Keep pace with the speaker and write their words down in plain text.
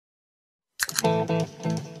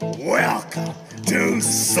Welcome to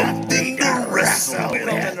Something to Wrestle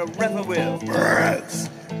with Bruce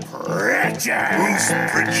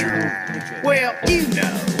Prichard. Well, you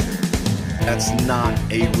know. That's not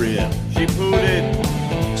a rib. She pooted.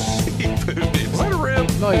 What a rib?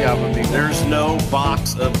 No, yeah, but There's no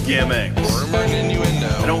box of gimmicks. Rumor and innuendo.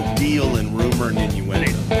 I don't deal in rumor and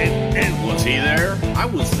innuendo. And was he there? I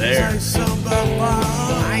was there.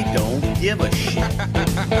 I don't give a shit.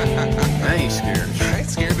 I ain't scared. I ain't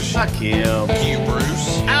scared of shit. Fuck him. Fuck you,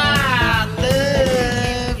 Bruce. I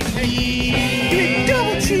love you.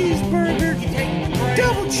 Double cheeseburger.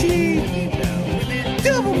 Double cheese.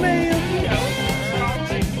 Double mayo.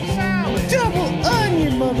 Double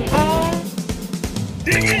onion, motherfucker.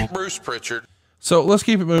 Bruce Prichard. So let's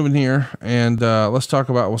keep it moving here, and let's talk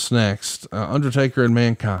about what's next. Undertaker and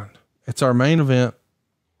Mankind. It's our main event.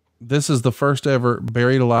 This is the first ever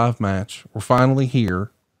Buried Alive match. We're finally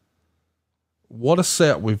here. What a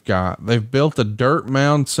set we've got. They've built a dirt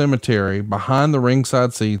mound cemetery behind the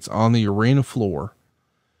ringside seats on the arena floor.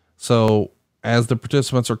 So as the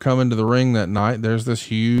participants are coming to the ring that night, there's this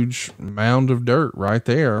huge mound of dirt right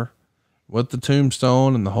there with the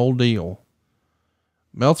tombstone and the whole deal.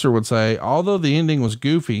 Meltzer would say, although the ending was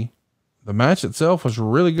goofy, the match itself was a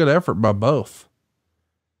really good effort by both.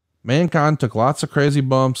 Mankind took lots of crazy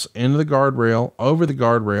bumps into the guardrail, over the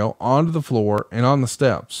guardrail, onto the floor, and on the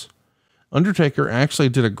steps. Undertaker actually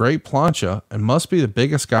did a great plancha and must be the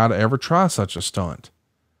biggest guy to ever try such a stunt.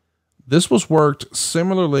 This was worked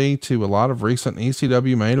similarly to a lot of recent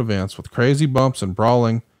ECW main events with crazy bumps and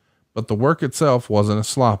brawling, but the work itself wasn't as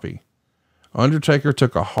sloppy. Undertaker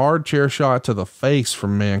took a hard chair shot to the face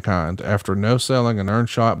from Mankind after no-selling an earned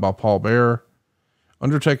shot by Paul Bearer.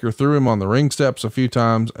 Undertaker threw him on the ring steps a few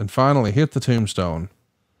times and finally hit the tombstone.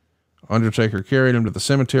 Undertaker carried him to the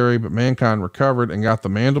cemetery, but Mankind recovered and got the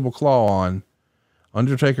mandible claw on.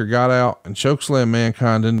 Undertaker got out and chokeslammed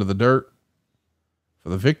Mankind into the dirt for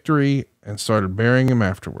the victory and started burying him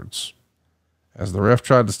afterwards. As the ref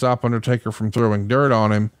tried to stop Undertaker from throwing dirt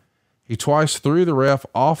on him, he twice threw the ref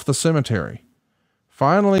off the cemetery.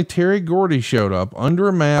 Finally, Terry Gordy showed up under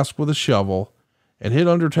a mask with a shovel and hit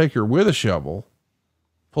Undertaker with a shovel,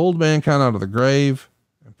 pulled Mankind out of the grave,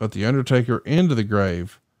 and put the Undertaker into the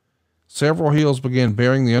grave. Several heels began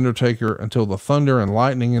burying the Undertaker until the thunder and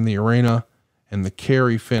lightning in the arena and the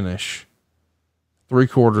carry finish.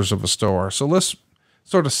 3/4 of a star. So let's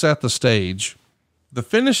sort of set the stage. The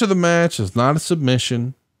finish of the match is not a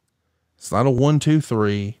submission. It's not a 1, 2,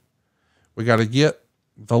 3. We got to get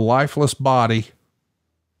the lifeless body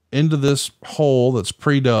into this hole that's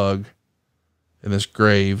pre-dug in this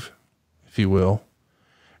grave, if you will.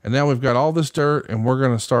 And now we've got all this dirt and we're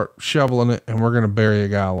going to start shoveling it and we're going to bury a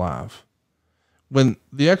guy alive. When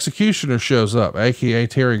the executioner shows up, AKA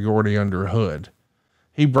Terry Gordy under a hood,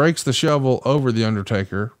 he breaks the shovel over the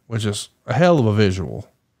Undertaker, which is a hell of a visual.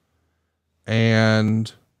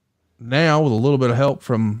 And now with a little bit of help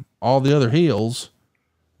from all the other heels,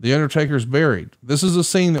 the Undertaker's buried. This is a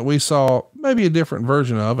scene that we saw maybe a different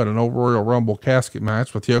version of at an old Royal Rumble casket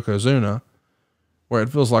match with Yokozuna, where it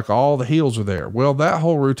feels like all the heels are there. Well, that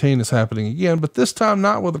whole routine is happening again, but this time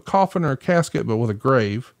not with a coffin or a casket, but with a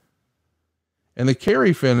grave. And the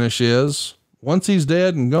carry finish is, once he's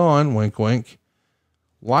dead and gone, wink, wink,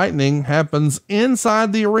 lightning happens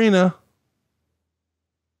inside the arena.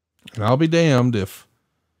 And I'll be damned if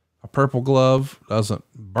a purple glove doesn't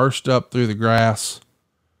burst up through the grass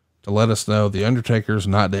to let us know the Undertaker's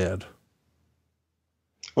not dead.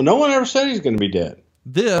 Well, no one ever said he's going to be dead.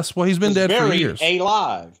 Well, he's been dead for years.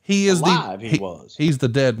 Alive. He is alive. He's the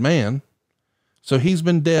dead man. So he's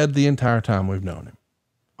been dead the entire time we've known him.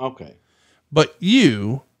 Okay. But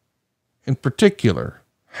you, in particular,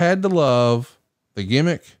 had to love the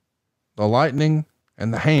gimmick, the lightning,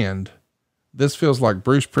 and the hand. This feels like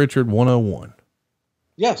Bruce Prichard 101.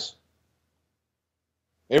 Yes.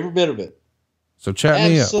 Every bit of it. So chat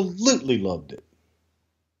me up. Absolutely loved it.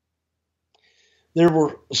 There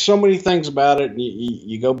were so many things about it.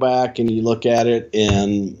 You go back and you look at it,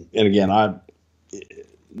 and again,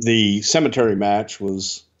 the cemetery match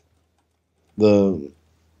was the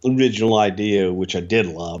original idea, which I did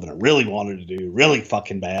love and I really wanted to do really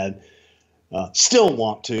fucking bad. Still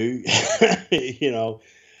want to, you know.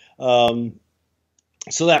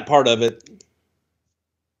 So that part of it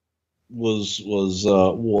was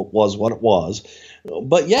what it was.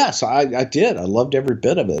 But yes, I did. I loved every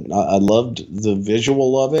bit of it. I loved the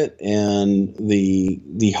visual of it and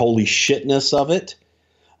the holy shitness of it.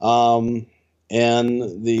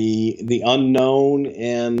 And the unknown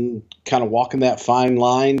and kind of walking that fine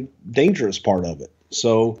line, dangerous part of it.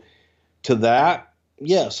 So to that,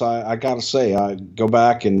 yes, I got to say, I go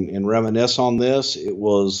back and reminisce on this. It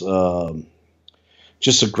was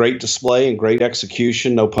just a great display and great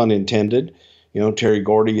execution, no pun intended. You know, Terry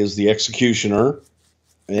Gordy is the executioner.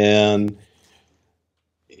 And,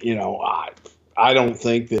 you know, I don't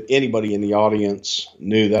think that anybody in the audience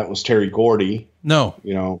knew that was Terry Gordy. No.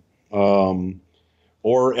 You know,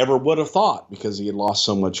 or ever would have thought, because he had lost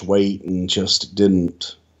so much weight and just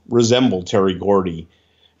didn't resemble Terry Gordy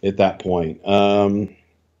at that point.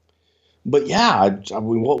 But yeah, I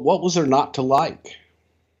mean, what was there not to like?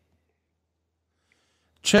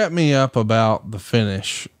 Chat me up about the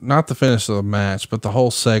finish, not the finish of the match, but the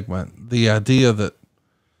whole segment. The idea that,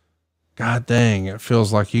 God dang, it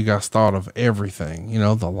feels like you guys thought of everything, you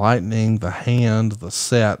know, the lightning, the hand, the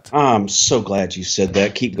set. I'm so glad you said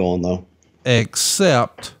that. Keep going though.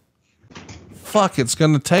 Except, fuck, it's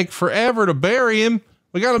going to take forever to bury him.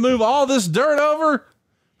 We got to move all this dirt over.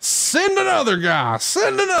 Send another guy.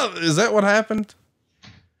 Send another. Is that what happened?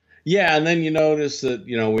 Yeah, and then you notice that,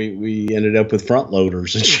 you know, we ended up with front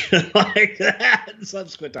loaders and shit like that in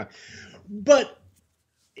subsequent time. But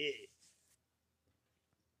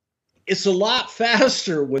it's a lot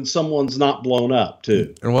faster when someone's not blown up,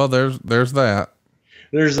 too. Well, there's that.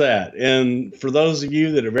 There's that. And for those of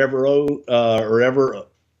you that have ever ever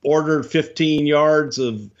ordered 15 yards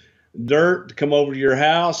of dirt to come over to your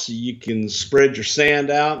house, you can spread your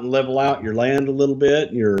sand out and level out your land a little bit,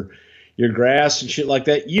 and your grass and shit like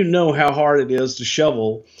that. You know how hard it is to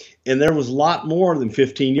shovel. And there was a lot more than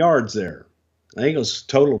 15 yards there. I think it was a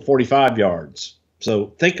total of 45 yards.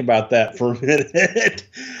 So think about that for a minute.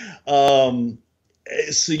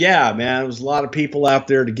 So yeah, man, there was a lot of people out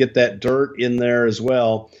there to get that dirt in there as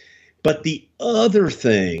well. But the other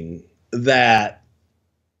thing that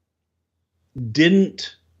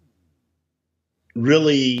didn't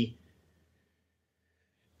really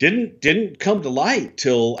didn't come to light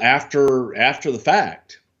till after the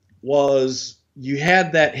fact was you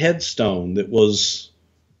had that headstone that was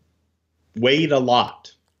weighed a whole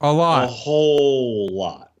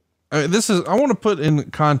lot. I mean, I want to put in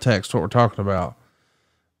context what we're talking about.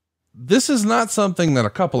 This is not something that a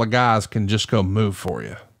couple of guys can just go move for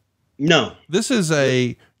you. No, this is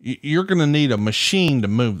you're going to need a machine to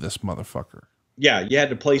move this motherfucker. Yeah. You had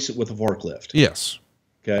to place it with a forklift. Yes.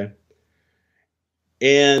 Okay.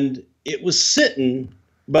 And it was sitting,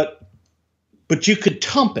 but you could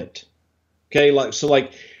tump it. Okay.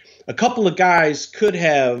 Like a couple of guys could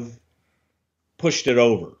have pushed it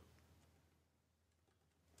over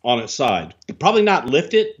on its side. Probably not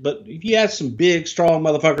lift it, but if you had some big, strong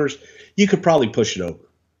motherfuckers, you could probably push it over.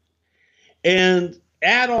 And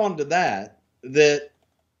add on to that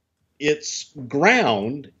it's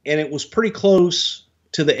ground, and it was pretty close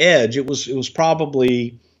to the edge. It was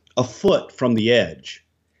probably a foot from the edge.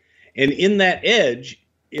 And in that edge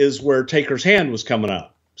is where Taker's hand was coming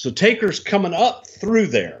up. So Taker's coming up through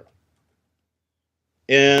there.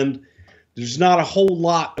 And there's not a whole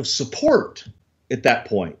lot of support at that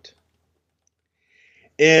point.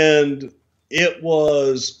 And it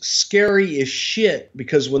was scary as shit,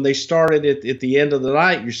 because when they started at the end of the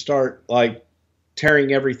night, you start like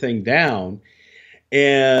tearing everything down,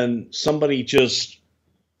 and somebody just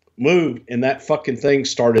moved and that fucking thing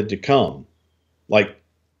started to come, like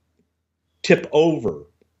tip over,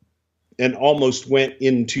 and almost went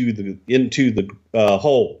into the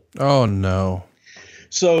hole. Oh no.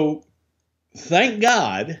 So thank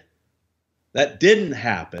God that didn't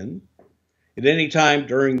happen at any time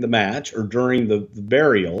during the match or during the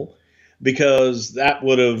burial, because that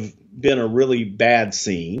would have been a really bad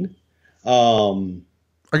scene. A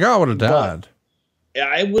guy would have died.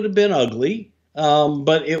 It would have been ugly.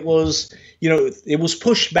 But it was, it was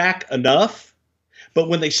pushed back enough. But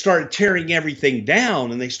when they started tearing everything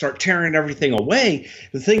down and they start tearing everything away,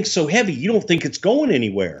 the thing's so heavy, you don't think it's going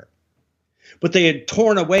anywhere. But they had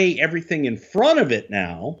torn away everything in front of it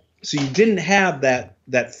now. So you didn't have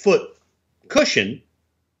that foot cushion.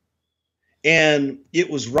 And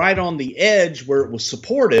it was right on the edge where it was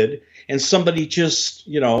supported. And somebody just,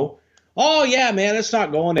 oh yeah, man, it's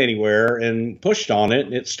not going anywhere, and pushed on it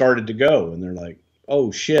and it started to go. And they're like,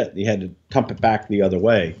 oh shit. You had to pump it back the other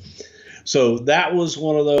way. So that was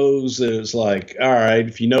one of those that was like, all right,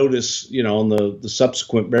 if you notice, in the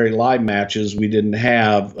subsequent Buried Alive matches, we didn't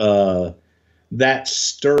have that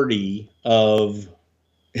sturdy of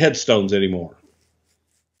headstones anymore.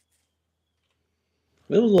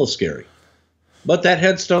 It was a little scary. But that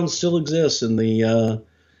headstone still exists in the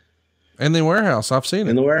warehouse. I've seen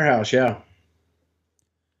it. In the warehouse, yeah.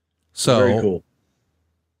 So very cool.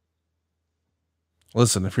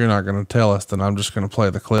 Listen, if you're not going to tell us, then I'm just going to play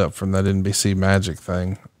the clip from that NBC Magic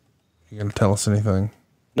thing. You going to tell us anything?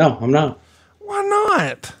 No, I'm not. Why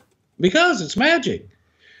not? Because it's magic.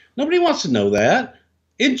 Nobody wants to know that.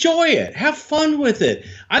 Enjoy it. Have fun with it.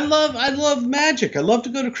 I love magic. I love to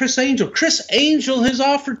go to Chris Angel. Chris Angel has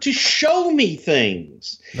offered to show me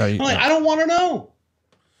things. No, I don't want to know.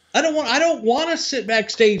 I don't want to sit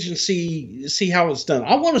backstage and see how it's done.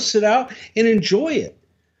 I want to sit out and enjoy it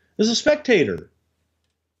as a spectator.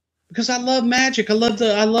 Because I love magic. I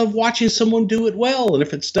love watching someone do it well. And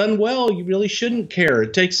if it's done well, you really shouldn't care.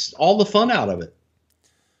 It takes all the fun out of it.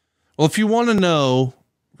 Well, if you want to know,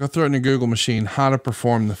 go throw it in your Google machine, how to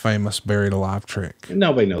perform the famous buried alive trick.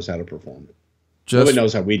 Nobody knows how to perform it. Nobody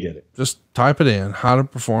knows how we did it. Just type it in, how to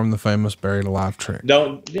perform the famous buried alive trick.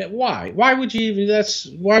 Why? Why would you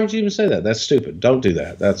even say that? That's stupid. Don't do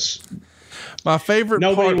that. That's my favorite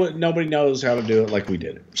Nobody knows how to do it like we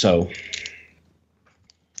did it. So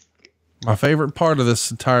my favorite part of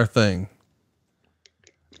this entire thing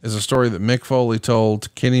is a story that Mick Foley told to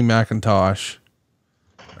Kenny McIntosh,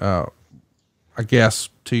 I guess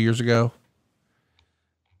 2 years ago,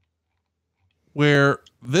 where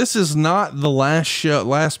this is not the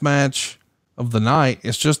last match of the night.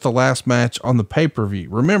 It's just the last match on the pay-per-view.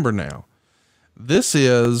 Remember now, this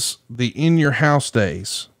is the In Your House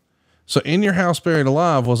days. So In Your House Buried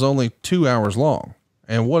Alive was only 2 hours long.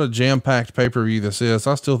 And what a jam-packed pay-per-view this is.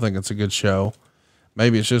 I still think it's a good show.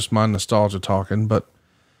 Maybe it's just my nostalgia talking, but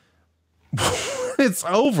it's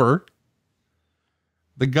over.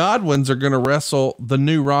 The Godwins are going to wrestle the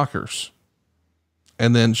New Rockers.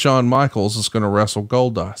 And then Shawn Michaels is going to wrestle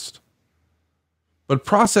Goldust. But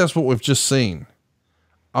process what we've just seen.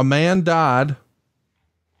 A man died.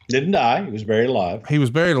 Didn't die. He was buried alive. He was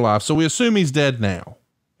buried alive. So we assume he's dead now.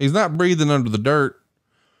 He's not breathing under the dirt.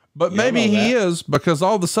 But maybe he is, because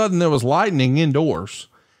all of a sudden there was lightning indoors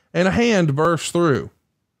and a hand burst through.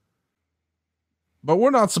 But we're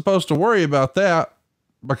not supposed to worry about that,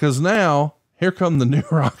 because now here come the New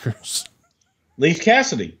Rockers. Leif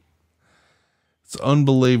Cassidy. It's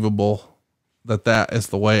unbelievable that is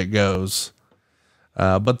the way it goes.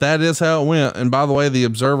 But that is how it went. And by the way, the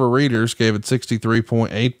Observer readers gave it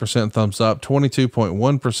 63.8% thumbs up,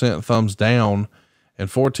 22.1% thumbs down, and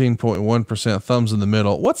 14.1% thumbs in the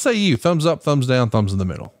middle. What say you? Thumbs up, thumbs down, thumbs in the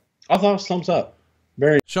middle? I thought it was thumbs up.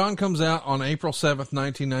 Shawn comes out on April 7th,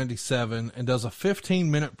 1997, and does a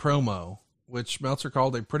 15-minute promo, which Meltzer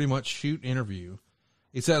called a pretty much shoot interview.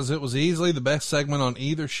 He says it was easily the best segment on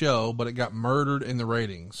either show, but it got murdered in the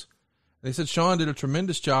ratings. And he said Shawn did a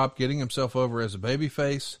tremendous job getting himself over as a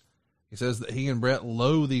babyface. He says that he and Bret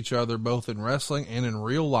loathe each other both in wrestling and in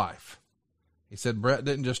real life. He said Bret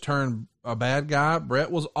didn't just turn a bad guy. Bret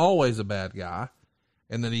was always a bad guy.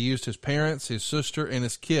 And that he used his parents, his sister, and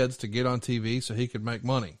his kids to get on TV so he could make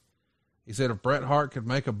money. He said if Bret Hart could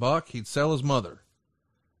make a buck, he'd sell his mother.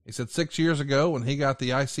 He said 6 years ago when he got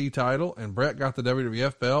the IC title and Bret got the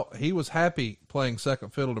WWF belt, he was happy playing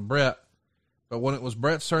second fiddle to Bret. But when it was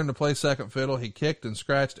Bret's turn to play second fiddle, he kicked and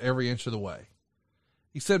scratched every inch of the way.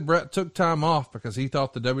 He said Bret took time off because he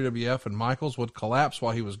thought the WWF and Michaels would collapse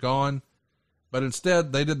while he was gone. But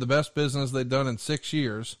instead, they did the best business they'd done in 6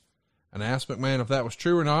 years, and asked McMahon if that was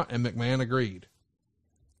true or not, and McMahon agreed.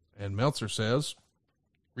 And Meltzer says,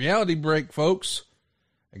 reality break, folks.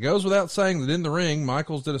 It goes without saying that in the ring,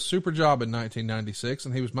 Michaels did a super job in 1996,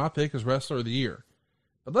 and he was my pick as Wrestler of the Year.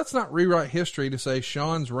 But let's not rewrite history to say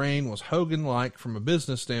Shawn's reign was Hogan-like from a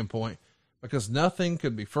business standpoint, because nothing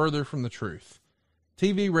could be further from the truth.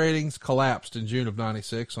 TV ratings collapsed in June of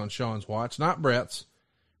 96 on Shawn's watch, not Bret's,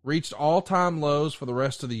 reached all-time lows for the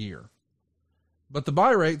rest of the year. But the buy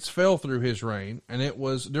rates fell through his reign, and it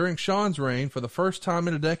was during Shawn's reign for the first time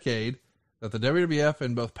in a decade that the WWF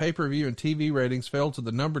in both pay-per-view and TV ratings fell to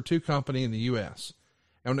the number 2 company in the U.S.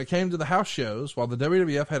 And when it came to the house shows, while the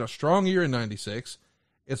WWF had a strong year in 96,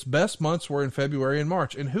 its best months were in February and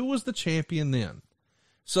March. And who was the champion then?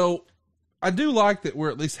 So I do like that we're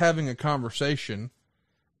at least having a conversation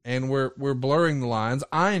and we're blurring the lines.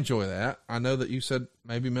 I enjoy that. I know that you said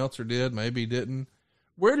maybe Meltzer did, maybe he didn't.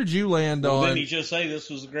 Where did you land on? Didn't he just say this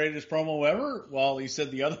was the greatest promo ever? While he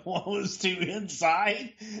said the other one was too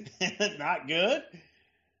inside and not good?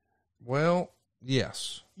 Well,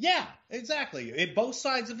 yes. Yeah, exactly. At both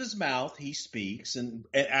sides of his mouth, he speaks, and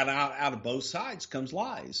out of both sides comes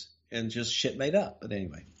lies and just shit made up. But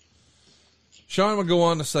anyway. Shawn would go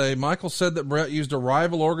on to say, Michael said that Bret used a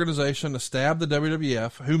rival organization to stab the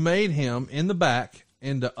WWF, who made him, in the back,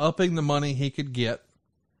 into upping the money he could get.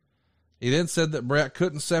 He then said that Bret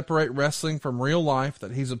couldn't separate wrestling from real life,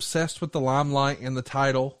 that he's obsessed with the limelight and the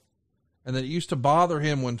title, and that it used to bother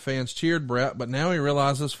him when fans cheered Bret, but now he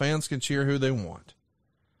realizes fans can cheer who they want.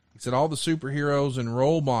 He said all the superheroes and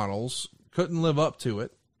role models couldn't live up to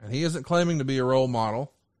it, and he isn't claiming to be a role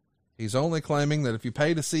model. He's only claiming that if you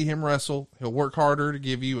pay to see him wrestle, he'll work harder to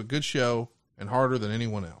give you a good show and harder than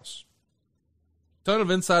anyone else. Ton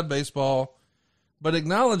of inside baseball, but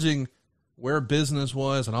acknowledging where business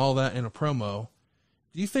was and all that in a promo.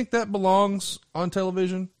 Do you think that belongs on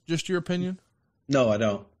television? Just your opinion? No, I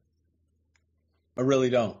don't. I really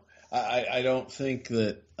don't. I don't think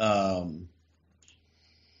that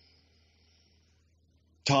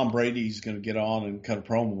Tom Brady's going to get on and cut a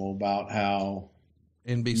promo about how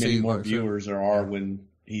NBC many more viewers there are when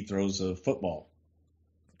he throws a football.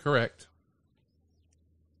 Correct.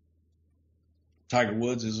 Tiger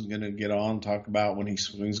Woods isn't going to get on and talk about when he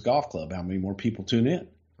swings a golf club, how many more people tune in.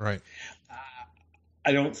 Right.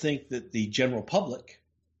 I don't think that the general public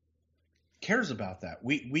cares about that.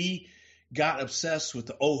 We got obsessed with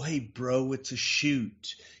the, oh, hey, bro, it's a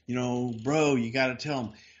shoot. You know, bro, you got to tell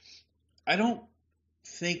him. I don't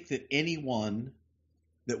think that anyone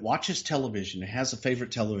that watches television and has a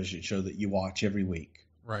favorite television show that you watch every week.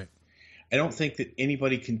 Right. I don't think that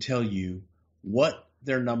anybody can tell you what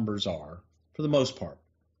their numbers are for the most part,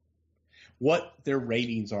 what their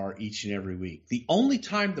ratings are each and every week. The only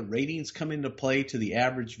time the ratings come into play to the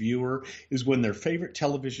average viewer is when their favorite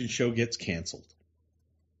television show gets canceled.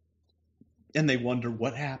 And they wonder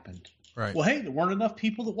what happened. Right. Well, hey, there weren't enough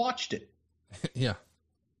people that watched it. Yeah.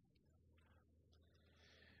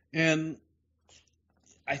 And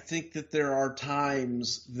I think that there are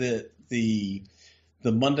times that the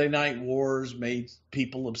Monday Night Wars made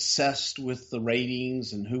people obsessed with the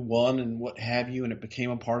ratings and who won and what have you, and it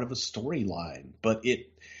became a part of a storyline. But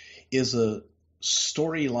it is a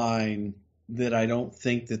storyline that I don't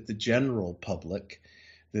think that the general public,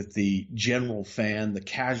 that the general fan, the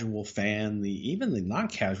casual fan, even the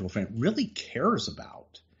non-casual fan really cares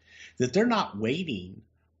about. That they're not waiting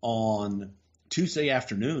on Tuesday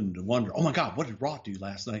afternoon to wonder, oh my God, what did Raw do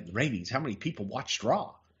last night in the ratings? How many people watched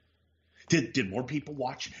Raw? Did more people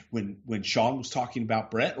watch when Shawn was talking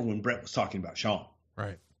about Brett or when Brett was talking about Shawn?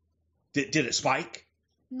 Right. Did it spike?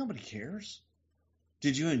 Nobody cares.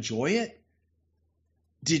 Did you enjoy it?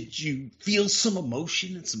 Did you feel some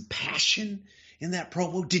emotion and some passion in that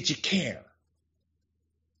promo? Did you care?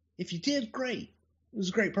 If you did, great. It was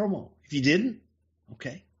a great promo. If you didn't,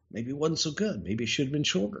 okay, maybe it wasn't so good. Maybe it should have been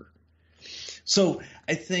shorter. So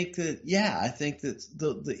I think that,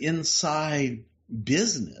 the inside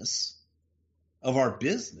business of our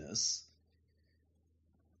business,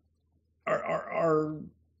 our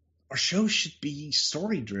show should be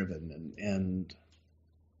story driven and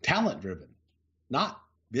talent driven, not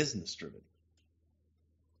business driven.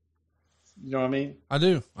 You know what I mean? I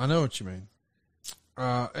do. I know what you mean.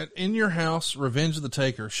 In Your House, Revenge of the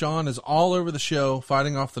Taker, Shawn is all over the show,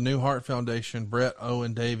 fighting off the New Heart Foundation, Brett,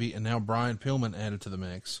 Owen, Davey, and now Brian Pillman added to the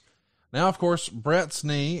mix. Now, of course, Brett's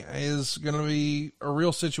knee is going to be a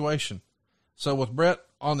real situation. So with Brett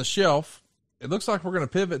on the shelf, it looks like we're going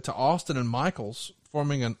to pivot to Austin and Michaels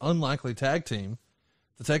forming an unlikely tag team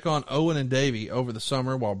to take on Owen and Davey over the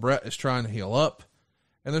summer while Brett is trying to heal up.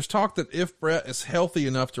 And there's talk that if Brett is healthy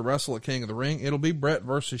enough to wrestle at King of the Ring, it'll be Brett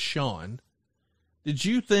versus Shawn. Did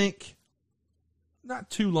you think,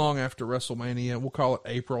 not too long after WrestleMania, we'll call it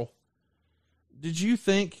April, did you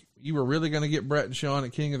think you were really going to get Brett and Shawn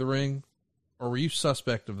at King of the Ring? Or were you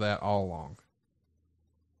suspect of that all along?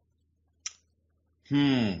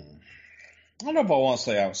 I don't know if I want to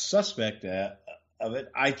say I was suspect of it.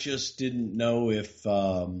 I just didn't know if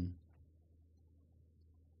I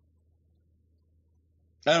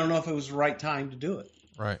don't know if it was the right time to do it.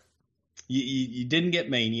 Right. You didn't get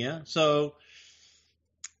Mania, so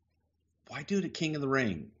why do it at King of the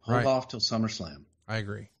Ring? Hold off till SummerSlam. I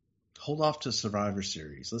agree. Hold off to Survivor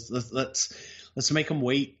Series. Let's make them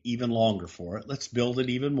wait even longer for it. Let's build it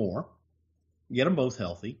even more. Get them both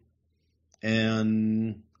healthy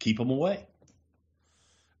and keep them away.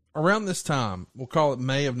 Around this time, we'll call it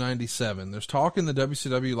May of 97, there's talk in the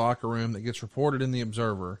WCW locker room that gets reported in the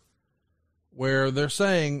Observer where they're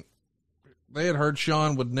saying they had heard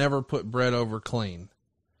Shawn would never put Brett over clean.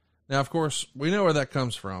 Now, of course, we know where that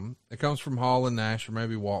comes from. It comes from Hall and Nash, or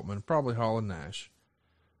maybe Waltman, probably Hall and Nash.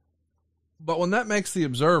 But when that makes the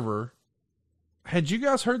Observer, had you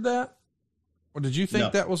guys heard that? Or did you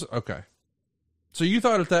think that was okay? So you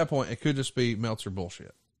thought at that point it could just be Meltzer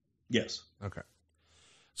bullshit? Yes. Okay.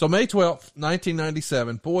 So May 12th,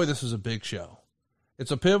 1997, boy, this is a big show.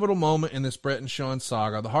 It's a pivotal moment in this Brett and Shawn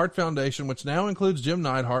saga. The Hart Foundation, which now includes Jim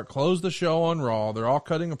Neidhart, closed the show on Raw. They're all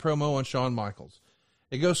cutting a promo on Shawn Michaels.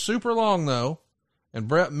 It goes super long, though, and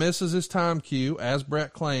Brett misses his time cue, as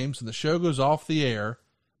Brett claims, and the show goes off the air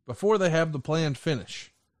before they have the planned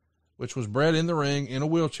finish. which was Bret in the ring in a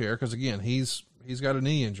wheelchair. Cause again, he's got a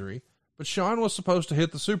knee injury, but Shawn was supposed to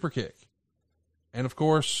hit the super kick. And of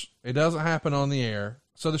course it doesn't happen on the air.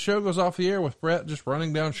 So the show goes off the air with Bret just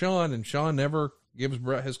running down Shawn, and Shawn never gives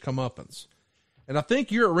Bret his comeuppance. And I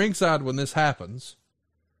think you're at ringside when this happens.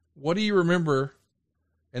 What do you remember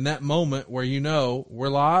in that moment where we're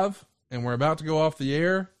live and we're about to go off the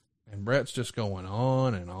air and Bret's just going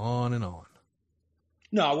on and on and on?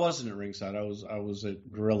 No, I wasn't at ringside. I was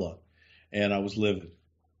at Gorilla, and I was livid.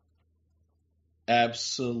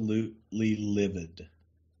 Absolutely livid.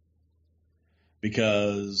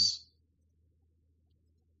 Because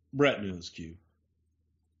Bret knew his cue.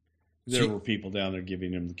 There were people down there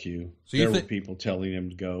giving him the cue. There were people telling him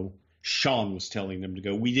to go. Shawn was telling him to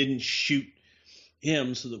go. We didn't shoot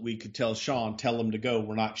him so that we could tell Shawn, tell him to go.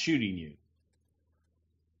 We're not shooting you.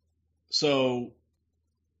 So,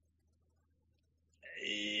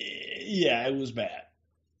 yeah, it was bad.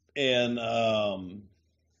 And,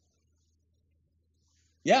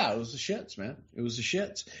 yeah, it was the shits, man. It was the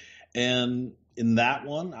shits. And in that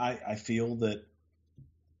one, I feel that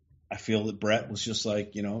Bret was just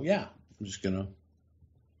like, yeah,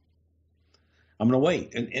 I'm gonna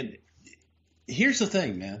wait. And here's the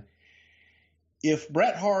thing, man. If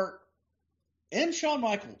Bret Hart and Shawn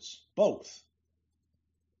Michaels, both,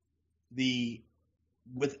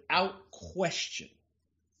 without question,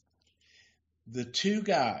 the two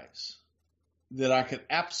guys that I could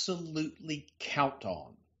absolutely count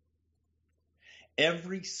on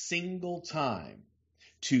every single time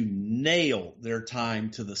to nail their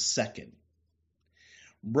time to the second.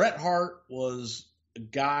 Bret Hart was a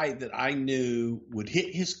guy that I knew would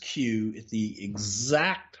hit his cue at the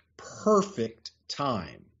exact perfect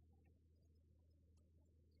time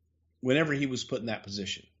whenever he was put in that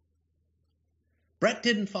position. Bret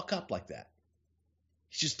didn't fuck up like that.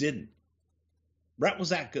 He just didn't. Bret was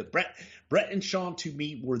that good. Bret and Shawn, to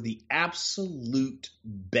me, were the absolute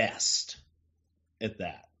best at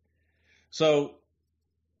that. So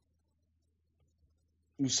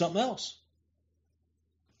it was something else.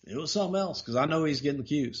 It was something else because I know he's getting the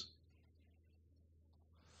cues.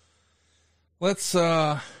 Let's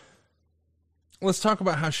talk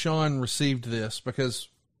about how Shawn received this, because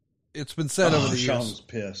it's been said over the years. Shawn was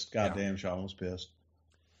pissed. Goddamn, yeah. Shawn was pissed.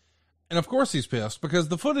 And of course he's pissed, because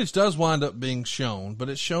the footage does wind up being shown, but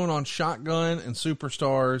it's shown on Shotgun and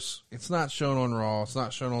Superstars. It's not shown on Raw. It's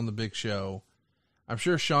not shown on the big show. I'm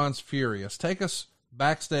sure Shawn's furious. Take us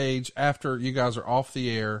backstage after you guys are off the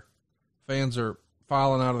air. Fans are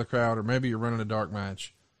filing out of the crowd, or maybe you're running a dark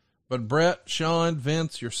match. But Bret, Shawn,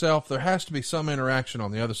 Vince, yourself, there has to be some interaction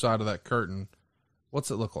on the other side of that curtain.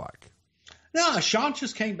 What's it look like? No, Shawn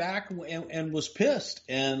just came back and was pissed,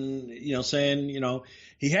 and saying,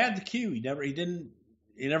 he had the cue. He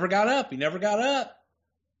never got up. He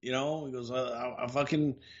goes,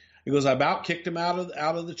 I about kicked him out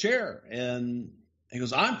of the chair, and he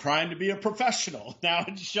goes, I'm trying to be a professional. Now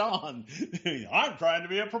it's Shawn. I'm trying to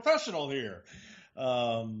be a professional here.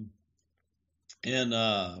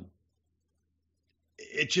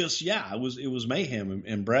 It just, it was mayhem.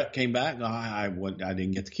 And Bret came back. No, I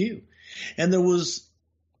didn't get the cue. And there was,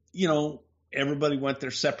 everybody went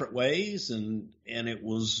their separate ways, and it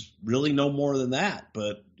was really no more than that.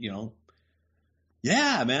 But,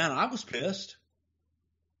 yeah, man, I was pissed.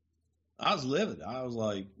 I was livid. I was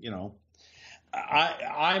like,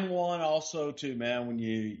 I'm one also too, man, when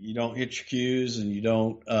you don't hit your cues and you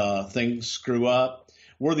don't, things screw up.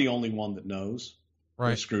 We're the only one that knows. Right.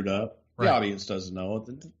 They screwed up. Right. The audience doesn't know it.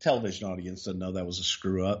 The television audience doesn't know that was a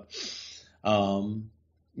screw up.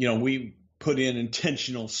 We put in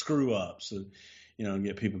intentional screw ups and,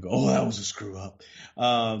 get people go, oh, that was a screw up.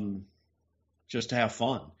 Just to have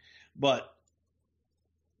fun. But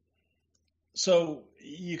so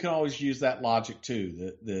you can always use that logic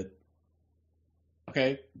too, that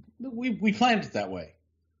okay, we planned it that way.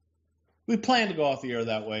 We planned to go off the air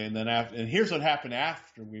that way, and then and here's what happened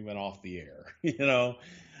after we went off the air, and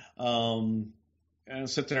I'll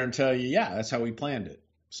sit there and tell you, yeah, that's how we planned it.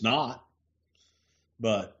 It's not,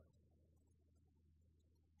 but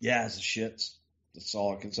yeah, it's the shits. That's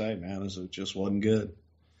all I can say, man. It just wasn't good.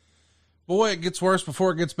 Boy, it gets worse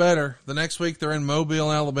before it gets better. The next week they're in Mobile,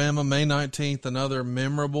 Alabama, May 19th, another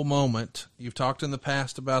memorable moment. You've talked in the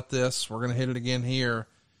past about this. We're going to hit it again here.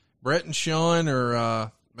 Bret and Shawn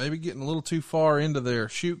are maybe getting a little too far into their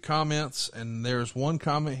shoot comments, and there's one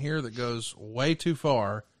comment here that goes way too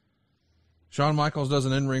far. Shawn Michaels does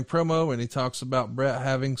an in-ring promo, and he talks about Bret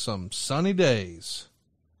having some sunny days.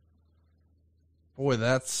 Boy,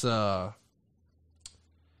 that's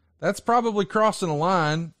probably crossing a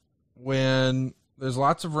line when there's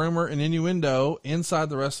lots of rumor and innuendo inside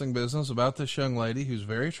the wrestling business about this young lady who's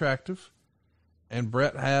very attractive, and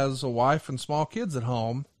Bret has a wife and small kids at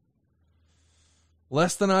home.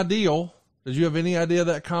 Less than ideal. Did you have any idea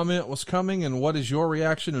that comment was coming? And what is your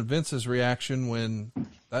reaction and Vince's reaction when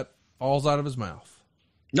that falls out of his mouth?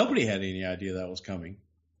 Nobody had any idea that was coming.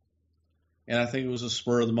 And I think it was a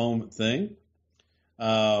spur of the moment thing.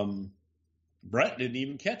 Bret didn't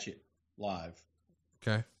even catch it live.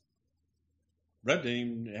 Okay. Bret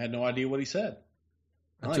had no idea what he said.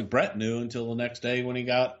 I don't think Bret knew until the next day when he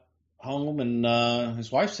got home and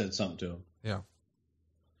his wife said something to him. Yeah.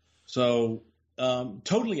 So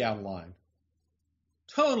totally out of line.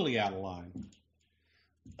 Totally out of line.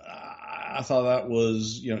 I thought that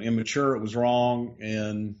was, immature. It was wrong.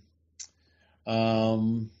 And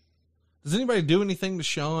does anybody do anything to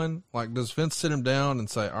Shawn? Like, does Vince sit him down and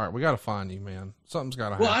say, all right, we got to find you, man. Something's got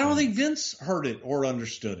to happen. Well, I don't think Vince heard it or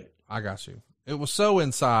understood it. I got you. It was so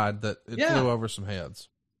inside that it flew over some heads.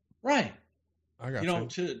 Right. I got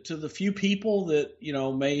you. To the few people that,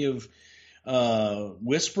 may have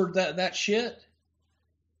whispered that shit,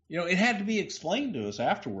 it had to be explained to us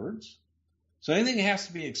afterwards. So anything that has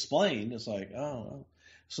to be explained, it's like, oh.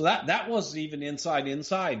 So that was even inside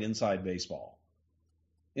baseball.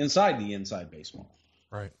 Inside the inside baseball.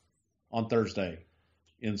 Right. On Thursday.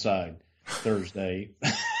 Inside Thursday.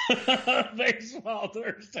 Baseball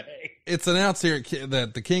Thursday. It's announced here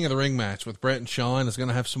that the King of the Ring match with Bret and Shawn is going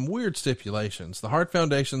to have some weird stipulations. The Hart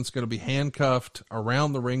Foundation is going to be handcuffed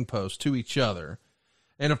around the ring post to each other.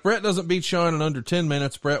 And if Bret doesn't beat Shawn in under 10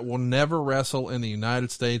 minutes, Bret will never wrestle in the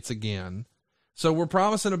United States again. So we're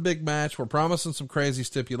promising a big match. We're promising some crazy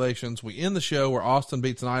stipulations. We end the show where Austin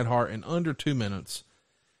beats Neidhart in under 2 minutes.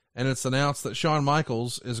 And it's announced that Shawn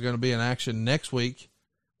Michaels is going to be in action next week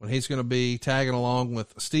when he's going to be tagging along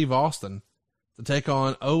with Steve Austin to take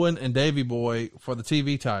on Owen and Davey Boy for the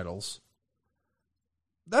TV titles.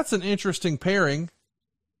 That's an interesting pairing.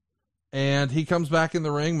 And he comes back in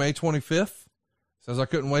the ring May 25th. Says, I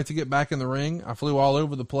couldn't wait to get back in the ring. I flew all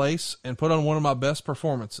over the place and put on one of my best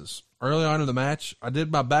performances. Early on in the match, I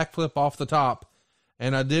did my backflip off the top,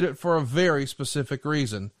 and I did it for a very specific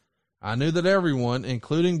reason. I knew that everyone,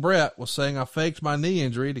 including Bret, was saying I faked my knee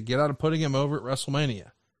injury to get out of putting him over at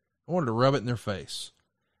WrestleMania. I wanted to rub it in their face.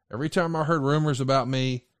 Every time I heard rumors about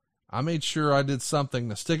me, I made sure I did something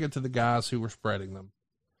to stick it to the guys who were spreading them.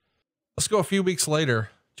 Let's go a few weeks later,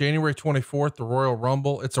 January 24th, the Royal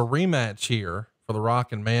Rumble. It's a rematch here for The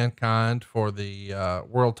Rock and Mankind for the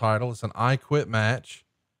world title. It's an I Quit match.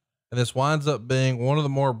 And this winds up being one of the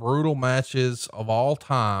more brutal matches of all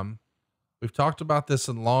time. We've talked about this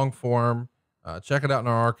in long form. Check it out in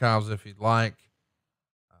our archives if you'd like.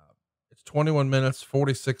 It's 21 minutes,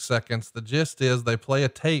 46 seconds. The gist is they play a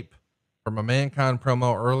tape from a Mankind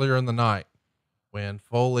promo earlier in the night when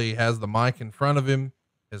Foley has the mic in front of him,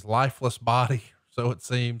 his lifeless body, so it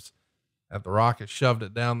seems, that The Rock has shoved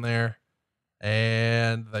it down there,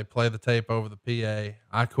 and they play the tape over the PA.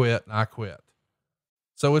 I quit and I quit.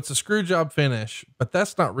 So it's a screw job finish, but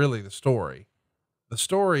that's not really the story. The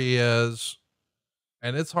story is,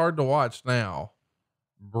 and it's hard to watch now,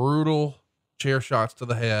 brutal chair shots to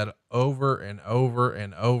the head over and over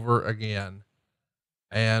and over again.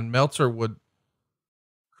 And Meltzer would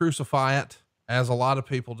crucify it, as a lot of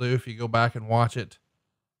people do if you go back and watch it.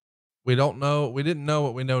 We didn't know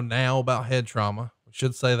what we know now about head trauma. We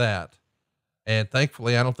should say that. And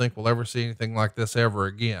thankfully, I don't think we'll ever see anything like this ever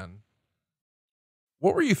again.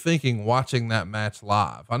 What were you thinking watching that match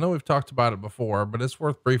live? I know we've talked about it before, but it's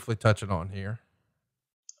worth briefly touching on here.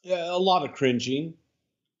 Yeah, a lot of cringing.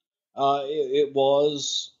 It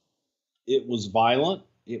was violent.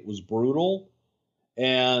 It was brutal,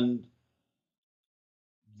 and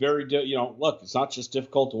very, look, it's not just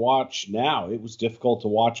difficult to watch now. It was difficult to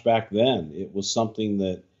watch back then. It was something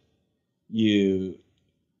that you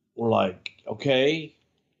were like, okay,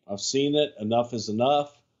 I've seen it. Enough is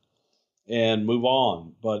enough. And move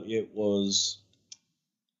on. But it was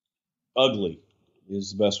ugly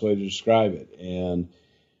is the best way to describe it. And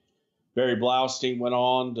Barry Blaustein went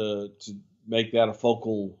on to make that a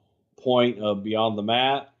focal point of Beyond the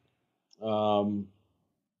Mat.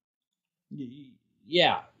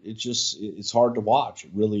 Yeah, it's hard to watch.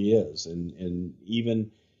 It really is. And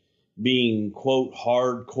even being, quote,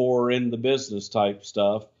 hardcore in the business type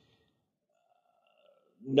stuff,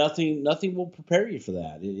 nothing will prepare you for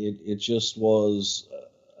that. It just was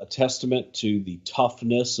a testament to the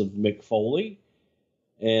toughness of Mick Foley,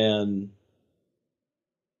 and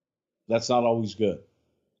that's not always good.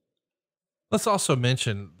 Let's also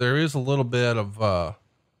mention there is a little bit of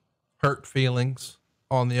hurt feelings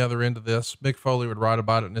on the other end of this. Mick Foley would write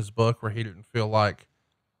about it in his book where he didn't feel like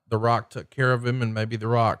The Rock took care of him, and maybe The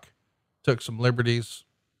Rock took some liberties,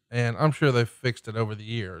 and I'm sure they've fixed it over the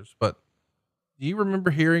years. But do you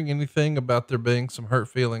remember hearing anything about there being some hurt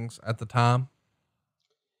feelings at the time?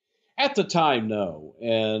 At the time, no.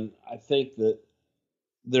 And I think that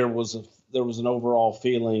there was an overall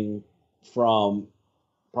feeling from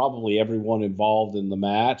probably everyone involved in the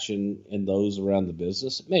match and those around the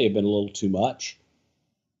business. It may have been a little too much.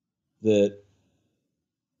 That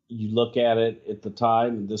you look at it at the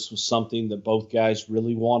time, and this was something that both guys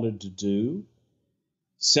really wanted to do.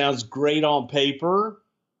 Sounds great on paper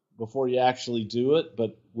before you actually do it,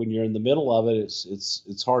 but when you're in the middle of it,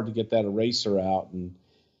 it's hard to get that eraser out and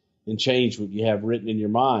change what you have written in your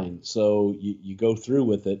mind. So you go through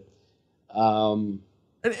with it. And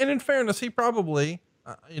in fairness, he probably,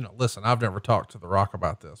 listen, I've never talked to The Rock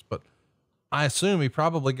about this, but I assume he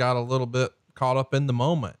probably got a little bit caught up in the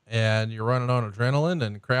moment, and you're running on adrenaline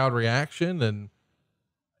and crowd reaction, and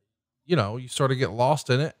you sort of get lost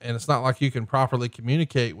in it. And it's not like you can properly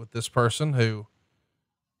communicate with this person who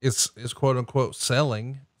is quote unquote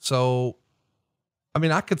selling. So, I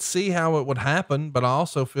mean, I could see how it would happen, but I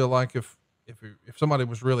also feel like if somebody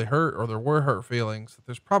was really hurt or there were hurt feelings, that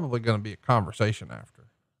there's probably going to be a conversation after.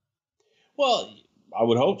 Well, I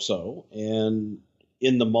would hope so. And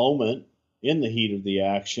in the moment, in the heat of the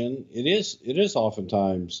action, it is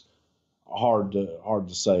oftentimes hard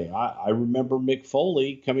to say. I remember Mick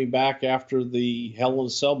Foley coming back after the Hell in a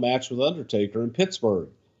Cell match with Undertaker in Pittsburgh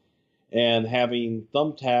and having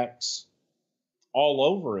thumbtacks all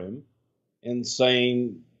over him and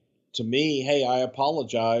saying to me, "Hey, I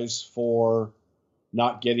apologize for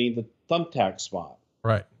not getting the thumbtack spot."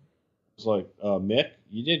 Right. It's like, Mick,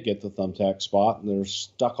 you did get the thumbtack spot and they're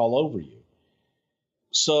stuck all over you.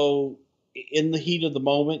 So in the heat of the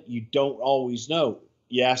moment, you don't always know.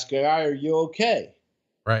 You ask a guy, "Are you okay?"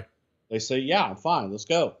 Right. They say, "Yeah, I'm fine. Let's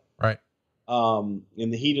go." Right. In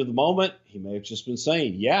the heat of the moment, he may have just been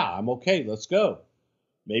saying, "Yeah, I'm okay. Let's go."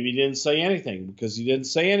 Maybe he didn't say anything. Because he didn't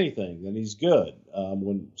say anything, then he's good.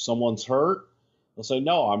 When someone's hurt, they'll say,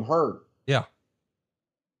 "No, I'm hurt." Yeah.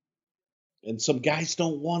 And some guys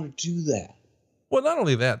don't want to do that. Well, not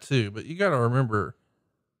only that too, but you got to remember,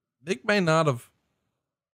 Mick may not have,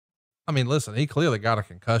 I mean, listen, he clearly got a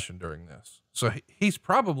concussion during this. So he's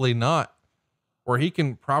probably not where he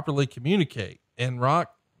can properly communicate. And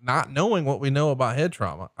Rock, not knowing what we know about head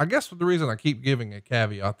trauma, I guess the reason I keep giving a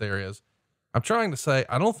caveat there is I'm trying to say,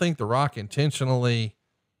 I don't think The Rock intentionally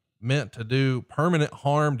meant to do permanent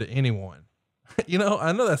harm to anyone.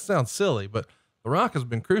 I know that sounds silly, but The Rock has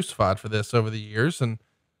been crucified for this over the years. And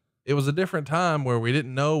it was a different time where we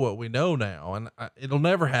didn't know what we know now, and it'll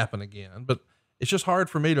never happen again. But it's just hard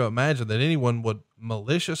for me to imagine that anyone would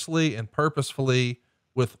maliciously and purposefully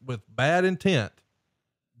with bad intent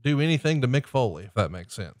do anything to Mick Foley, if that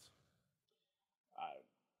makes sense.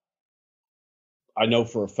 I know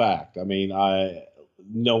for a fact. I mean,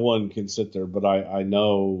 no one can sit there, but I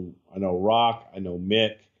know Rock, I know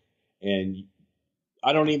Mick, and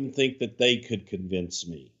I don't even think that they could convince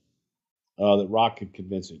me, that Rock could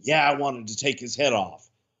convince me. "Yeah, I wanted to take his head off."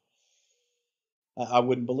 I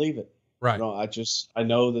wouldn't believe it. Right. I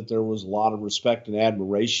know that there was a lot of respect and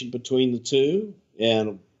admiration between the two,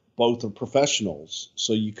 and both are professionals.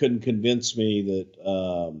 So you couldn't convince me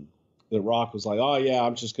that Rock was like, "Oh yeah,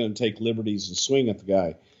 I'm just going to take liberties and swing at the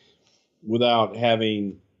guy," without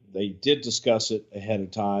they did discuss it ahead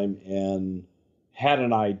of time and had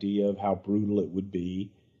an idea of how brutal it would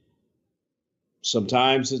be.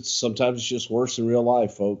 Sometimes it's just worse in real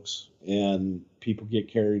life, folks. And people get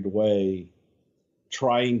carried away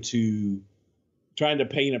trying to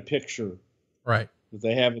paint a picture, right, that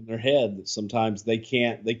they have in their head that sometimes they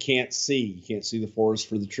can't see. You can't see the forest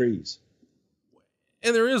for the trees.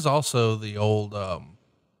 And there is also the old,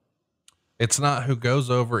 it's not who goes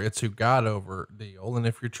over, it's who got over deal. And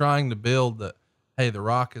if you're trying to build that, hey, The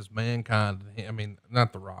Rock is mankind. I mean,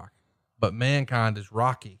 not The Rock, but mankind is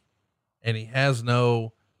Rocky, and he has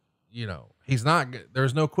no, he's not,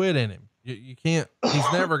 there's no quit in him. You can't,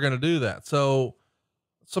 he's never going to do that. So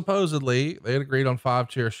supposedly they had agreed on 5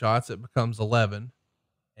 chair shots. It becomes 11,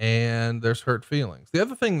 and there's hurt feelings. The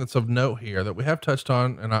other thing that's of note here that we have touched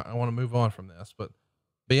on, and I want to move on from this, but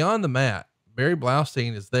beyond the mat, Barry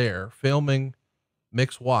Blaustein is there filming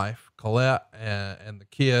Mick's wife, Colette, and the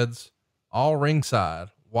kids all ringside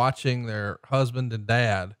watching their husband and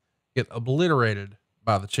dad get obliterated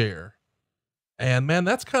by the chair. And man,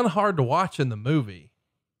 that's kind of hard to watch in the movie.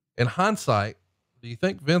 In hindsight, do you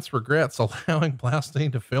think Vince regrets allowing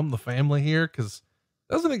Blaustein to film the family here? 'Cause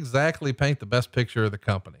it doesn't exactly paint the best picture of the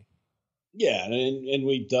company. Yeah, and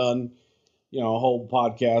we've done, a whole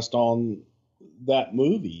podcast on that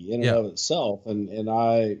movie in and of itself, and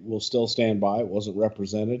I will still stand by it. Wasn't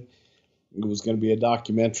represented. It was going to be a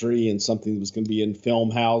documentary and something that was going to be in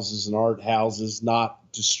film houses and art houses,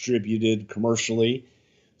 not distributed commercially.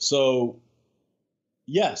 So,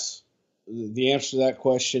 yes, the answer to that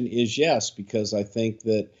question is yes, because I think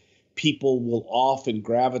that people will often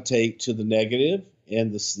gravitate to the negative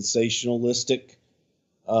and the sensationalistic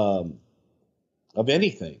of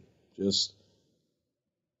anything. Just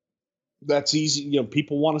that's easy.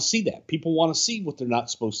 People want to see that. People want to see what they're not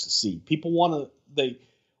supposed to see. People they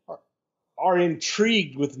are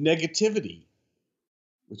intrigued with negativity,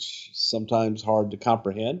 which is sometimes hard to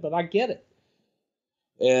comprehend, but I get it.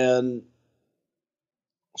 And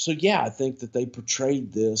so, yeah, I think that they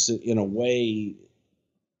portrayed this in a way,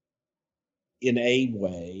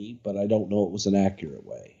 but I don't know it was an accurate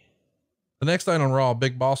way. The next night on Raw,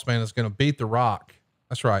 Big Boss Man is going to beat The Rock.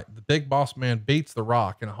 That's right. The Big Boss Man beats The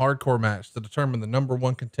Rock in a hardcore match to determine the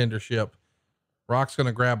 #1 contendership. Rock's going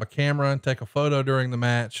to grab a camera and take a photo during the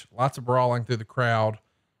match. Lots of brawling through the crowd.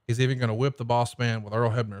 He's even going to whip the Boss Man with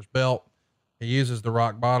Earl Hebner's belt. He uses the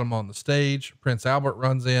Rock bottom on the stage. Prince Albert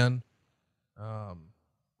runs in.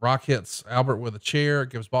 Rock hits Albert with a chair,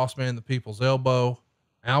 gives Boss Man the people's elbow.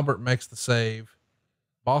 Albert makes the save.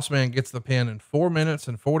 Boss Man gets the pin in 4 minutes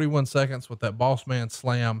and 41 seconds with that Boss Man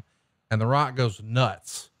slam, and the Rock goes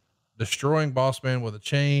nuts, destroying Boss Man with a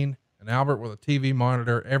chain and Albert with a TV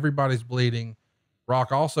monitor. Everybody's bleeding.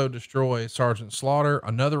 Rock also destroys Sergeant Slaughter,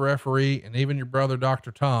 another referee, and even your brother,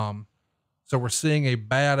 Dr. Tom. So we're seeing a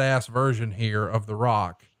badass version here of The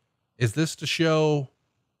Rock. Is this to show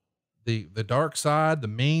the dark side, the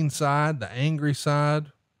mean side, the angry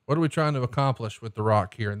side? What are we trying to accomplish with The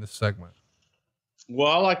Rock here in this segment?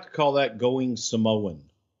 Well, I like to call that going Samoan.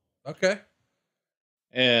 Okay.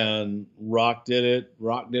 And Rock did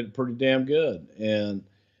it pretty damn good. And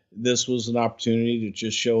this was an opportunity to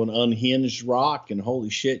just show an unhinged Rock, and holy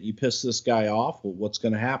shit, you piss this guy off. Well, what's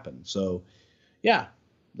going to happen? So yeah,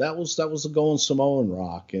 that was a going Samoan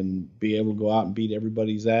Rock, and be able to go out and beat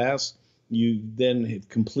everybody's ass. You then have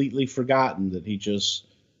completely forgotten that he just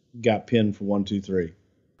got pinned for 1, 2, 3.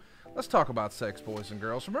 Let's talk about sex, boys and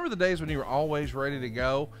girls. Remember the days when you were always ready to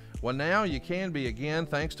go? Well, now you can be again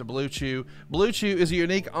thanks to Blue Chew. Blue Chew is a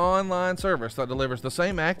unique online service that delivers the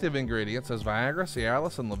same active ingredients as Viagra,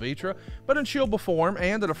 Cialis, and Levitra, but in chewable form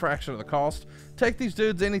and at a fraction of the cost. Take these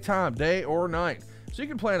dudes anytime, day or night, so you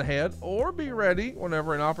can plan ahead or be ready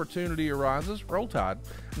whenever an opportunity arises. Roll Tide.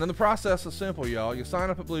 And then the process is simple, y'all. You sign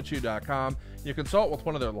up at BlueChew.com, you consult with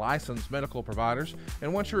one of their licensed medical providers,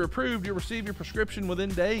 and once you're approved, you receive your prescription within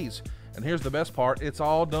days. And here's the best part, it's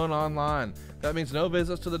all done online. That means no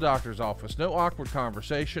visits to the doctor's office, no awkward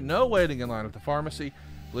conversation, no waiting in line at the pharmacy.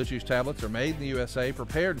 Blue Chew's tablets are made in the USA,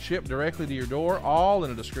 prepared and shipped directly to your door, all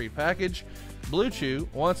in a discreet package. Blue Chew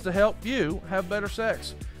wants to help you have better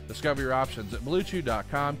sex. Discover your options at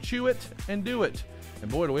BlueChew.com. Chew it and do it.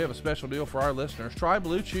 And boy, do we have a special deal for our listeners. Try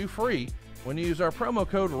Blue Chew free when you use our promo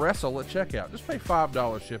code WRESTLE at checkout. Just pay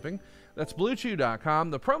 $5 shipping. That's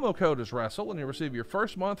BlueChew.com. The promo code is WRESTLE, and you'll receive your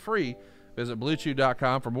first month free. Visit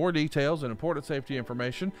BlueChew.com for more details and important safety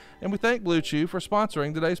information. And we thank Blue Chew for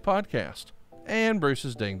sponsoring today's podcast. And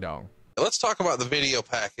Bruce's Ding Dong. Let's talk about the video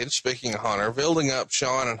package. Speaking of Hunter, building up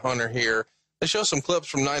Shawn and Hunter here. They show some clips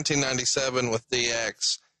from 1997 with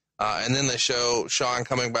DX. And then they show Shawn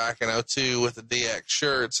coming back in 2002 with the DX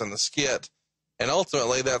shirts and the skit. And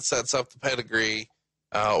ultimately that sets up the pedigree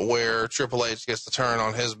where Triple H gets to turn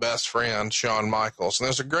on his best friend, Shawn Michaels. And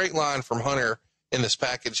there's a great line from Hunter in this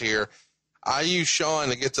package here. I use Shawn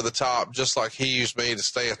to get to the top just like he used me to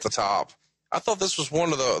stay at the top. I thought this was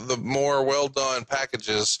one of the more well-done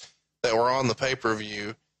packages that were on the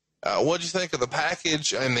pay-per-view. What did you think of the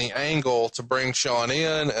package and the angle to bring Shawn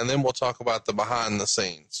in? And then we'll talk about the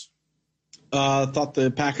behind-the-scenes. I thought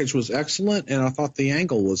the package was excellent, and I thought the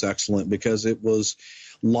angle was excellent because it was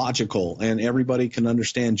logical, and everybody can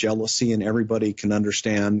understand jealousy, and everybody can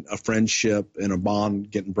understand a friendship and a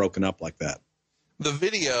bond getting broken up like that. The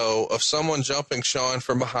video of someone jumping Shawn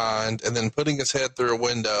from behind and then putting his head through a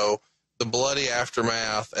window, the bloody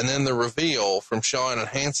aftermath, and then the reveal from Shawn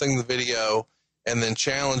enhancing the video and then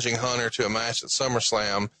challenging Hunter to a match at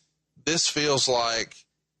SummerSlam, this feels like,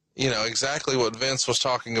 exactly what Vince was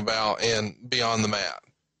talking about in Beyond the Mat.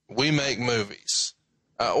 We make movies.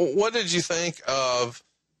 What did you think of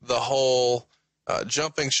the whole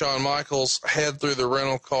jumping Shawn Michaels, head through the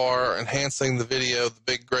rental car, enhancing the video, the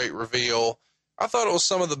big great reveal? I thought it was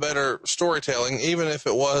some of the better storytelling, even if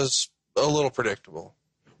it was a little predictable.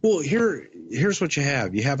 Well, here's what you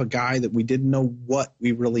have. You have a guy that we didn't know what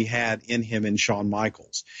we really had in him in Shawn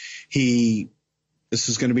Michaels. This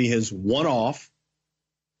is going to be his one-off,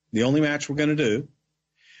 the only match we're going to do.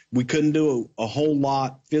 We couldn't do a whole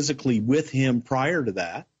lot physically with him prior to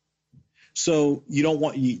that. So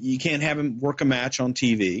you can't have him work a match on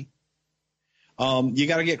TV. You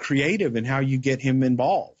got to get creative in how you get him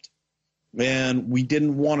involved. And we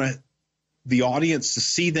didn't want the audience to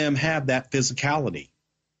see them have that physicality.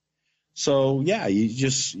 So yeah,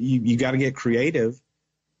 you got to get creative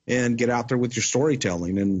and get out there with your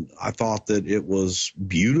storytelling. And I thought that it was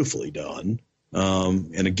beautifully done.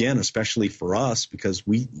 And again, especially for us, because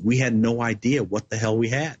we had no idea what the hell we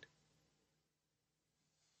had.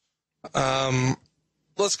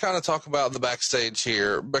 Let's kind of talk about the backstage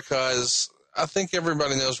here, because I think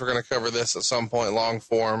everybody knows we're going to cover this at some point long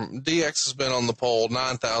form. DX has been on the pole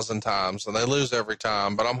 9,000 times and they lose every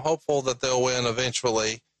time, but I'm hopeful that they'll win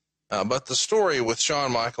eventually. But the story with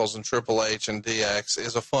Shawn Michaels and Triple H and DX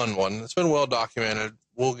is a fun one. It's been well documented.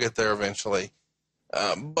 We'll get there eventually.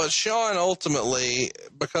 But Shawn ultimately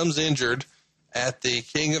becomes injured at the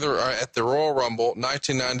Royal Rumble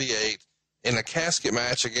 1998 in a casket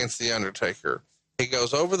match against The Undertaker. He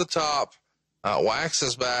goes over the top, whacks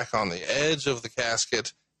his back on the edge of the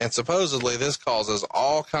casket, and supposedly this causes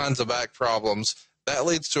all kinds of back problems. That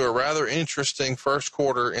leads to a rather interesting first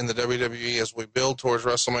quarter in the WWE as we build towards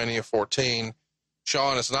WrestleMania 14.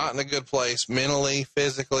 Shawn is not in a good place mentally,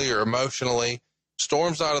 physically, or emotionally.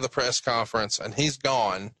 Storms out of the press conference, and he's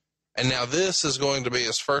gone. And now this is going to be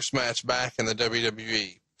his first match back in the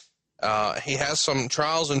WWE. He has some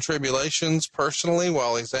trials and tribulations personally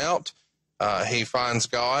while he's out. He finds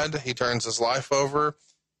God. He turns his life over.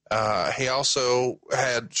 He also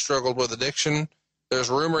had struggled with addiction.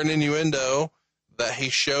 There's rumor and innuendo that he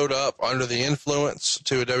showed up under the influence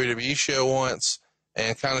to a WWE show once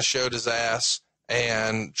and kind of showed his ass.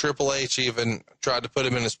 And Triple H even tried to put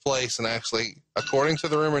him in his place and actually, according to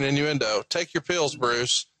the rumor and innuendo, take your pills,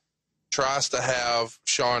 Bruce, tries to have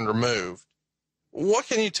Shawn removed. What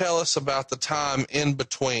can you tell us about the time in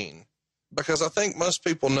between? Because I think most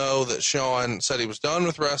people know that Shawn said he was done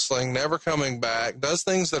with wrestling, never coming back, does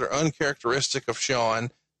things that are uncharacteristic of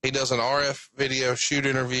Shawn. He does an RF video shoot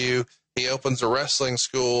interview. He opens a wrestling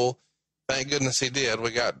school. Thank goodness he did.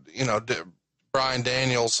 We got, Bryan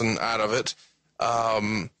Danielson out of it.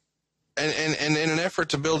 And in an effort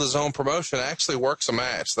to build his own promotion, actually works a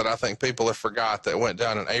match that I think people have forgot that went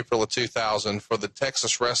down in April of 2000 for the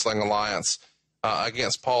Texas Wrestling Alliance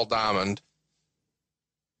against Paul Diamond.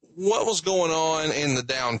 What was going on in the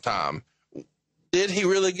downtime? Did he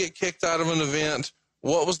really get kicked out of an event?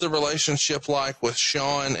 What was the relationship like with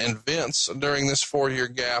Shawn and Vince during this 4-year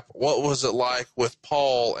gap? What was it like with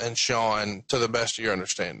Paul and Shawn, to the best of your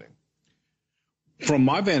understanding? From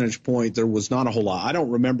my vantage point, there was not a whole lot. I don't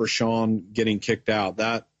remember Shawn getting kicked out.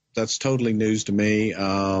 That's totally news to me.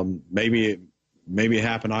 Maybe it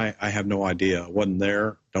happened. I have no idea. I wasn't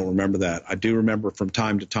there. Don't remember that. I do remember from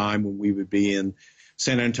time to time when we would be in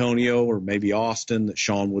San Antonio or maybe Austin that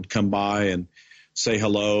Shawn would come by and say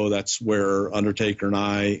hello. That's where Undertaker and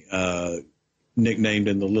I nicknamed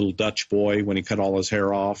him the little Dutch boy when he cut all his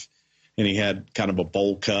hair off and he had kind of a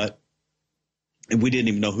bowl cut. And we didn't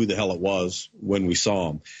even know who the hell it was when we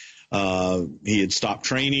saw him. He had stopped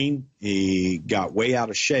training. He got way out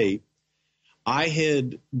of shape. I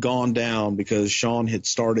had gone down because Shawn had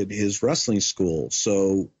started his wrestling school.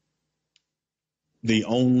 So the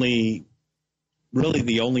only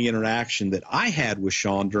interaction that I had with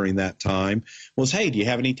Shawn during that time was, hey, do you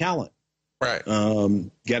have any talent? Right.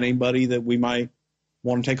 Got anybody that we might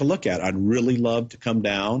want to take a look at? I'd really love to come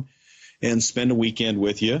down and spend a weekend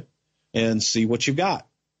with you and see what you've got.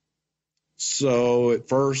 So at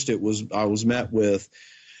first I was met with,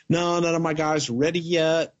 no, none of my guys are ready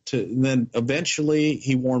yet. And then eventually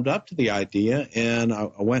he warmed up to the idea, and I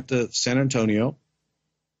went to San Antonio.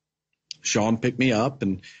 Shawn picked me up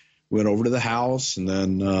and went over to the house, and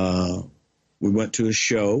then we went to a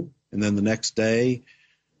show. And then the next day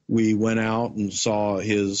we went out and saw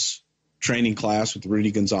his training class with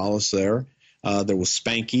Rudy Gonzalez there. There was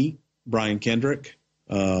Spanky, Brian Kendrick.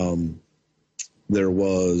 There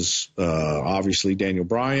was obviously Daniel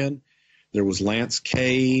Bryan. There was Lance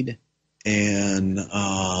Cade, and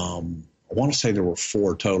I want to say there were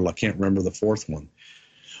 4 total. I can't remember the 4th one.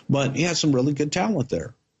 But he had some really good talent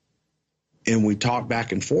there. And we talked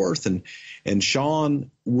back and forth, and Shawn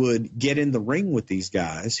would get in the ring with these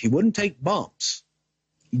guys. He wouldn't take bumps,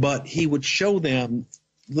 but he would show them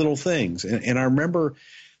little things. And I remember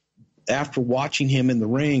after watching him in the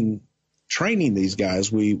ring training these guys,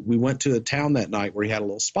 we went to a town that night where he had a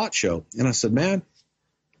little spot show. And I said, man,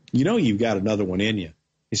 you know, you've got another one in you.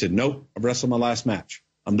 He said, nope, I've wrestled my last match.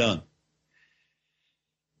 I'm done.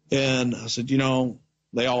 And I said, you know,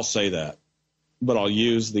 they all say that, but I'll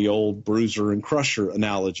use the old bruiser and crusher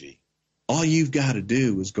analogy. All you've got to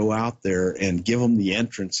do is go out there and give them the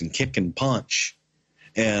entrance and kick and punch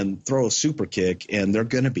and throw a super kick, and they're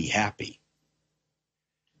going to be happy.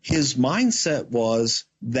 His mindset was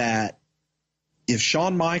that if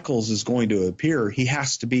Shawn Michaels is going to appear, he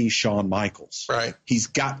has to be Shawn Michaels. Right. He's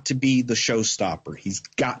got to be the showstopper. He's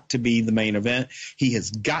got to be the main event. He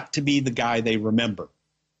has got to be the guy they remember,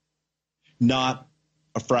 not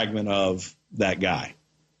a fragment of that guy.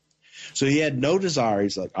 So he had no desire.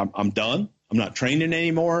 He's like, I'm done. I'm not training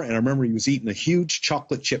anymore. And I remember he was eating a huge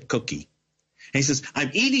chocolate chip cookie. And he says, I'm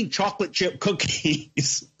eating chocolate chip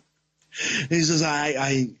cookies. And he says,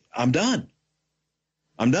 I'm done.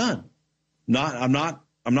 I'm done. I'm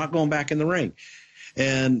not going back in the ring.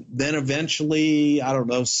 And then eventually, I don't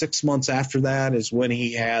know, 6 months after that is when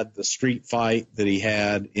he had the street fight that he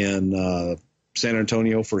had in San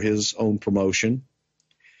Antonio for his own promotion.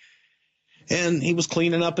 And he was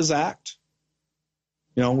cleaning up his act.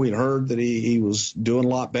 You know, we'd heard that he was doing a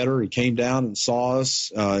lot better. He came down and saw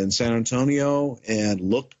us in San Antonio and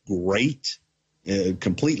looked great,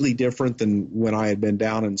 completely different than when I had been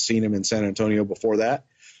down and seen him in San Antonio before that.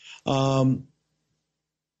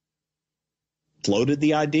 Floated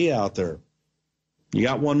the idea out there. You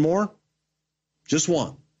got one more? Just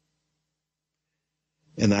one.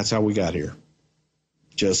 And that's how we got here.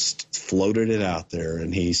 Just floated it out there.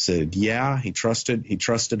 And he said, yeah, he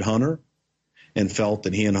trusted Hunter and felt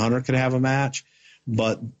that he and Hunter could have a match,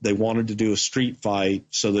 but they wanted to do a street fight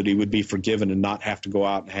so that he would be forgiven and not have to go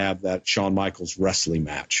out and have that Shawn Michaels wrestling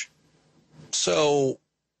match. So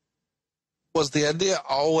was the idea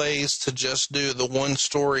always to just do the one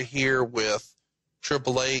story here with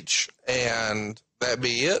Triple H and that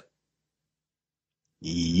be it?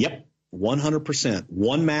 Yep. 100%.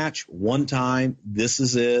 One match, one time. This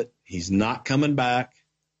is it. He's not coming back.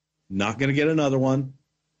 Not going to get another one.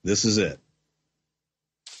 This is it.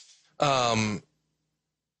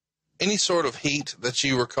 Any sort of heat that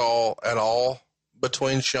you recall at all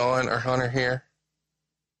between Shawn or Hunter here?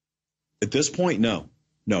 At this point, no.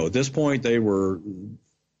 No, at this point, they were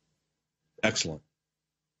excellent.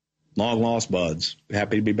 Long lost buds.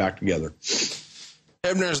 Happy to be back together.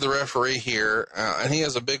 Hebner's the referee here, and he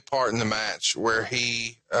has a big part in the match where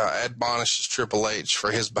he admonishes Triple H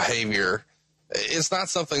for his behavior. It's not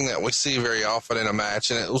something that we see very often in a match,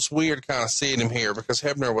 and it was weird kind of seeing him here because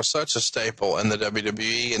Hebner was such a staple in the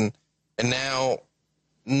WWE, and now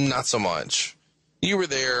not so much. You were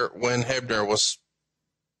there when Hebner was,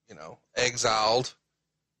 exiled.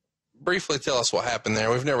 Briefly tell us what happened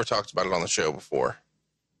there. We've never talked about it on the show before.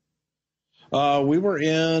 We were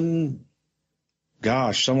in,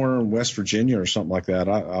 somewhere in West Virginia or something like that.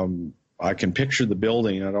 I can picture the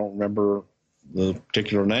building. I don't remember the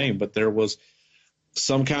particular name, but there was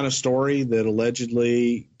some kind of story that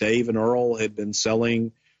allegedly Dave and Earl had been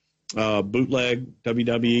selling bootleg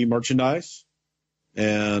WWE merchandise,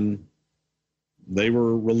 and they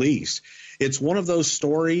were released. It's one of those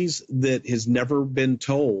stories that has never been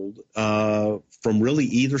told from really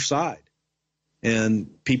either side.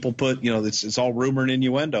 And people put, it's all rumor and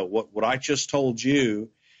innuendo. What I just told you,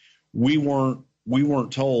 we weren't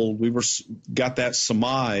told. We got that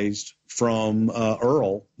surmised from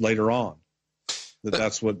Earl later on.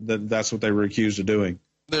 That's what they were accused of doing.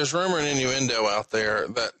 There's rumor and innuendo out there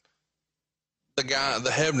that the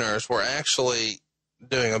Hebners were actually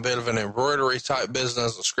doing a bit of an embroidery type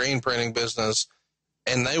business, a screen printing business,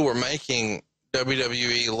 and they were making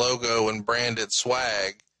WWE logo and branded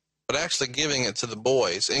swag, but actually giving it to the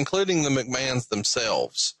boys, including the McMahons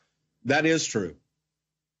themselves. That is true.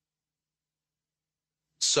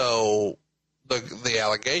 So the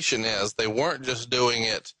allegation is they weren't just doing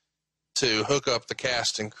it to hook up the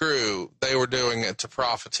cast and crew. They were doing it to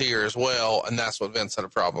profiteer as well, and that's what Vince had a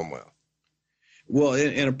problem with. Well,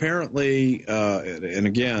 and apparently, and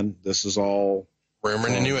again, this is all rumor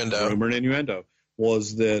and innuendo. Rumor and innuendo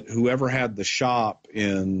was that whoever had the shop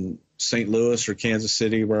in St. Louis or Kansas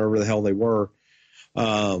City, wherever the hell they were,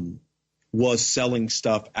 was selling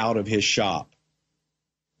stuff out of his shop.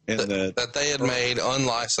 And that they had made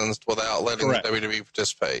unlicensed without letting the WWE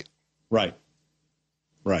participate. Right.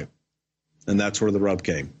 And that's where the rub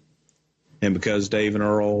came. And because Dave and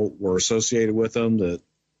Earl were associated with them,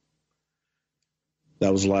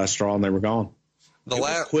 that was the last straw, and they were gone.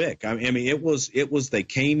 Was quick. I mean, it was they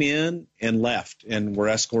came in and left and were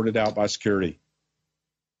escorted out by security.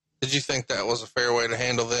 Did you think that was a fair way to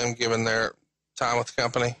handle them, given their time with the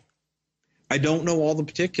company? I don't know all the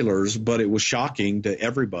particulars, but it was shocking to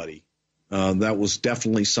everybody. That was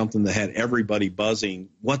definitely something that had everybody buzzing.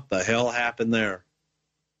 What the hell happened there?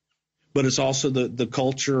 But it's also the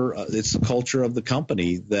culture. It's the culture of the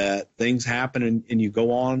company that things happen and you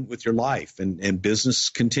go on with your life and business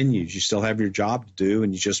continues. You still have your job to do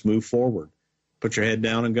and you just move forward. Put your head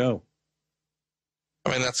down and go.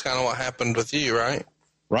 I mean, that's kind of what happened with you, right?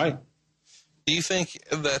 Right. Do you think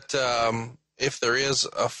that if there is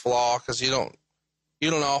a flaw, because you don't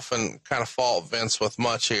often kind of fault Vince with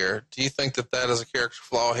much here, do you think that is a character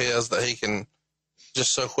flaw of his, that he can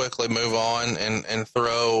just so quickly move on and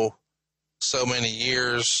throw so many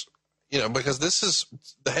years, because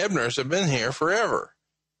the Hebners have been here forever.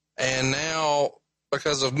 And now,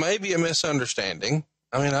 because of maybe a misunderstanding,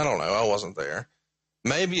 I mean, I don't know, I wasn't there,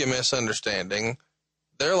 maybe a misunderstanding,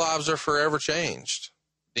 their lives are forever changed.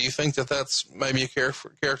 Do you think that that's maybe a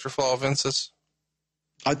character flaw of Vince's?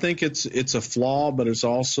 I think it's a flaw, but it's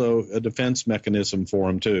also a defense mechanism for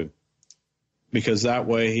him too, because that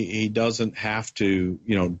way he doesn't have to,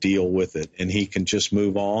 deal with it, and he can just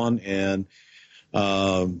move on and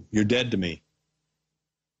you're dead to me.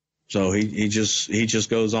 So he just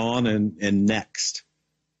goes on and next.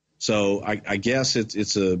 So I guess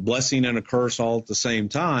it's a blessing and a curse all at the same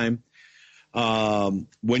time.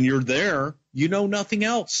 When you're there, nothing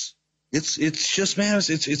else. It's just, man,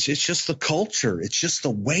 it's just the culture. It's just the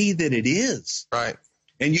way that it is. Right.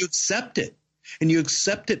 And you accept it, and you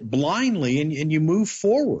accept it blindly, and you move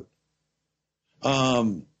forward.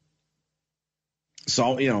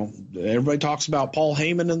 So, everybody talks about Paul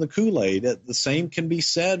Heyman and the Kool-Aid. The same can be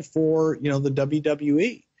said for, the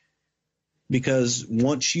WWE, because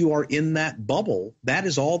once you are in that bubble, that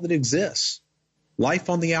is all that exists. Life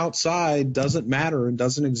on the outside doesn't matter and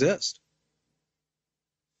doesn't exist.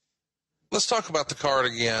 Let's talk about the card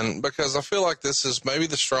again, because I feel like this is maybe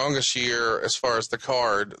the strongest year as far as the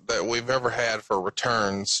card that we've ever had for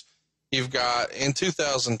returns. You've got, in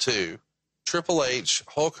 2002, Triple H,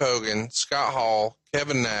 Hulk Hogan, Scott Hall,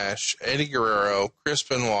 Kevin Nash, Eddie Guerrero, Chris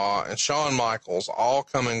Benoit, and Shawn Michaels all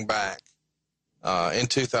coming back in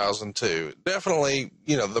 2002. Definitely,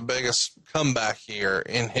 the biggest comeback year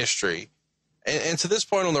in history. And to this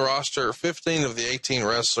point on the roster, 15 of the 18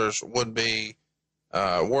 wrestlers would be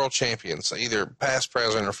world champions, either past,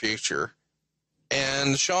 present, or future.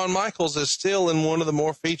 And Shawn Michaels is still in one of the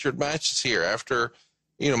more featured matches here after,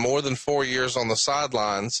 more than 4 years on the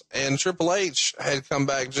sidelines. And Triple H had come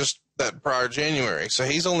back just that prior January, so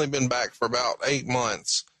he's only been back for about 8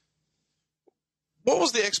 months. What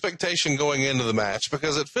was the expectation going into the match?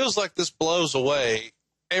 Because it feels like this blows away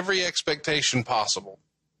every expectation possible.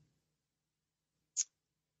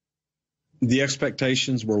 The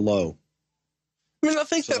expectations were low. I mean, I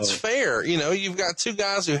think that's fair. You've got two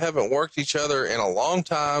guys who haven't worked each other in a long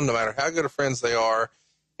time, no matter how good of friends they are.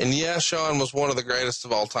 And yeah, Shawn was one of the greatest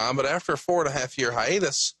of all time, but after a 4.5 year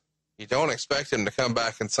hiatus, you don't expect him to come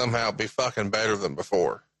back and somehow be fucking better than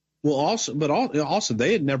before. Well, also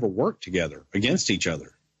they had never worked together against each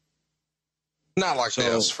other. Not like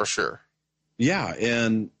this, for sure. Yeah,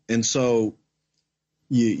 and so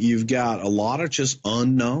you've got a lot of just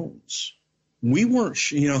unknowns. We weren't,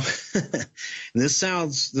 this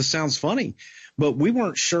sounds funny, but we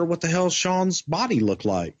weren't sure what the hell Shawn's body looked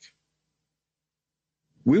like.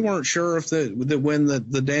 We weren't sure if when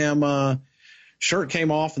the damn shirt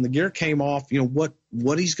came off and the gear came off,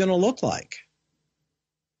 what he's going to look like.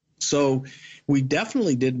 So we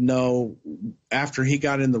definitely didn't know after he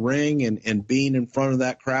got in the ring and being in front of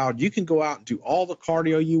that crowd. You can go out and do all the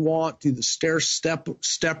cardio you want, do the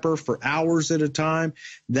stepper for hours at a time.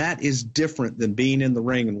 That is different than being in the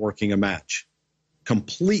ring and working a match.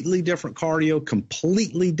 Completely different cardio,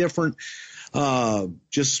 completely different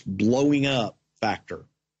just blowing up factor.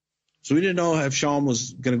 So we didn't know if Shawn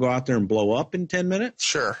was going to go out there and blow up in 10 minutes.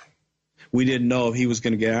 Sure. We didn't know if he was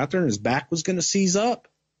going to get out there and his back was going to seize up.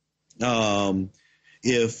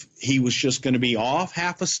 If he was just going to be off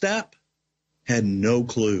half a step, had no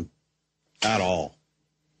clue at all.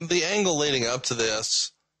 The angle leading up to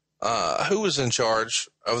this, who was in charge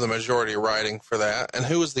of the majority of writing for that, and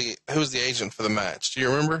who was the agent for the match? Do you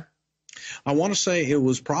remember? I want to say it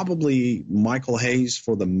was probably Michael Hayes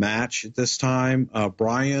for the match at this time.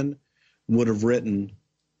 Brian would have written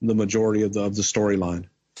the majority of the storyline.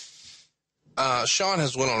 Shawn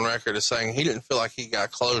has went on record as saying he didn't feel like he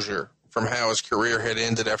got closure from how his career had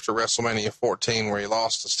ended after WrestleMania 14, where he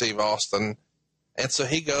lost to Steve Austin. And so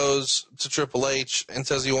he goes to Triple H and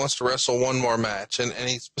says he wants to wrestle one more match. And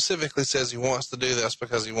he specifically says he wants to do this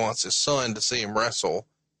because he wants his son to see him wrestle.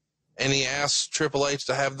 and he asked Triple H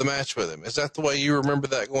to have the match with him. Is that the way you remember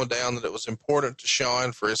that going down, that it was important to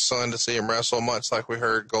Shawn for his son to see him wrestle, much like we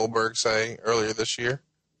heard Goldberg say earlier this year?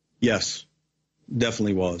 Yes,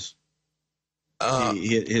 definitely was.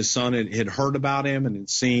 His son had heard about him and had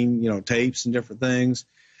seen, tapes and different things,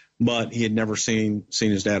 but he had never seen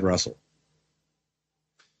his dad wrestle.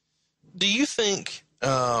 Do you think,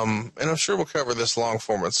 and I'm sure we'll cover this long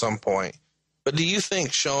form at some point, but do you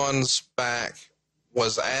think Shawn's back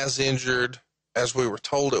was as injured as we were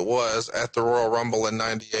told it was at the Royal Rumble in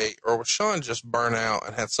 '98, or was Shawn just burnt out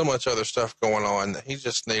and had so much other stuff going on that he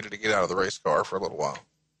just needed to get out of the race car for a little while?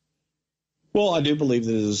 Well, I do believe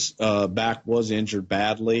that his back was injured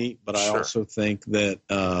badly, but I also think that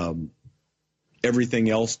everything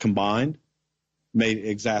else combined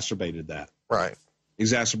exacerbated that. Right.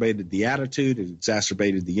 Exacerbated the attitude, it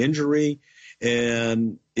exacerbated the injury,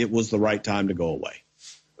 and it was the right time to go away.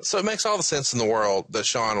 So it makes all the sense in the world that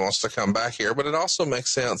Shawn wants to come back here, but it also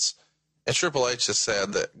makes sense, and Triple H has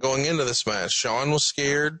said that going into this match, Shawn was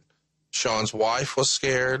scared, Shawn's wife was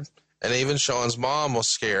scared, and even Shawn's mom was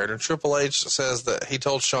scared. And Triple H says that he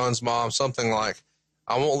told Shawn's mom something like,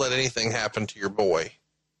 "I won't let anything happen to your boy."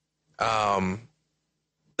 That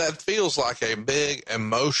feels like a big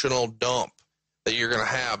emotional dump that you're going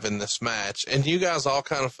to have in this match. And you guys all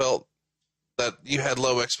kind of felt that you had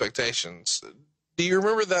low expectations. Do you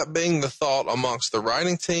remember that being the thought amongst the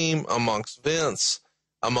writing team, amongst Vince,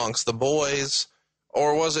 amongst the boys?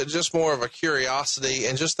 Or was it just more of a curiosity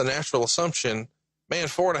and just the natural assumption, man,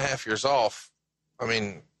 4.5 years off, I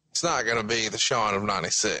mean, it's not going to be the Shawn of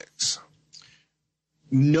 '96.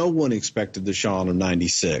 No one expected the Shawn of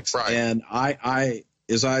 '96. Right. And I,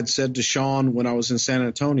 as I had said to Shawn when I was in San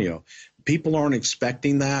Antonio, people aren't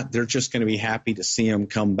expecting that. They're just going to be happy to see him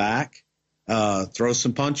come back, throw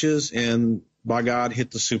some punches, and by God,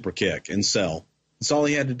 hit the super kick and sell. That's all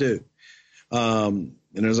he had to do. And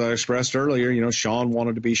as I expressed earlier, Shawn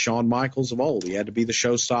wanted to be Shawn Michaels of old. He had to be the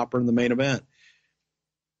showstopper in the main event.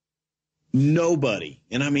 Nobody,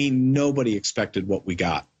 and I mean nobody, expected what we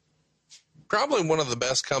got. Probably one of the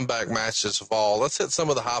best comeback matches of all. Let's hit some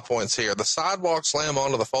of the high points here. The sidewalk slam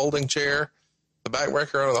onto the folding chair, the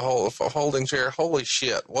backbreaker onto the folding chair. Holy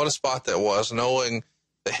shit, what a spot that was, knowing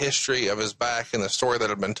the history of his back and the story that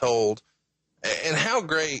had been told. And how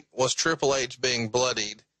great was Triple H being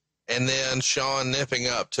bloodied and then Shawn nipping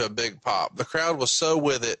up to a big pop. The crowd was so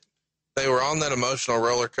with it. They were on that emotional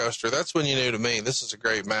roller coaster. That's when you knew, to me, this is a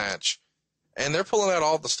great match. And they're pulling out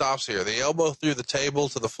all the stops here. The elbow through the table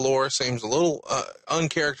to the floor seems a little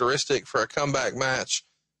uncharacteristic for a comeback match,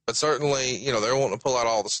 but certainly, they're wanting to pull out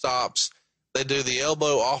all the stops. They do the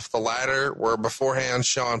elbow off the ladder, where beforehand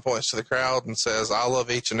Shawn points to the crowd and says, "I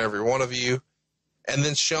love each and every one of you." And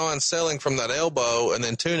then Shawn selling from that elbow and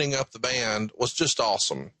then tuning up the band was just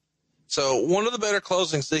awesome. So one of the better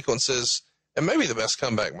closing sequences, and maybe the best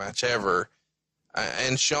comeback match ever.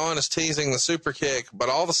 And Shawn is teasing the super kick, but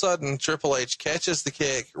all of a sudden Triple H catches the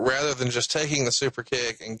kick rather than just taking the super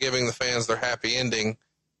kick and giving the fans their happy ending.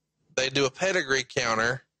 They do a pedigree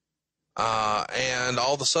counter, and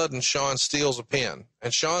all of a sudden Shawn steals a pin.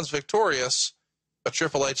 And Shawn's victorious, but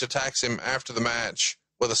Triple H attacks him after the match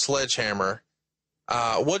with a sledgehammer.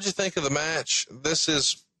 What'd you think of the match? This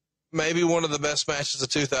is maybe one of the best matches of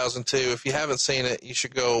 2002. If you haven't seen it, you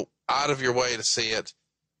should go out of your way to see it.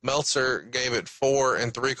 Meltzer gave it 4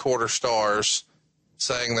 3/4 stars,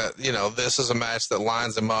 saying that, this is a match that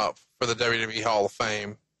lines him up for the WWE Hall of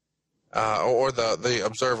Fame, or the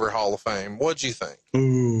Observer Hall of Fame. What'd you think?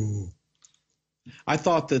 Ooh. I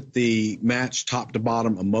thought that the match, top to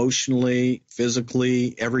bottom, emotionally,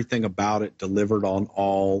 physically, everything about it delivered on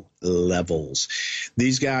all levels.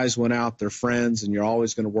 These guys went out, they're friends, and you're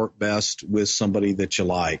always going to work best with somebody that you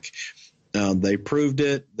like. They proved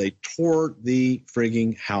it. They tore the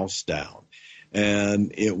frigging house down.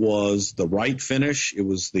 And it was the right finish. It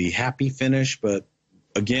was the happy finish. But,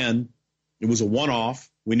 again, it was a one-off.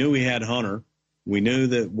 We knew we had Hunter. We knew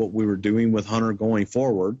that what we were doing with Hunter going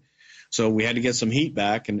forward. So we had to get some heat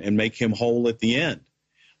back and make him whole at the end.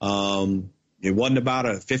 It wasn't about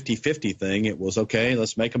a 50-50 thing. It was, okay,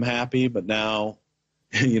 let's make him happy. But now,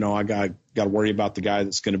 I got to worry about the guy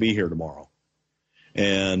that's going to be here tomorrow.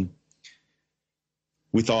 And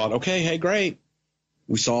we thought, okay, hey, great.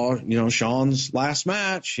 We saw, Shawn's last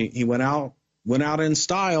match. He went out in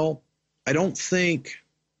style. I don't think,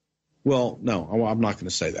 well, no, I'm not going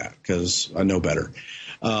to say that because I know better.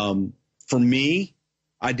 For me,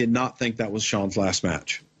 I did not think that was Shawn's last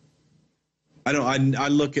match. I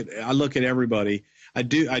look at everybody. I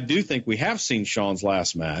do think we have seen Shawn's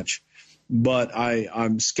last match, but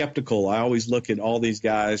I'm skeptical. I always look at all these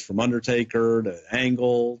guys from Undertaker to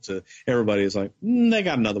Angle to everybody is like, they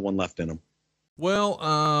got another one left in them. Well,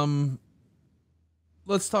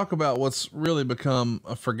 let's talk about what's really become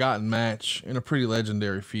a forgotten match in a pretty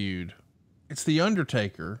legendary feud. It's The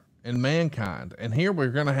Undertaker and Mankind. And here we're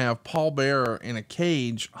going to have Paul Bearer in a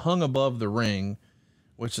cage hung above the ring,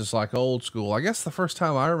 which is like old school. I guess the first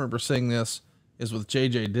time I remember seeing this is with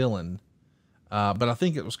J.J. Dillon. But I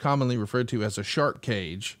think it was commonly referred to as a shark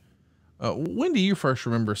cage. When do you first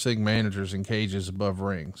remember seeing managers in cages above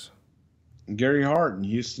rings? Gary Hart in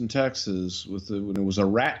Houston, Texas, when it was a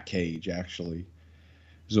rat cage, actually,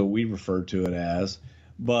 is what we referred to it as.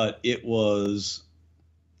 But it was,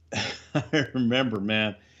 I remember,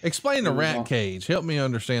 man. Explain the rat cage. Help me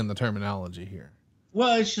understand the terminology here.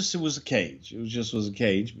 Well, it was a cage. It was a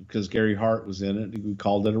cage because Gary Hart was in it. We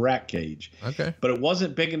called it a rat cage. Okay. But it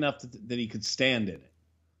wasn't big enough that he could stand in it.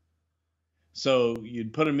 So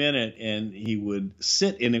you'd put him in it and he would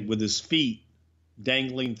sit in it with his feet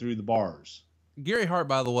dangling through the bars. Gary Hart,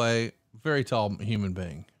 by the way, very tall human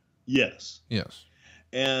being. Yes. Yes.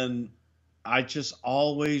 And I just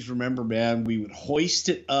always remember, man, we would hoist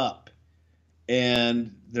it up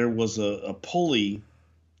and there was a pulley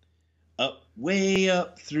way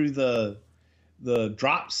up through the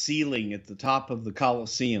drop ceiling at the top of the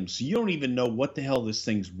Coliseum. So you don't even know what the hell this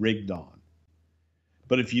thing's rigged on.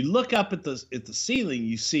 But if you look up at the ceiling,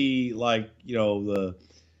 you see like, the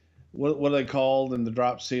what are they called in the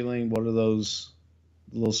drop ceiling? What are those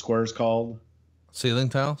little squares called? Ceiling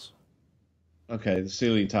tiles? Okay, the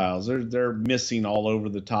ceiling tiles. They're missing all over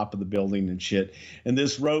the top of the building and shit. And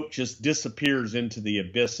this rope just disappears into the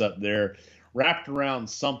abyss up there, wrapped around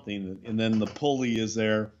something, and then the pulley is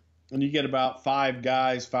there. And you get about 5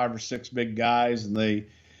 or 6 big guys, and they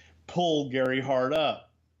pull Gary Hart up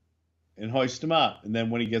and hoist him up. And then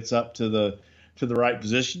when he gets up to the right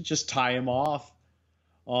position, just tie him off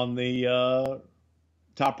on the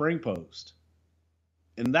top ring post.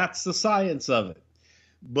 And that's the science of it.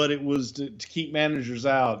 But it was to keep managers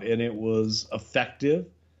out, and it was effective.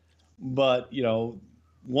 But,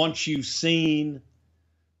 once you've seen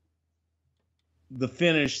the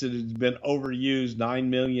finish that had been overused 9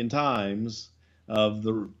 million times of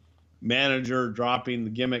the manager dropping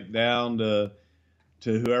the gimmick down to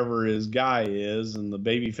whoever his guy is, and the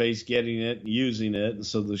babyface getting it and using it, and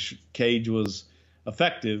so the cage was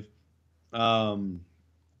effective,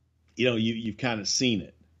 you've kind of seen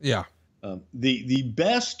it. Yeah. The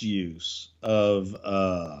best use of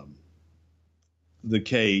the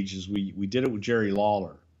cage is we did it with Jerry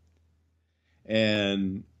Lawler,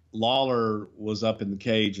 and Lawler was up in the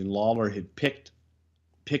cage, and Lawler had picked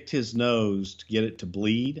his nose to get it to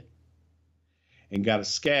bleed and got a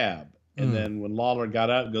scab. And then when Lawler got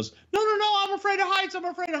up and goes, no, I'm afraid of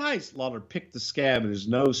heights. Lawler picked the scab and his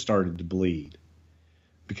nose started to bleed.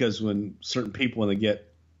 Because when certain people, when they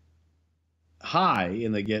get high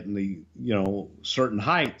and they get in the, certain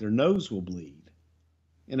height, their nose will bleed.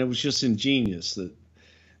 And it was just ingenious that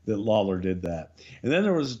Lawler did that. And then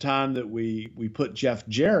there was a time that we put Jeff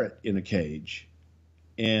Jarrett in a cage,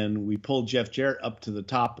 and we pulled Jeff Jarrett up to the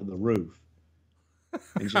top of the roof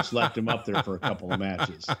and just left him up there for a couple of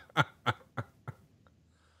matches.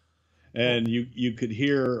 And you could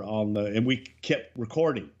hear and we kept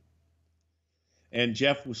recording. And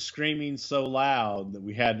Jeff was screaming so loud that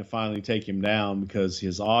we had to finally take him down because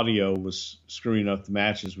his audio was screwing up the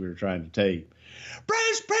matches we were trying to tape.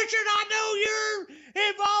 Bruce Prichard, I know you're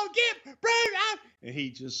involved. Get Bruce out. And he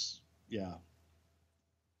just, So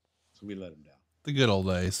we let him down. The good old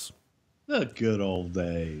days. The good old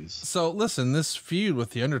days. So listen, this feud with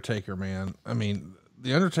The Undertaker, man, I mean,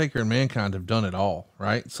 The Undertaker and Mankind have done it all,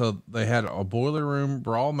 right? So they had a Boiler Room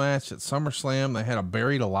brawl match at SummerSlam. They had a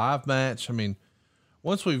Buried Alive match. I mean,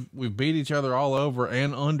 once we've beat each other all over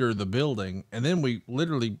and under the building, and then we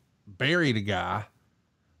literally buried a guy.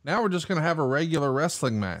 Now we're just going to have a regular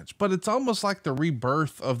wrestling match, but it's almost like the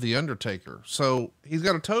rebirth of The Undertaker. So he's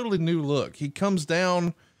got a totally new look. He comes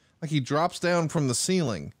down, like he drops down from the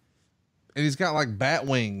ceiling, and he's got like bat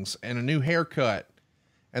wings and a new haircut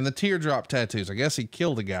and the teardrop tattoos. I guess he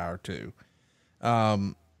killed a guy or two.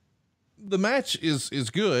 The match is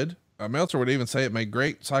good. Meltzer would even say it made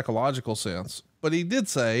great psychological sense, but he did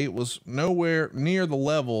say it was nowhere near the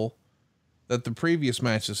level that the previous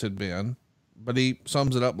matches had been. But he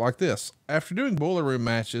sums it up like this: after doing Boiler Room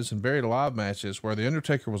matches and Buried Alive matches where The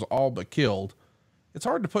Undertaker was all but killed, it's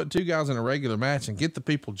hard to put 2 guys in a regular match and get the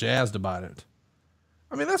people jazzed about it.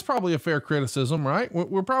 I mean, that's probably a fair criticism, right?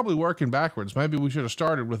 We're probably working backwards. Maybe we should have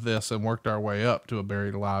started with this and worked our way up to a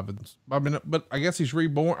Buried Alive. But I guess he's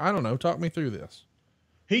reborn. I don't know. Talk me through this.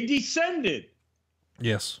 He descended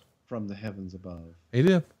Yes, from the heavens above. he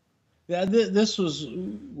did. Yeah, this was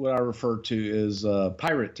what I refer to as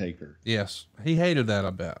Pirate Taker. Yes, he hated that, I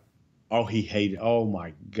bet. Oh, he hated. Oh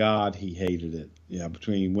my God, he hated it. Yeah,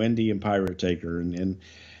 between Wendy and Pirate Taker, and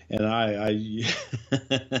I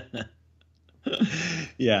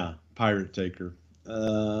yeah, Pirate Taker.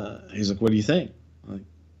 He's like, "What do you think?" I'm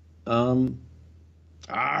like,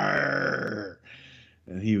 arr.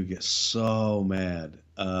 And he would get so mad.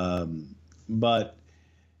 But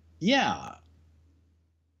yeah,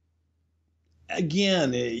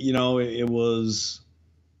 again, it was.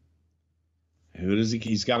 Who does he?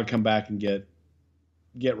 He's got to come back and get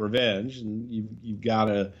revenge, and you've got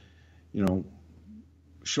to,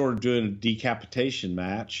 short of doing a decapitation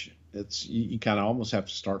match, you kind of almost have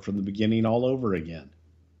to start from the beginning all over again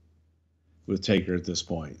with Taker at this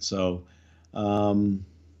point. So,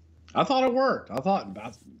 I thought it worked.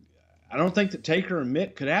 I don't think that Taker and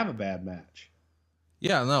Mick could have a bad match.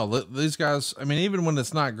 Yeah, no, these guys. I mean, even when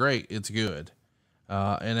it's not great, it's good.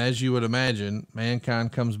 And as you would imagine,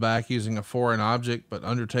 Mankind comes back using a foreign object, but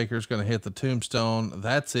Undertaker's going to hit the tombstone.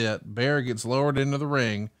 That's it. Bear gets lowered into the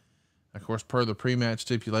ring. Of course, per the pre-match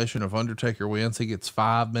stipulation, if Undertaker wins, he gets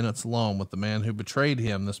 5 minutes alone with the man who betrayed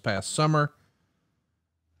him this past summer.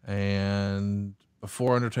 And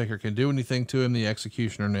before Undertaker can do anything to him, the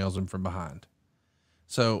Executioner nails him from behind.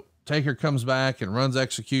 So Taker comes back and runs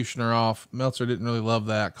Executioner off. Meltzer didn't really love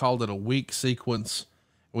that, called it a weak sequence.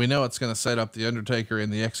 We know it's going to set up the Undertaker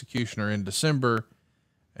and the Executioner in December.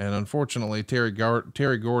 And unfortunately, Terry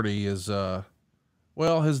Gordy is,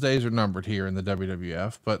 his days are numbered here in the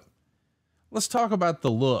WWF, but let's talk about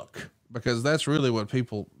the look, because that's really what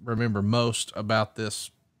people remember most about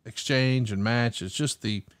this exchange and match. It's just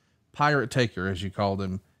the Pirate Taker, as you called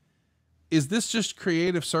him. Is this just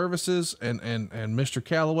creative services and Mr.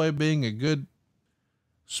 Calloway being a good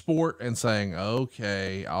sport and saying,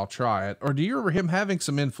 okay, I'll try it? Or do you remember him having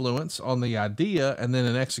some influence on the idea, and then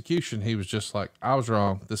in execution, he was just like, I was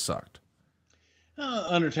wrong. This sucked.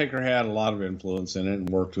 Undertaker had a lot of influence in it and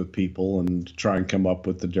worked with people and to try and come up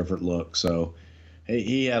with the different look. So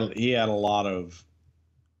he had a lot of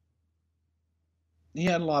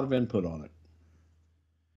input on it.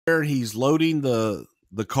 He's loading the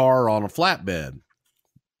car on a flatbed.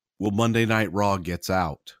 Well, Monday Night Raw gets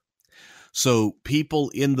out. So people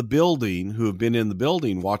in the building who have been in the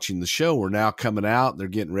building watching the show are now coming out. They're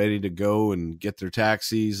getting ready to go and get their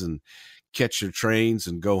taxis and catch their trains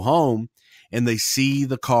and go home. And they see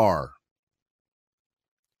the car.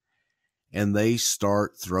 And they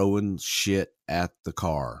start throwing shit at the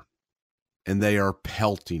car. And they are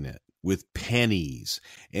pelting it with pennies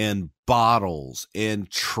and bottles and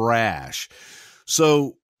trash.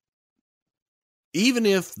 So even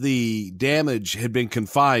if the damage had been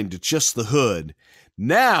confined to just the hood,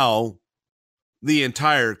 now the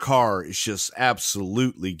entire car is just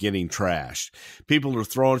absolutely getting trashed. People are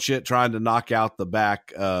throwing shit, trying to knock out the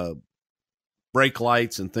back brake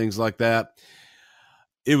lights and things like that.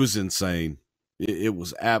 It was insane. It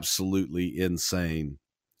was absolutely insane.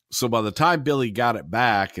 So by the time Billy got it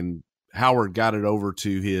back and Howard got it over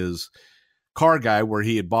to his car guy where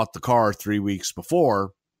he had bought the car 3 weeks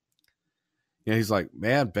before, he's like,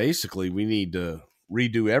 man, basically we need to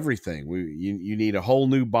redo everything. You need a whole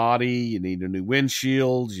new body. You need a new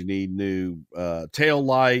windshield. You need new tail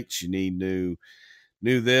lights. You need new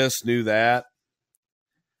this, new that.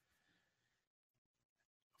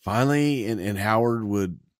 Finally, and Howard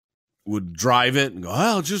would drive it and go,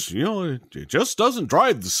 well, it just doesn't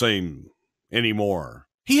drive the same anymore.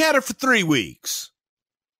 He had it for 3 weeks.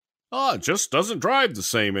 Oh, it just doesn't drive the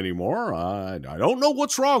same anymore. I don't know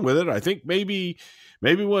what's wrong with it. I think maybe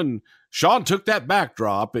when Shawn took that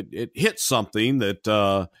backdrop, it hit something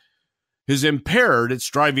that has impaired its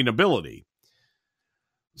driving ability.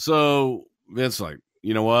 So Vince's like,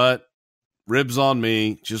 you know what? Ribs on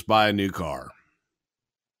me. Just buy a new car.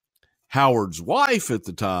 Howard's wife at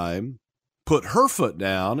the time put her foot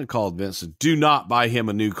down and called Vince and do not buy him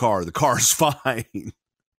a new car. The car's fine.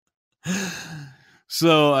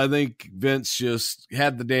 So I think Vince just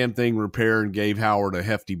had the damn thing repaired and gave Howard a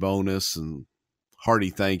hefty bonus and hearty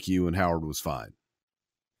thank you, and Howard was fine.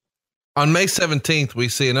 On May 17th, we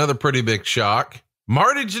see another pretty big shock.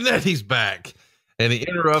 Marty Jannetty's back, and he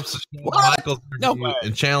interrupts Shawn Michaels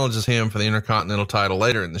and challenges him for the Intercontinental title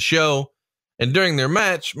later in the show. And during their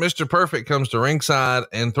match, Mr. Perfect comes to ringside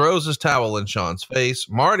and throws his towel in Shawn's face.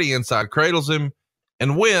 Marty inside cradles him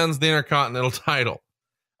and wins the Intercontinental title.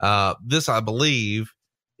 This, I believe,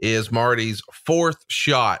 is Marty's 4th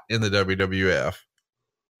shot in the WWF.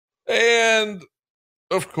 And,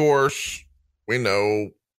 of course, we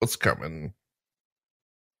know what's coming.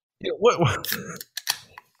 Yeah, what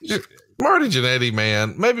Marty Jannetty,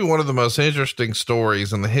 man, maybe one of the most interesting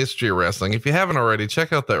stories in the history of wrestling. If you haven't already,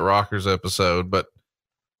 check out that Rockers episode. But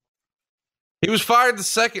he was fired the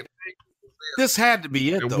second. This had to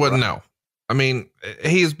be it, though, Well, right? no. I mean,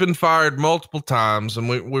 he's been fired multiple times, and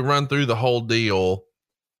we run through the whole deal.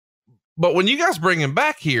 But when you guys bring him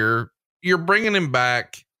back here, you're bringing him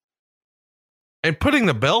back and putting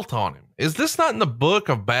the belt on him. Is this not in the book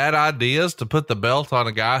of bad ideas to put the belt on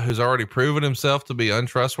a guy who's already proven himself to be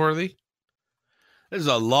untrustworthy? There's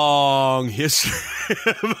a long history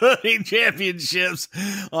of putting championships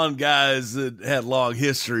on guys that had long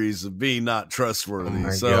histories of being not trustworthy. Oh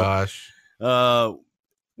my gosh.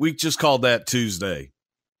 We just called that Tuesday.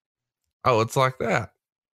 Oh, it's like that.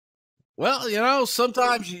 Well, you know,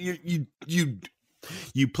 sometimes you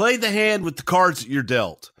play the hand with the cards that you're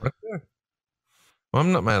dealt. Okay. Well,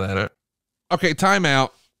 I'm not mad at it. Okay,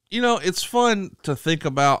 timeout. You know, it's fun to think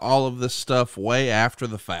about all of this stuff way after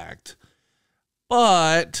the fact,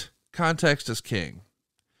 but context is king.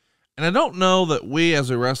 And I don't know that we as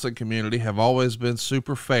a wrestling community have always been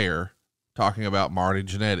super fair talking about Marty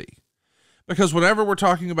Jannetty. Because whenever we're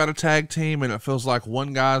talking about a tag team and it feels like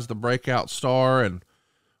one guy's the breakout star and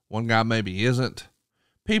one guy maybe isn't,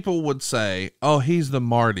 people would say, oh, he's the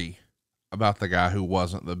Marty about the guy who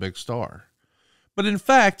wasn't the big star. But in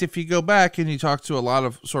fact, if you go back and you talk to a lot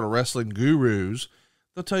of sort of wrestling gurus,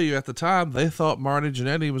 they'll tell you at the time they thought Marty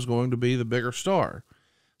Jannetty was going to be the bigger star.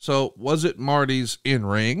 So was it Marty's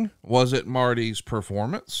in-ring? Was it Marty's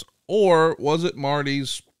performance? Or was it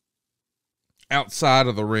Marty's outside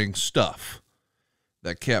of the ring stuff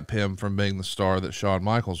that kept him from being the star that Shawn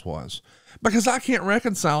Michaels was? Because I can't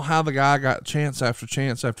reconcile how the guy got chance after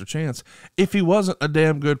chance after chance if he wasn't a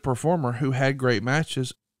damn good performer who had great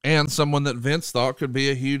matches and someone that Vince thought could be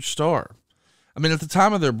a huge star. I mean, at the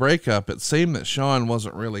time of their breakup, it seemed that Shawn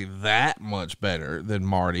wasn't really that much better than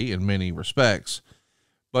Marty in many respects,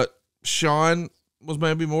 but Shawn was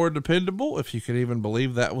maybe more dependable, if you could even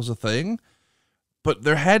believe that was a thing. But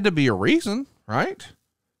there had to be a reason, right?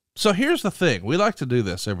 So here's the thing. We like to do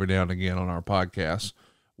this every now and again on our podcast.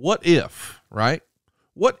 What if, right?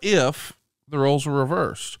 What if the roles were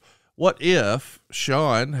reversed? What if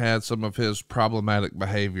Shawn had some of his problematic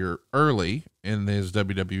behavior early in his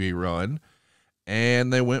WWE run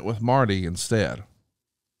and they went with Marty instead?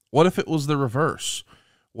 What if it was the reverse?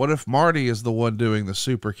 What if Marty is the one doing the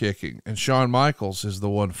super kicking and Shawn Michaels is the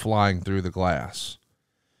one flying through the glass?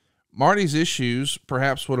 Marty's issues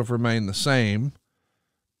perhaps would have remained the same,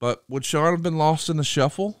 but would Shawn have been lost in the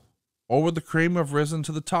shuffle, or would the cream have risen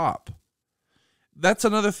to the top? That's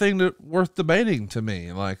another thing that worth debating to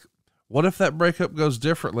me. Like, what if that breakup goes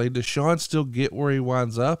differently? Does Shawn still get where he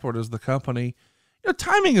winds up, or does the company,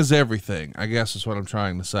 timing is everything, I guess is what I'm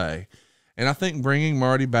trying to say. And I think bringing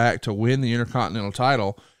Marty back to win the Intercontinental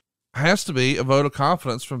title has to be a vote of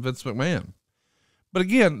confidence from Vince McMahon. But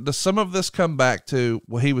again, does some of this come back to,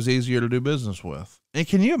 well, he was easier to do business with? And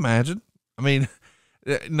can you imagine? I mean,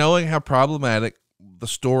 knowing how problematic the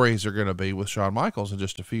stories are going to be with Shawn Michaels in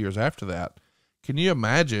just a few years after that, can you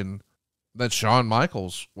imagine that Shawn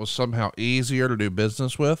Michaels was somehow easier to do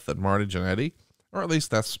business with than Marty Jannetty? Or at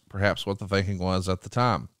least that's perhaps what the thinking was at the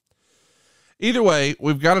time. Either way,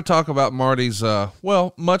 we've got to talk about Marty's,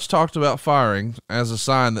 much talked about firing as a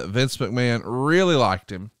sign that Vince McMahon really liked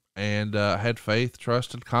him and had faith,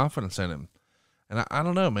 trust, and confidence in him. And I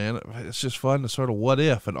don't know, man, it's just fun to sort of what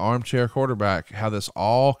if an armchair quarterback, how this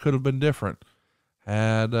all could have been different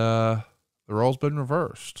had the roles been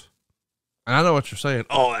reversed. And I know what you're saying.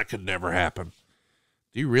 Oh, that could never happen.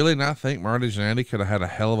 Do you really not think Marty Jannetty could have had a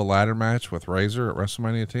hell of a ladder match with Razor at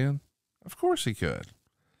WrestleMania 10? Of course he could.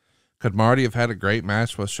 Could Marty have had a great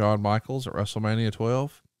match with Shawn Michaels at WrestleMania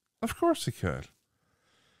 12? Of course he could.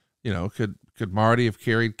 Could Marty have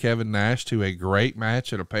carried Kevin Nash to a great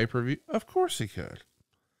match at a pay-per-view? Of course he could.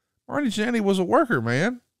 Marty Jannetty was a worker,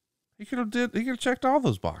 man. He could have checked all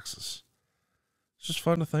those boxes. It's just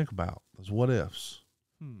fun to think about those what ifs.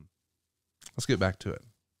 Let's get back to it.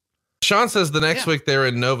 Shawn says the next week they're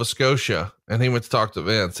in Nova Scotia and he went to talk to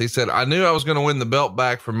Vince. He said, I knew I was going to win the belt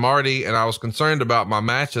back from Marty and I was concerned about my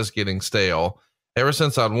matches getting stale. Ever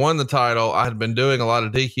since I'd won the title, I had been doing a lot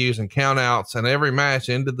of DQs and countouts and every match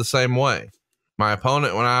ended the same way. My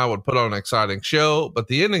opponent and I would put on an exciting show, but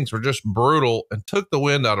the endings were just brutal and took the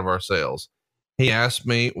wind out of our sails. He asked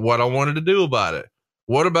me what I wanted to do about it.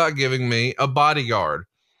 What about giving me a bodyguard?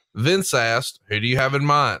 Vince asked, who do you have in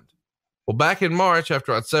mind? Well, back in March,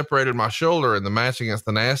 after I'd separated my shoulder in the match against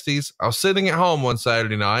the Nasties, I was sitting at home one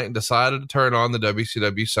Saturday night and decided to turn on the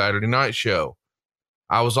WCW Saturday Night Show.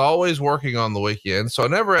 I was always working on the weekend, so I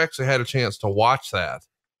never actually had a chance to watch that.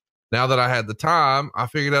 Now that I had the time, I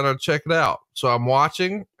figured out I'd check it out. So I'm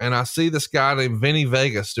watching and I see this guy named Vinny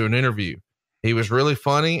Vegas do an interview. He was really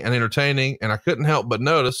funny and entertaining, and I couldn't help but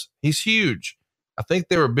notice he's huge. I think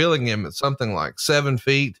they were billing him at something like 7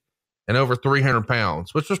 feet and over 300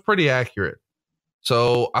 pounds, which was pretty accurate.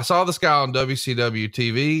 So I saw this guy on WCW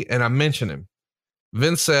TV and I mentioned him.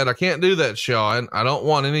 Vince said, "I can't do that, Shawn. I don't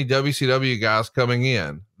want any WCW guys coming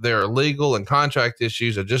in. There are legal and contract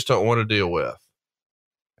issues I just don't want to deal with."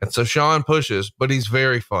 And so Shawn pushes, but he's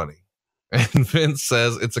very funny. And Vince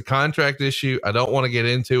says, "It's a contract issue. I don't want to get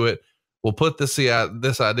into it. We'll put this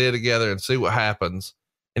idea together and see what happens."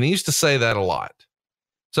 And he used to say that a lot.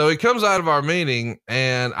 So he comes out of our meeting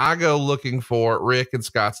and I go looking for Rick and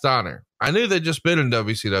Scott Steiner. I knew they'd just been in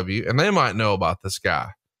WCW and they might know about this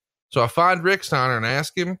guy. So I find Rick Steiner and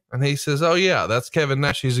ask him, and he says, "Oh yeah, that's Kevin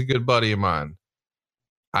Nash. He's a good buddy of mine."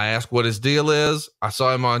 I ask what his deal is. I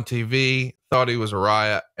saw him on TV, thought he was a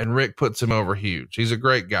riot, and Rick puts him over huge. He's a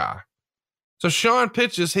great guy. So Shawn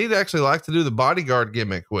pitches he'd actually like to do the bodyguard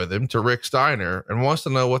gimmick with him to Rick Steiner and wants to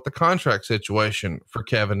know what the contract situation for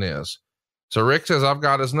Kevin is. So Rick says, "I've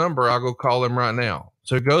got his number. I'll go call him right now."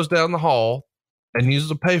 So he goes down the hall and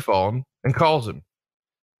uses a payphone and calls him.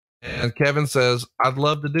 And Kevin says, "I'd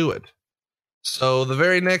love to do it." So the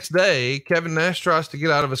very next day, Kevin Nash tries to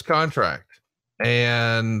get out of his contract.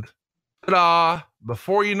 And ta-da,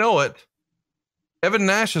 before you know it, Kevin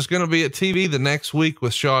Nash is going to be at TV the next week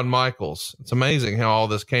with Shawn Michaels. It's amazing how all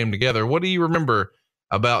this came together. What do you remember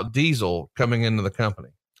about Diesel coming into the company?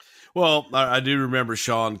 Well, I do remember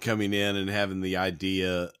Shawn coming in and having the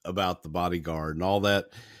idea about the bodyguard and all that.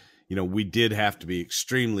 You know, we did have to be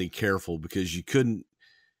extremely careful because you couldn't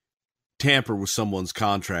tamper with someone's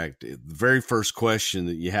contract. The very first question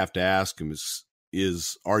that you have to ask them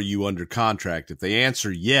is, are you under contract? If they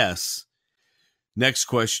answer yes, next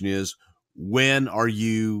question is, when are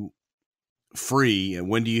you free and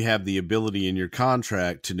when do you have the ability in your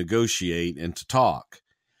contract to negotiate and to talk?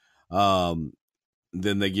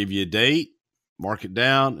 Then they give you a date, mark it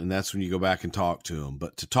down, and that's when you go back and talk to them.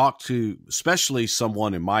 But to talk to, especially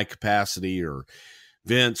someone in my capacity or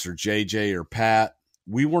Vince or JJ or Pat,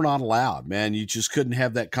 we were not allowed, man. You just couldn't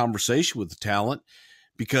have that conversation with the talent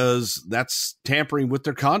because that's tampering with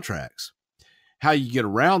their contracts. How you get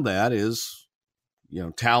around that is, you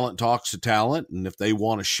know, talent talks to talent. And if they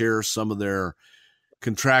want to share some of their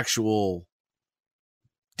contractual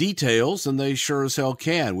details, then they sure as hell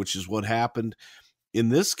can, which is what happened in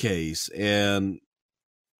this case. And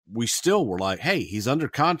we still were like, hey, he's under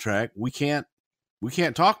contract. We can't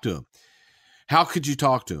talk to him. How could you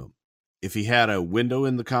talk to him? If he had a window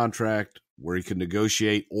in the contract where he could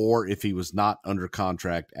negotiate, or if he was not under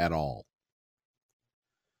contract at all.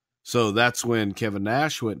 So that's when Kevin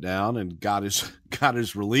Nash went down and got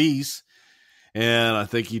his release. And I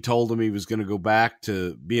think he told him he was going to go back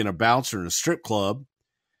to being a bouncer in a strip club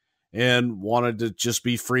and wanted to just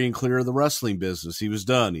be free and clear of the wrestling business. He was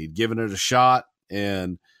done. He'd given it a shot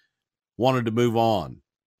and wanted to move on.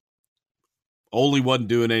 Ole wasn't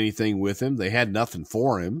doing anything with him. They had nothing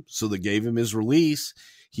for him, so they gave him his release.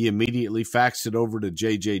 He immediately faxed it over to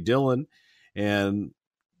J.J. Dillon, and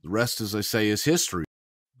the rest, as I say, is history.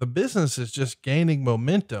 The business is just gaining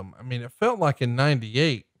momentum. I mean, it felt like in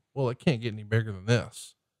 98, well, it can't get any bigger than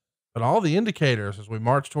this. But all the indicators as we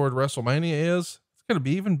march toward WrestleMania it's going to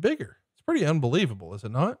be even bigger. It's pretty unbelievable, is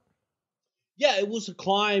it not? Yeah, it was a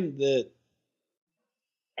climb that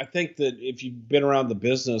I think that if you've been around the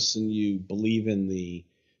business and you believe in the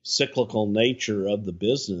cyclical nature of the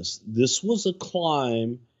business, this was a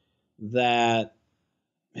climb that,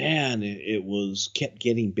 man, it was kept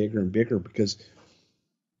getting bigger and bigger. Because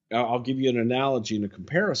I'll give you an analogy and a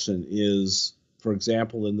comparison is, for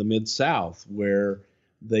example, in the Mid-South, where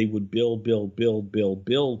they would build to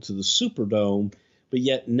the Superdome, but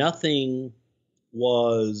yet nothing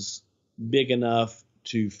was big enough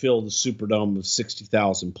to fill the Superdome of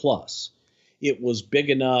 60,000 plus. It was big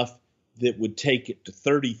enough that would take it to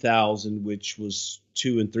 30,000, which was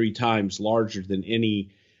 2 and 3 times larger than any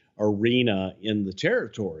arena in the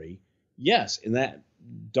territory. Yes, and that,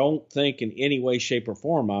 don't think in any way, shape, or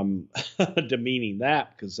form I'm demeaning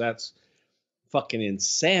that, because that's fucking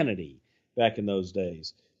insanity back in those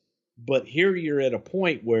days. But here you're at a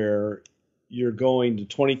point where you're going to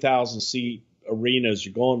 20,000 seat arenas,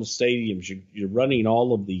 you're going to stadiums, you're running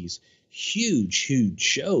all of these huge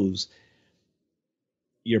shows.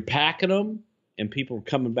 You're packing them, and people are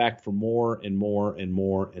coming back for more and more and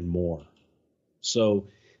more and more. So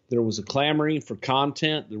there was a clamoring for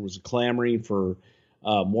content. There was a clamoring for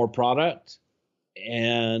more product,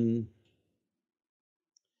 and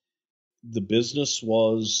the business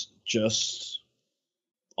was just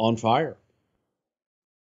on fire.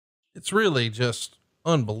 It's really just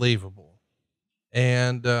unbelievable.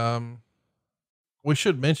 And, we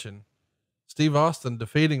should mention Steve Austin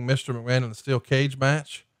defeating Mr. McMahon in the steel cage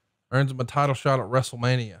match earns him a title shot at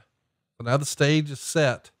WrestleMania. So now the stage is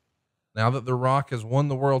set. Now that The Rock has won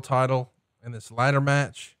the world title in this ladder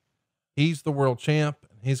match, he's the world champ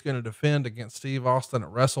and he's going to defend against Steve Austin at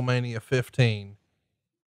WrestleMania 15.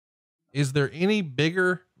 Is there any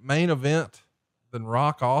bigger main event than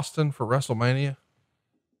Rock Austin for WrestleMania?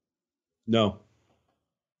 No,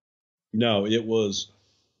 it was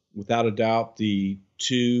without a doubt the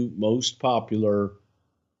two most popular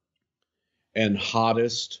and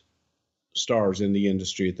hottest stars in the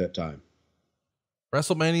industry at that time.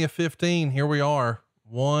 WrestleMania 15. Here we are.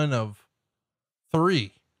 One of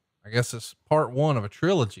three. I guess it's part one of a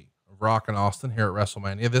trilogy of Rock and Austin here at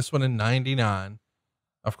WrestleMania. This one in 99.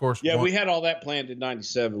 Of course. Yeah. We had all that planned in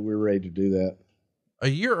 97. We were ready to do that. A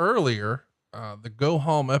year earlier, the go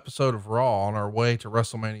home episode of Raw on our way to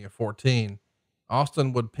WrestleMania 14,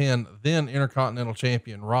 Austin would pin then Intercontinental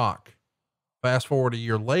Champion Rock. Fast forward a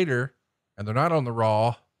year later, and they're not on the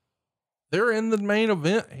Raw. They're in the main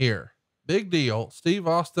event here. Big deal. Steve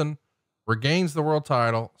Austin regains the world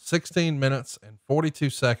title, 16 minutes and 42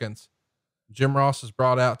 seconds. Jim Ross is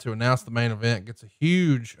brought out to announce the main event, gets a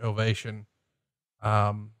huge ovation.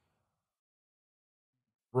 Austin,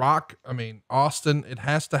 it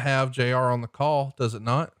has to have JR on the call, does it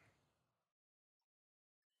not?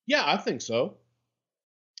 Yeah, I think so.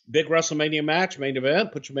 Big WrestleMania match, main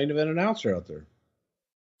event, put your main event announcer out there.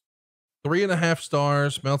 3.5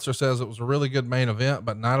 stars. Meltzer says it was a really good main event,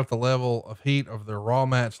 but not at the level of heat of their Raw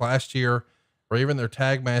match last year or even their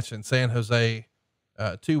tag match in San Jose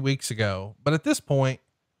 2 weeks ago. But at this point,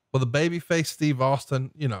 with a babyface Steve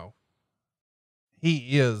Austin, you know,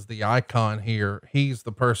 he is the icon here. He's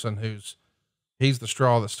the person he's the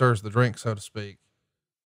straw that stirs the drink, so to speak.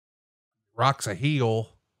 Rock's a heel.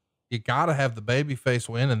 You got to have the babyface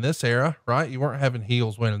win in this era, right? You weren't having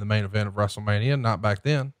heels win in the main event of WrestleMania, not back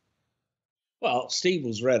then. Well, Steve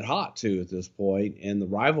was red hot too at this point, and the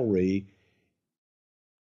rivalry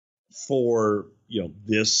for,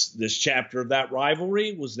 this chapter of that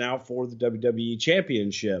rivalry was now for the WWE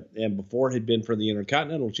Championship. And before it had been for the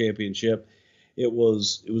Intercontinental Championship, it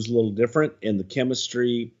was a little different, and the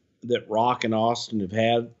chemistry that Rock and Austin have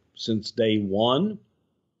had since day one.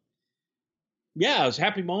 Yeah, it was a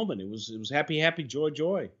happy moment. It was happy,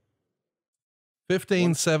 joy.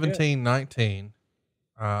 15, 17, 19,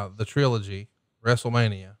 the trilogy,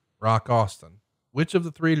 WrestleMania, Rock Austin. Which of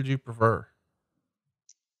the three did you prefer?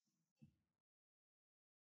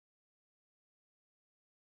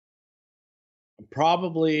 I'm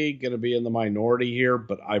probably going to be in the minority here,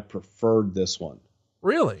 but I preferred this one.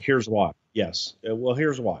 Really? Here's why. Yes. Well,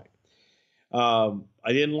 here's why. I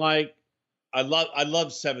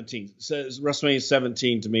love 17. So WrestleMania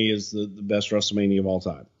 17 to me is the best WrestleMania of all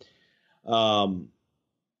time.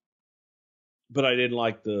 But I didn't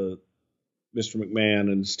like the Mr.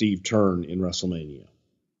 McMahon and Steve turn in WrestleMania.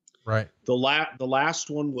 Right. The last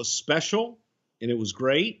one was special and it was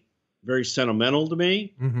great, very sentimental to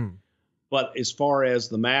me. Mm-hmm. But as far as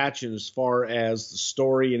the match and as far as the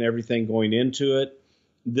story and everything going into it,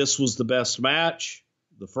 this was the best match.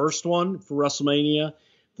 The first one for WrestleMania.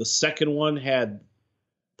 The second one had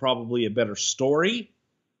probably a better story.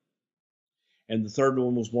 And the third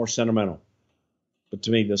one was more sentimental. But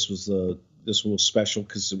to me, this one was special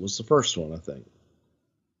because it was the first one, I think.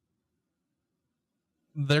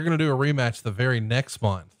 They're going to do a rematch the very next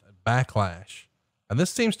month at Backlash. And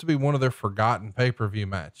this seems to be one of their forgotten pay-per-view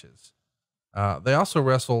matches. They also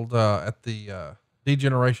wrestled, at the,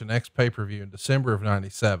 D-Generation X pay-per-view in December of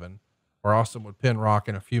 97, where Austin would pin Rock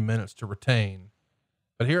in a few minutes to retain.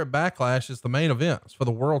 But here at Backlash is the main event. It's for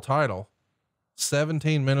the world title,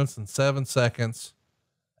 17 minutes and 7 seconds.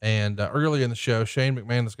 And early in the show, Shane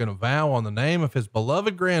McMahon is going to vow on the name of his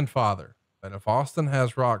beloved grandfather that if Austin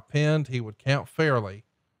has Rock pinned, he would count fairly.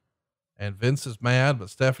 And Vince is mad,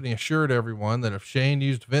 but Stephanie assured everyone that if Shane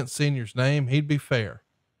used Vince Sr.'s name, he'd be fair.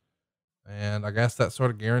 And I guess that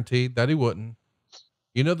sort of guaranteed that he wouldn't.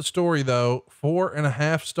 You know the story though,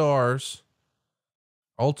 4.5 stars.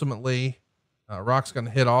 Ultimately, Rock's going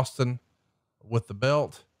to hit Austin with the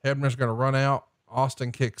belt. Hebner's going to run out.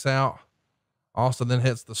 Austin kicks out. Austin then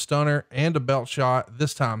hits the stunner and a belt shot.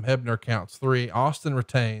 This time Hebner counts 3. Austin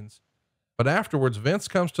retains, but afterwards Vince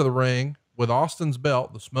comes to the ring with Austin's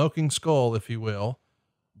belt, the smoking skull, if you will,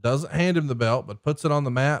 doesn't hand him the belt, but puts it on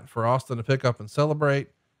the mat for Austin to pick up and celebrate.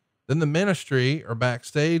 Then the ministry are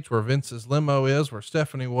backstage where Vince's limo is, where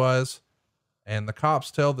Stephanie was. And the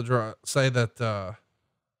cops say that,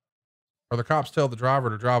 or the cops tell the driver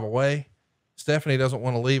to drive away. Stephanie doesn't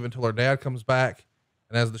want to leave until her dad comes back.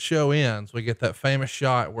 And as the show ends, we get that famous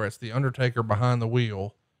shot where it's the Undertaker behind the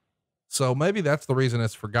wheel. So maybe that's the reason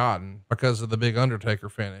it's forgotten, because of the big Undertaker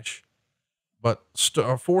finish. But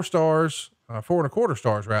 4 stars, 4.25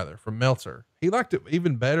 stars rather, from Meltzer. He liked it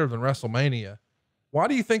even better than WrestleMania. Why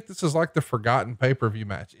do you think this is like the forgotten pay-per-view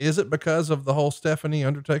match? Is it because of the whole Stephanie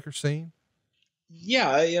Undertaker scene?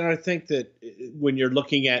 Yeah. And I think that when you're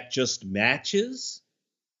looking at just matches,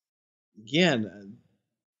 again,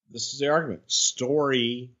 this is the argument.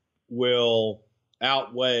 Story will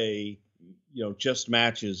outweigh, just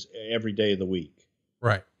matches every day of the week.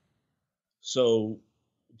 Right. So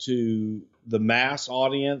to the mass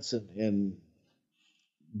audience and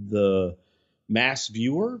the mass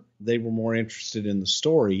viewer, they were more interested in the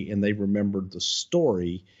story, and they remembered the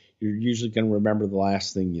story. You're usually going to remember the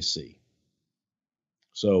last thing you see.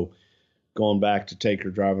 So going back to Taker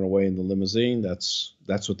driving away in the limousine, that's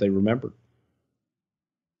what they remembered.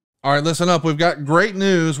 All right, listen up. We've got great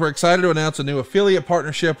news. We're excited to announce a new affiliate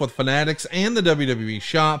partnership with Fanatics and the WWE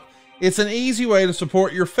Shop. It's an easy way to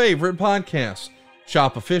support your favorite podcasts.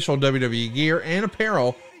 Shop official WWE gear and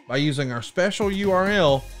apparel by using our special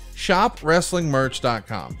URL,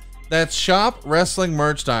 shopwrestlingmerch.com. That's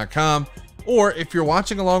shopwrestlingmerch.com. Or if you're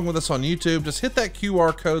watching along with us on YouTube, just hit that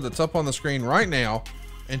QR code that's up on the screen right now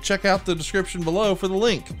and check out the description below for the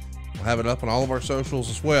link. We'll have it up on all of our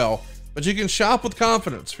socials as well. But you can shop with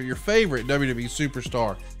confidence for your favorite WWE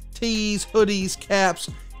superstar. Tees, hoodies, caps,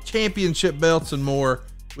 championship belts, and more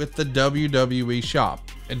with the WWE Shop.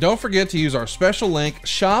 And don't forget to use our special link,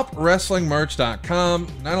 shopwrestlingmerch.com.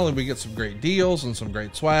 Not only do we get some great deals and some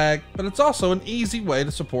great swag, but it's also an easy way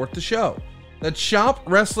to support the show. That's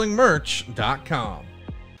shopwrestlingmerch.com.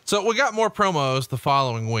 So we got more promos the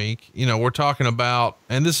following week. We're talking about,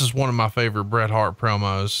 and this is one of my favorite Bret Hart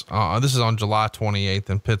promos. This is on July 28th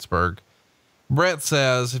in Pittsburgh. Bret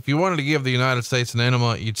says, if you wanted to give the United States an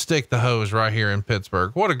enema, you'd stick the hose right here in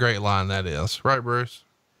Pittsburgh. What a great line that is. Right, Bruce?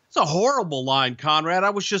 It's a horrible line, Conrad. I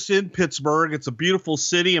was just in Pittsburgh. It's a beautiful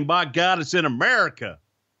city, and by God, it's in America.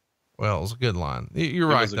 Well, it was a good line. You're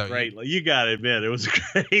right, though. You got to admit, it was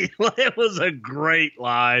great. It was a great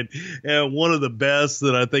line, and one of the best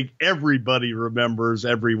that I think everybody remembers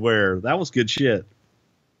everywhere. That was good shit.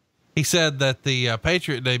 He said that the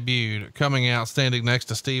Patriot debuted coming out standing next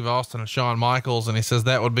to Steve Austin and Shawn Michaels, and he says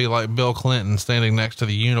that would be like Bill Clinton standing next to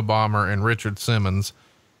the Unabomber and Richard Simmons.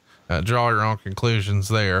 Draw your own conclusions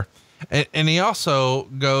there. And he also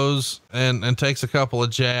goes and takes a couple of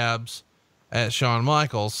jabs at Shawn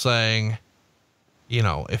Michaels, saying,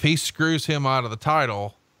 if he screws him out of the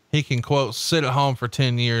title, he can, quote, sit at home for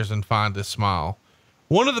 10 years and find his smile.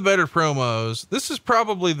 One of the better promos. This is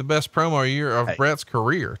probably the best promo year of Bret's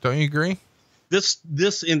career. Don't you agree?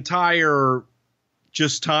 This entire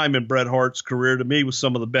just time in Bret Hart's career to me was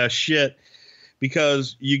some of the best shit,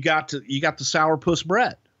 because you got the sourpuss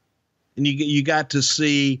Bret, and you got to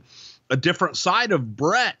see a different side of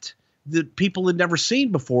Bret that people had never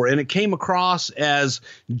seen before. And it came across as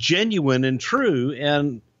genuine and true.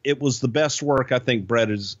 And it was the best work I think Bret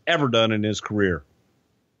has ever done in his career.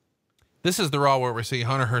 This is the Raw where we see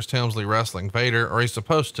Hunter Hearst Helmsley wrestling Vader, or he's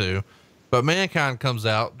supposed to, but Mankind comes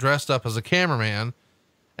out dressed up as a cameraman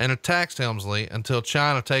and attacks Helmsley until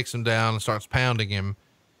Chyna takes him down and starts pounding him.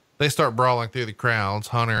 They start brawling through the crowds,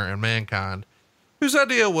 Hunter and Mankind. Whose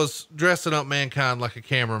idea was dressing up Mankind like a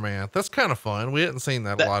cameraman? That's kind of fun. We hadn't seen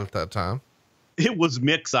that a lot at that time. It was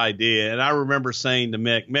Mick's idea. And I remember saying to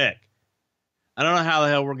Mick, I don't know how the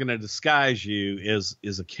hell we're going to disguise you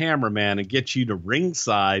as a cameraman and get you to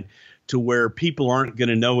ringside to where people aren't going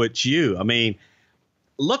to know it's you. I mean,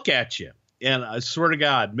 look at you. And I swear to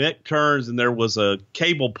God, Mick turns and there was a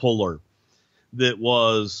cable puller that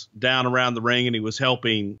was down around the ring and he was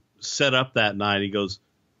helping set up that night. He goes,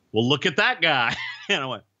 well, look at that guy. And I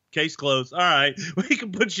went, case closed. All right. We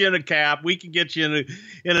can put you in a cap. We can get you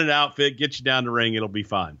in an outfit, get you down the ring. It'll be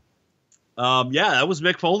fine. Yeah, that was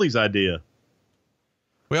Mick Foley's idea.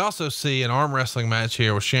 We also see an arm wrestling match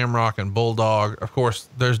here with Shamrock and Bulldog. Of course,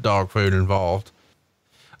 there's dog food involved.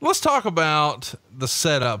 Let's talk about the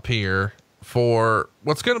setup here for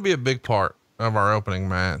what's going to be a big part of our opening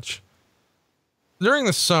match. During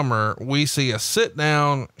the summer, we see a sit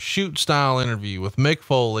down shoot style interview with Mick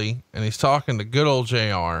Foley, and he's talking to good old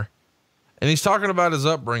JR, and he's talking about his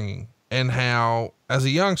upbringing and how as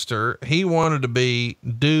a youngster, he wanted to be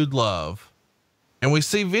Dude Love. And we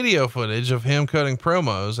see video footage of him cutting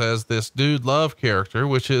promos as this Dude Love character,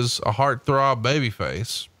 which is a heartthrob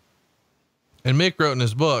babyface. And Mick wrote in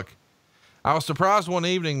his book, I was surprised one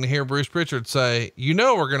evening to hear Bruce Prichard say,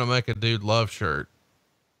 we're going to make a Dude Love shirt.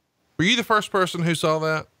 Were you the first person who saw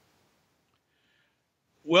that?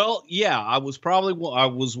 Well, yeah, I was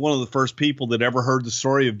one of the first people that ever heard the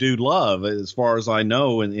story of Dude Love, as far as I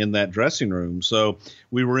know, in that dressing room. So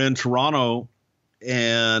we were in Toronto,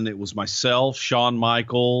 and it was myself, Shawn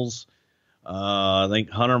Michaels. I think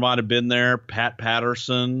Hunter might have been there, Pat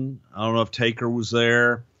Patterson. I don't know if Taker was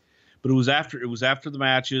there, but it was after the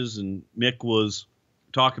matches, and Mick was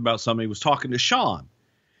talking about something. He was talking to Shawn,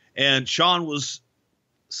 and Shawn was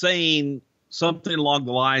saying something along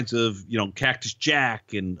the lines of, Cactus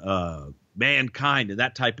Jack and Mankind and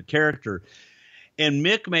that type of character. And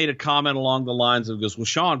Mick made a comment along the lines of, goes, well,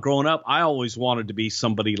 Shawn, growing up, I always wanted to be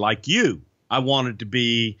somebody like you. I wanted to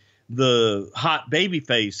be the hot baby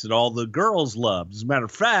face that all the girls loved. As a matter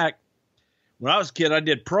of fact, when I was a kid, I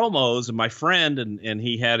did promos, and my friend, and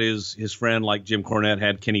he had his friend, like Jim Cornette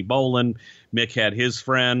had Kenny Bolin. Mick had his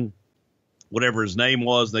friend, whatever his name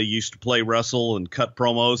was. They used to play wrestle and cut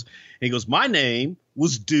promos. And he goes, my name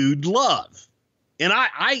was Dude Love. And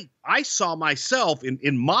I saw myself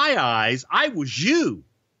in my eyes, I was you.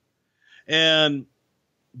 And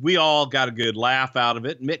we all got a good laugh out of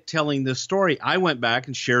it. Mick telling this story, I went back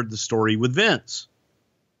and shared the story with Vince.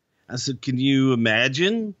 I said, can you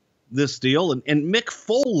imagine this deal? And Mick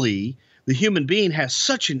Foley, the human being, has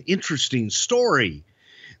such an interesting story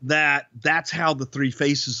that's how the Three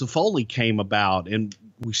Faces of Foley came about. And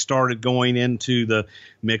we started going into the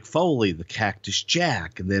Mick Foley, the Cactus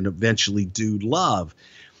Jack, and then eventually Dude Love,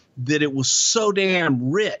 that it was so damn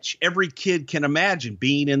rich. Every kid can imagine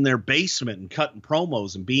being in their basement and cutting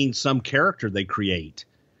promos and being some character they create.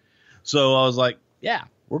 So I was like, yeah,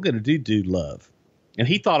 we're going to do Dude Love. And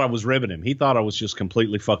he thought I was ribbing him. He thought I was just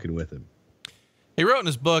completely fucking with him. He wrote in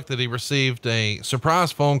his book that he received a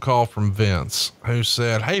surprise phone call from Vince, who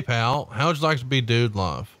said, hey pal, how would you like to be Dude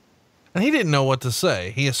Love? And he didn't know what to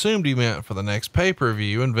say. He assumed he meant for the next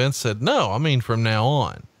pay-per-view. And Vince said, no, I mean, from now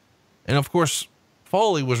on. And of course,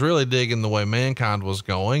 Foley was really digging the way Mankind was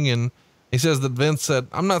going. And he says that Vince said,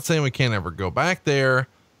 I'm not saying we can't ever go back there,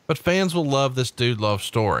 but fans will love this Dude Love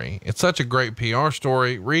story. It's such a great PR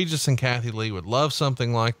story. Regis and Kathy Lee would love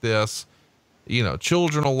something like this.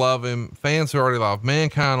 Children will love him. Fans who already love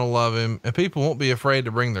Mankind will love him, and people won't be afraid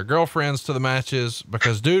to bring their girlfriends to the matches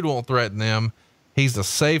because Dude won't threaten them. He's a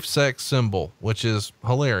safe sex symbol, which is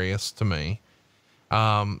hilarious to me.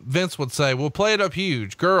 Vince would say, we'll play it up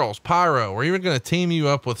huge, girls, pyro. We're even going to team you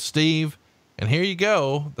up with Steve. And here you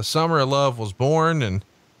go. The Summer of Love was born, and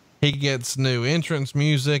he gets new entrance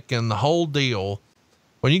music and the whole deal.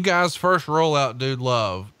 When you guys first roll out Dude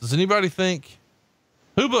Love, does anybody think,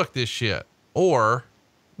 who booked this shit? Or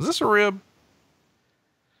is this a rib?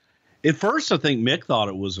 At first, I think Mick thought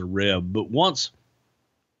it was a rib, but once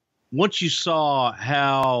you saw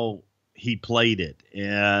how he played it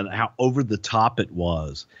and how over the top it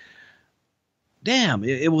was, damn,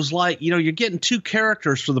 it was like, you're getting 2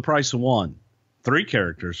 characters for the price of 1, 3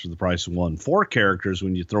 characters for the price of 1, 4 characters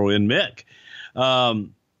when you throw in Mick.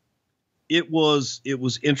 It was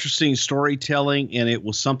interesting storytelling, and it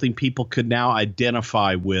was something people could now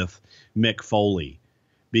identify with Mick Foley,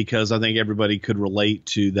 because I think everybody could relate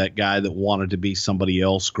to that guy that wanted to be somebody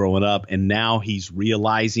else growing up, and now he's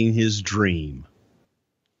realizing his dream.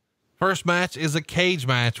 First match is a cage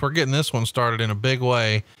match. We're getting this one started in a big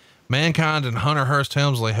way. Mankind and Hunter Hearst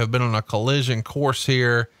Helmsley have been on a collision course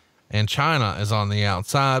here, and China is on the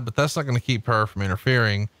outside, but that's not going to keep her from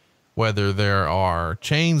interfering, whether there are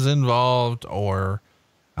chains involved or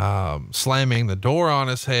slamming the door on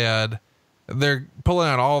his head. They're pulling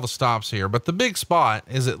out all the stops here, but the big spot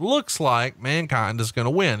is it looks like Mankind is going to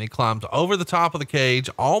win. He climbed over the top of the cage,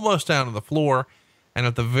 almost down to the floor. And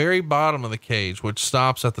at the very bottom of the cage, which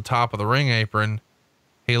stops at the top of the ring apron,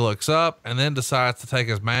 he looks up and then decides to take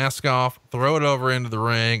his mask off, throw it over into the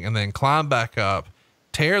ring, and then climb back up,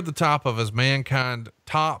 tear the top of his Mankind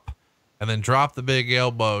top, and then drop the big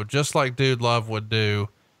elbow, just like Dude Love would do.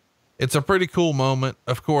 It's a pretty cool moment.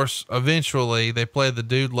 Of course, eventually they play the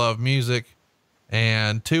Dude Love music,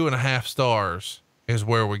 and 2.5 stars is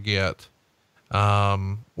where we get.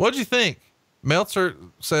 What'd you think? Meltzer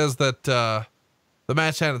says that, the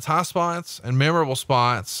match had its high spots and memorable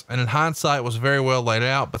spots, and in hindsight was very well laid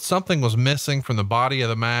out, but something was missing from the body of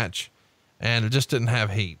the match, and it just didn't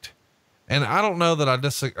have heat. And I don't know that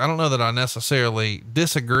I necessarily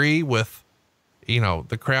disagree with,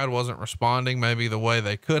 the crowd wasn't responding maybe the way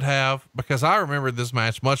they could have, because I remembered this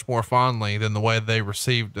match much more fondly than the way they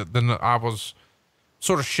received it. Then I was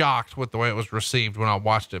sort of shocked with the way it was received when I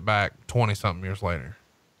watched it back 20 something years later.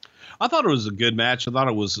 I thought it was a good match. I thought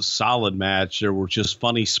it was a solid match. There were just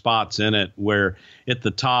funny spots in it where at the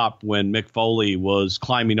top, when Mick Foley was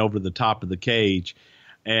climbing over the top of the cage,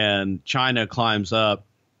 and China climbs up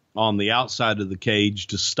on the outside of the cage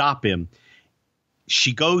to stop him.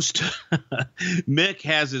 She goes to Mick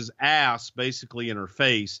has his ass basically in her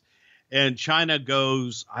face, and China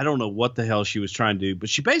goes, I don't know what the hell she was trying to do, but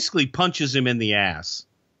she basically punches him in the ass.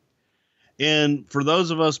 And for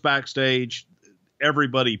those of us backstage,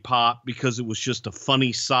 everybody popped because it was just a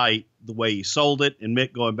funny sight, the way he sold it, and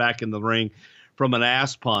Mick going back in the ring from an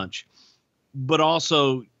ass punch. But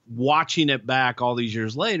also watching it back all these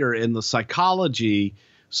years later, and the psychology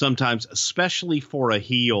sometimes, especially for a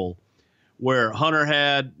heel, where Hunter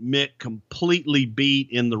had Mick completely beat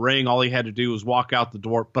in the ring. All he had to do was walk out the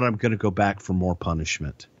door, but I'm going to go back for more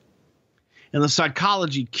punishment. And the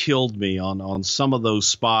psychology killed me on some of those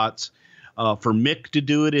spots. For Mick to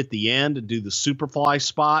do it at the end and do the Superfly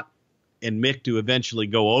spot and Mick to eventually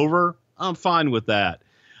go over, I'm fine with that.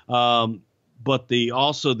 But the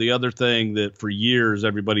other thing that for years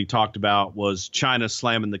everybody talked about was China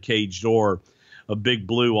slamming the cage door of Big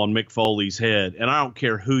Blue on Mick Foley's head. And I don't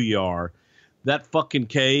care who you are, that fucking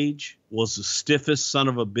cage was the stiffest son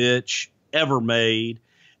of a bitch ever made,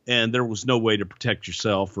 and there was no way to protect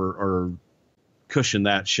yourself or cushion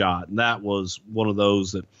that shot. And that was one of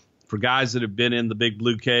those that, for guys that have been in the Big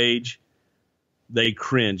Blue cage, they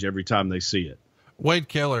cringe every time they see it.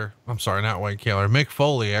 Mick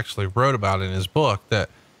Foley actually wrote about it in his book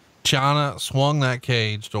that China swung that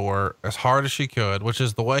cage door as hard as she could, which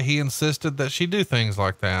is the way he insisted that she do things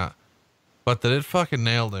like that, but that it fucking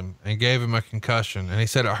nailed him and gave him a concussion. And he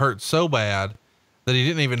said it hurt so bad that he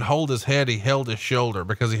didn't even hold his head. He held his shoulder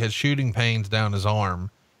because he had shooting pains down his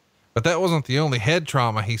arm. But that wasn't the only head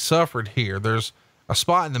trauma he suffered here. There's a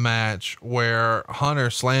spot in the match where Hunter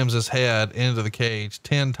slams his head into the cage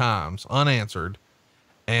 10 times unanswered.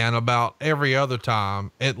 And about every other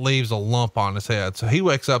time it leaves a lump on his head. So he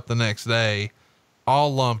wakes up the next day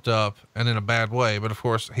all lumped up and in a bad way. But of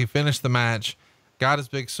course he finished the match, got his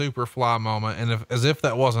big super fly moment. And as if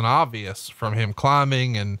that wasn't obvious from him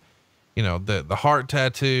climbing and, you know, the heart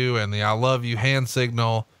tattoo and the I love you hand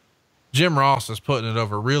signal, Jim Ross is putting it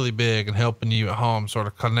over really big and helping you at home sort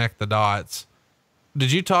of connect the dots.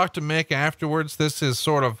 Did you talk to Mick afterwards? This is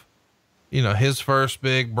sort of, you know, his first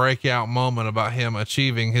big breakout moment about him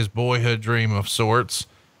achieving his boyhood dream of sorts.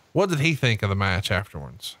 What did he think of the match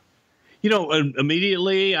afterwards? You know,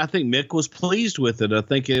 immediately, I think Mick was pleased with it. I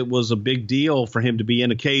think it was a big deal for him to be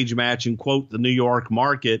in a cage match and quote the New York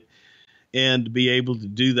market and to be able to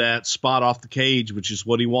do that spot off the cage, which is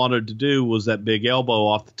what he wanted to do, was that big elbow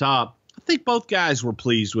off the top. I think both guys were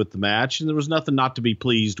pleased with the match, and there was nothing not to be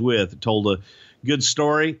pleased with. It told a good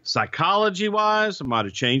story. Psychology wise, I might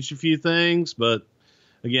have changed a few things, but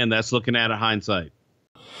again, that's looking at it hindsight.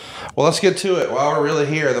 Well, let's get to it while we're really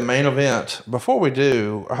here, the main event. Before we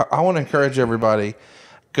do, I want to encourage everybody,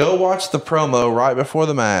 go watch the promo right before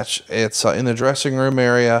the match. It's in the dressing room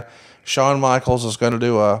area. Shawn Michaels is going to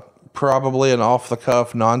do probably an off the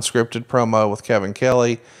cuff, non-scripted promo with Kevin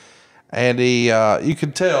Kelly. And you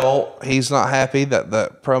can tell he's not happy that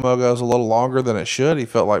the promo goes a little longer than it should. He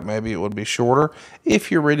felt like maybe it would be shorter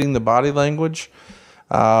if you're reading the body language.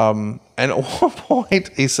 And at one point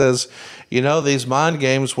he says, you know, these mind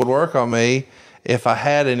games would work on me if I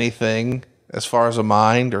had anything as far as a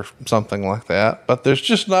mind or something like that. But there's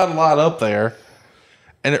just not a lot up there.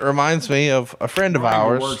 And it reminds me of a friend of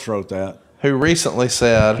ours wrote that, who recently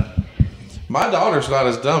said, my daughter's not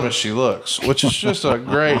as dumb as she looks, which is just a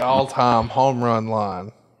great all-time home run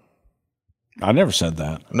line. I never said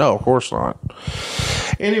that. No, of course not.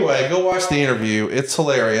 Anyway, go watch the interview. It's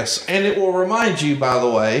hilarious. And it will remind you, by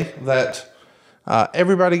the way, that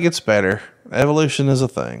everybody gets better. Evolution is a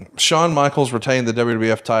thing. Shawn Michaels retained the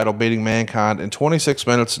WWF title, beating Mankind in 26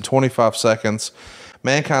 minutes and 25 seconds.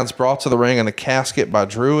 Mankind's brought to the ring in a casket by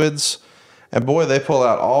Druids. And boy, they pull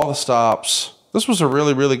out all the stops. This was a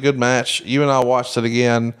really, really good match. You and I watched it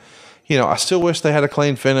again. You know, I still wish they had a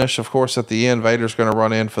clean finish. Of course, at the end, Vader's going to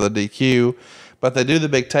run in for the DQ. But they do the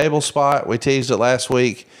big table spot. We teased it last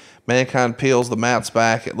week. Mankind peels the mats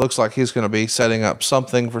back. It looks like he's going to be setting up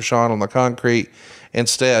something for Shawn on the concrete.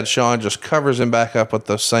 Instead, Shawn just covers him back up with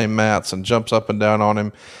those same mats and jumps up and down on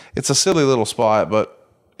him. It's a silly little spot, but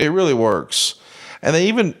it really works. And they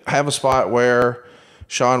even have a spot where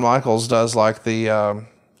Shawn Michaels does like the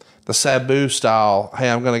Sabu style. Hey,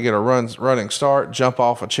 I'm going to get a running start, jump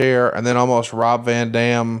off a chair, and then almost Rob Van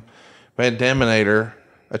Daminator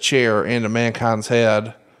a chair into Mankind's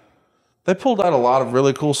head. They pulled out a lot of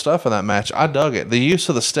really cool stuff in that match. I dug it. The use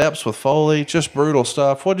of the steps with Foley, just brutal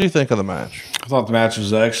stuff. What did you think of the match? I thought the match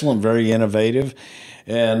was excellent, very innovative,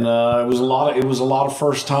 and it was a lot of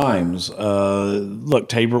first times. Look,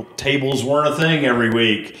 tables weren't a thing every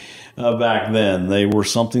week. back then. They were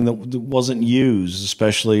something that wasn't used,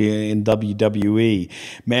 especially in WWE.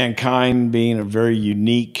 Mankind being a very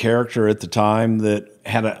unique character at the time that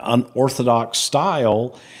had an unorthodox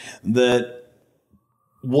style that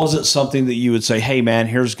wasn't something that you would say, hey, man,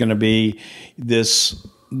 here's going to be this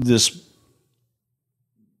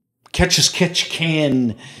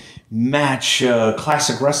catch-as-catch-can match,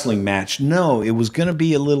 classic wrestling match. No, it was going to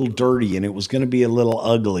be a little dirty and it was going to be a little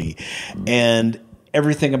ugly. And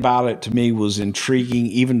everything about it to me was intriguing.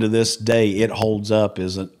 Even to this day, it holds up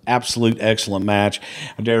as an absolute excellent match.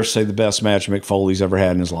 I dare say the best match Mick Foley's ever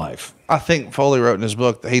had in his life. I think Foley wrote in his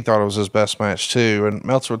book that he thought it was his best match too. And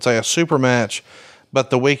Meltzer would say a super match, but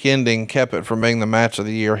the week ending kept it from being the match of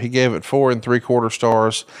the year. He gave it 4 3/4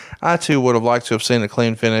 stars. I too would have liked to have seen a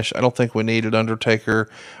clean finish. I don't think we needed Undertaker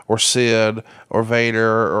or Sid or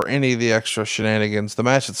Vader or any of the extra shenanigans. The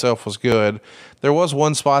match itself was good. There was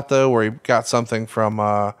one spot though where he got something from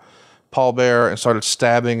Paul Bearer and started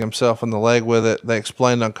stabbing himself in the leg with it. They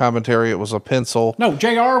explained on commentary it was a pencil. No,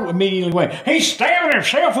 JR immediately went, he's stabbing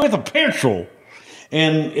himself with a pencil.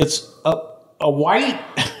 And it's a white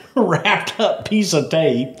wrapped up piece of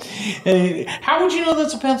tape. And how would you know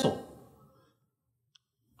that's a pencil?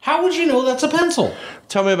 How would you know that's a pencil?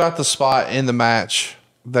 Tell me about the spot in the match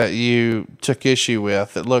that you took issue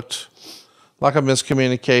with. It looked like a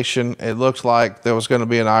miscommunication. It looked like there was going to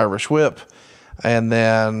be an Irish whip, and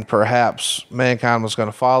then perhaps Mankind was going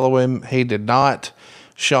to follow him. He did not.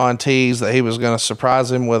 Shawn teased that he was going to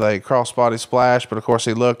surprise him with a crossbody splash, but of course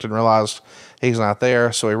he looked and realized he's not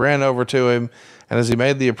there, so he ran over to him. And as he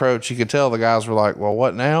made the approach, you could tell the guys were like, well,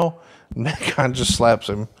 what now? Mankind just slaps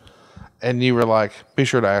him. And you were like, be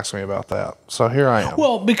sure to ask me about that. So here I am.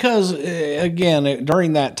 Well, because, again,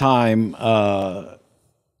 during that time,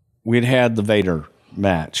 we'd had the Vader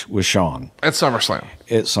match with Shawn. At SummerSlam.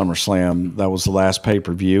 At SummerSlam. That was the last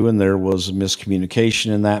pay-per-view, and there was a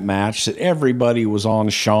miscommunication in that match that everybody was on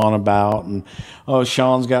Shawn about. And, oh,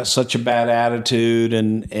 Shawn's got such a bad attitude,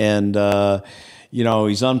 and you know,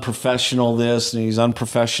 he's unprofessional this and he's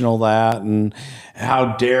unprofessional that, and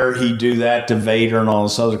how dare he do that to Vader and all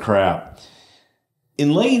this other crap.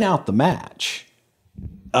 In laying out the match,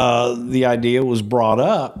 the idea was brought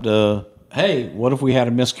up to, hey, what if we had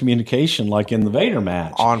a miscommunication like in the Vader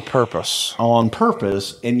match? On purpose. On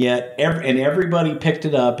purpose. And yet, everybody picked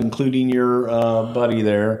it up, including your buddy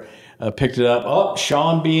there, picked it up. Oh,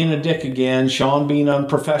 Shawn being a dick again. Shawn being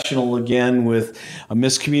unprofessional again with a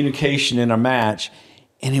miscommunication in a match.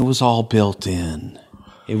 And it was all built in.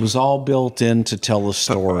 It was all built in to tell the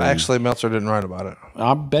story. Actually, Meltzer didn't write about it.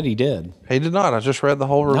 I bet he did. He did not. I just read the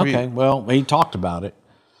whole review. Okay, well, he talked about it.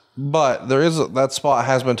 But there is that spot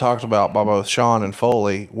has been talked about by both Shawn and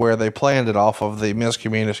Foley, where they planned it off of the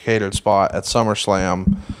miscommunicated spot at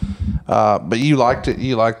SummerSlam. But you liked it.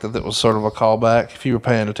 You liked that it was sort of a callback, if you were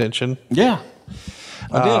paying attention. Yeah,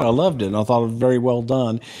 I did. I loved it, and I thought it was very well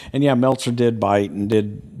done. And yeah, Meltzer did bite and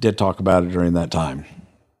did talk about it during that time.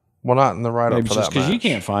 Well, not in the write-up for that match. Because you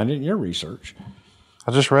can't find it in your research.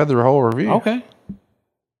 I just read the whole review. Okay.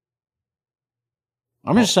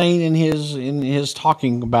 I'm just saying in his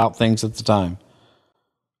talking about things at the time.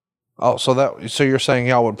 Oh, so you're saying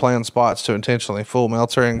y'all would plan spots to intentionally fool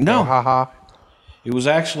Meltzer and no, go, ha-ha? It was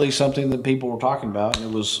actually something that people were talking about, and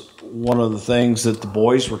it was one of the things that the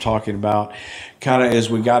boys were talking about kind of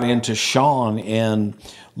as we got into Shawn and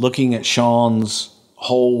looking at Shawn's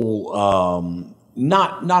whole,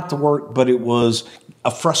 not the work, but it was a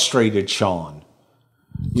frustrated Shawn.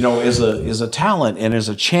 You know, as a talent and as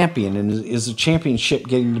a champion, and is a championship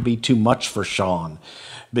getting to be too much for Shawn?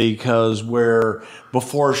 Because where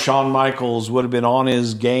before Shawn Michaels would have been on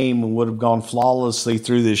his game and would have gone flawlessly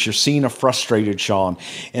through this, you're seeing a frustrated Shawn,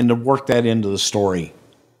 and to work that into the story.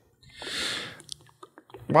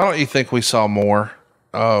 Why don't you think we saw more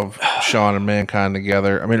of Shawn and Mankind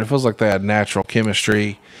together? I mean, it feels like they had natural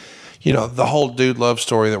chemistry. You know, the whole dude love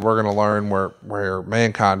story that we're going to learn where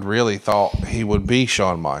Mankind really thought he would be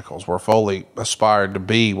Shawn Michaels, where Foley aspired to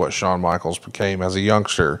be what Shawn Michaels became as a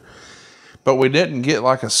youngster. But we didn't get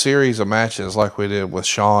like a series of matches like we did with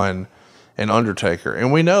Shawn and Undertaker.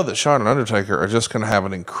 And we know that Shawn and Undertaker are just going to have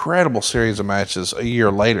an incredible series of matches a year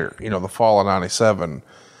later, you know, the fall of '97.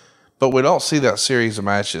 But we don't see that series of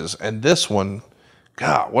matches. And this one,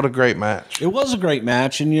 God, what a great match. It was a great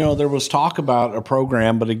match. And, you know, there was talk about a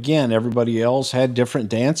program, but again, everybody else had different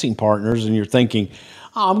dancing partners. And you're thinking,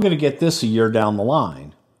 oh, I'm going to get this a year down the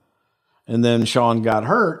line. And then Shawn got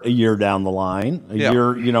hurt a year down the line,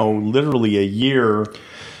 year, you know, literally a year.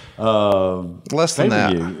 Less than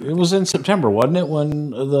that. It was in September, wasn't it,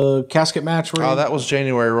 when the casket match? Oh, that was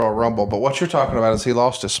January Royal Rumble. But what you're talking about is he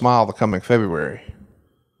lost his smile the coming February.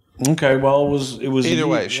 Okay, well, it was Either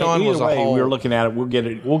way, Shawn was a whole. We were looking at it. We'll get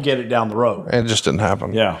it down the road. It just didn't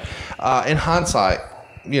happen. Yeah. In hindsight,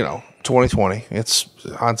 2020.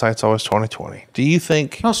 Hindsight's always 2020. Do you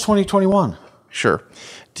think? No, it's 2021. Sure.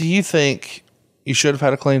 Do you think you should have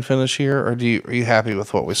had a clean finish here, or are you happy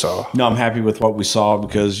with what we saw? No, I'm happy with what we saw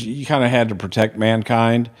because you kind of had to protect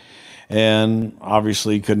Mankind, and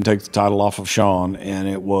obviously couldn't take the title off of Shawn, and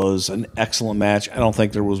it was an excellent match. I don't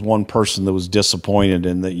think there was one person that was disappointed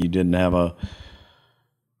in that you didn't have a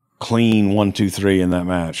clean 1, 2, 3 in that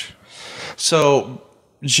match. So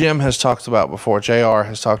Jim has talked about before, JR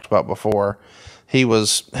has talked about before, he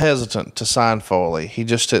was hesitant to sign Foley. He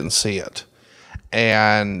just didn't see it.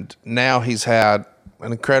 And now he's had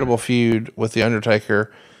an incredible feud with The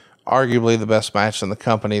Undertaker, arguably the best match in the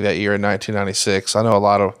company that year in 1996. I know a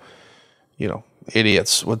lot of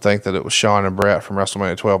idiots would think that it was Shawn and Brett from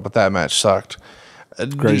WrestleMania 12, but that match sucked.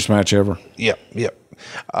 Greatest match ever. Yep.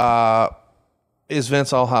 Is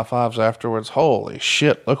Vince all high fives afterwards? Holy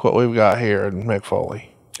shit, look what we've got here in Mick Foley.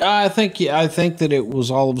 I think that it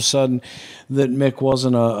was all of a sudden that Mick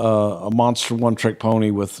wasn't a monster one-trick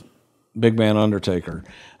pony with Big Man Undertaker.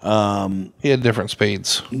 He had different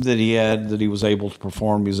speeds that he was able to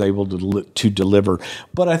perform. He was able to deliver.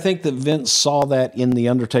 But I think that Vince saw that in the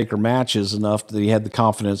Undertaker matches enough that he had the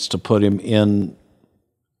confidence to put him in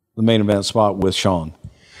the main event spot with Shawn.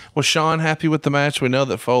 Was Shawn happy with the match? We know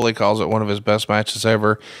that Foley calls it one of his best matches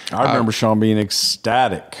ever. I remember Shawn being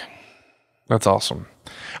ecstatic. That's awesome.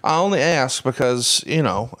 I only ask because,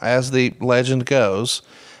 as the legend goes,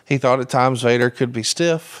 he thought at times Vader could be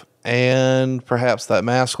stiff, and perhaps that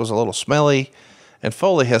mask was a little smelly. And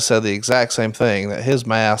Foley has said the exact same thing, that his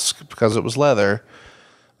mask, because it was leather,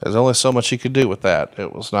 there's only so much he could do with that.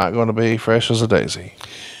 It was not going to be fresh as a daisy.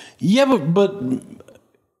 Yeah, but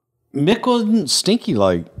Mick wasn't stinky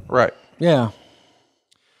like. Right. Yeah.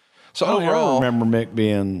 So overall, I remember Mick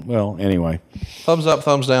being, well, anyway. Thumbs up,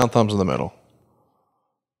 thumbs down, thumbs in the middle.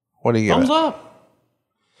 What do you give Thumbs it? up.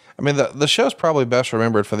 I mean, the show's probably best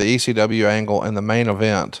remembered for the ECW angle and the main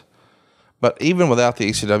event. But even without the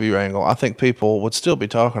ECW angle, I think people would still be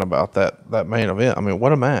talking about that main event. I mean,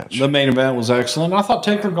 what a match. The main event was excellent. I thought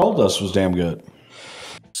Taker Goldust was damn good.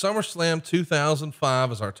 SummerSlam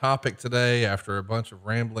 2005 is our topic today after a bunch of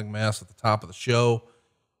rambling mess at the top of the show.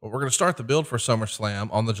 But we're going to start the build for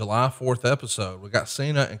SummerSlam on the July 4th episode. We got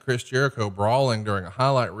Cena and Chris Jericho brawling during a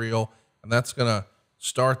highlight reel, and that's going to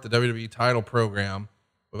start the WWE title program.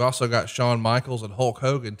 We've also got Shawn Michaels and Hulk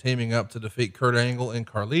Hogan teaming up to defeat Kurt Angle and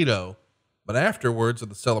Carlito. But afterwards of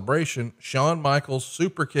the celebration, Shawn Michaels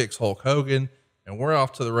super kicks Hulk Hogan, and we're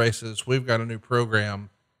off to the races. We've got a new program.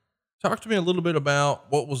 Talk to me a little bit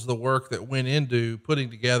about what was the work that went into putting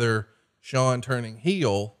together Shawn turning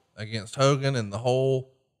heel against Hogan and the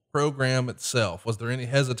whole program itself. Was there any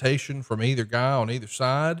hesitation from either guy on either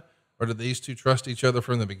side, or did these two trust each other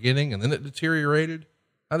from the beginning and then it deteriorated?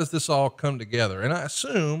 How does this all come together? And I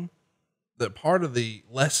assume that part of the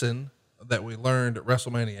lesson that we learned at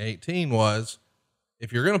WrestleMania 18 was,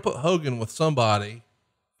 if you're going to put Hogan with somebody,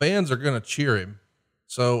 fans are going to cheer him.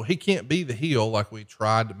 So he can't be the heel like we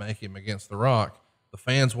tried to make him against The Rock. The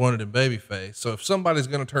fans wanted him babyface. So if somebody's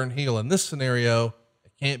going to turn heel in this scenario,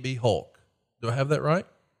 it can't be Hulk. Do I have that right?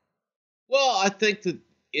 Well, I think that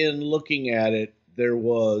in looking at it, there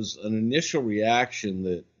was an initial reaction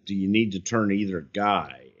that, do you need to turn either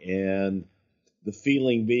guy? And the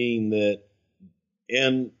feeling being that,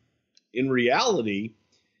 in reality,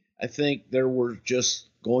 I think there were just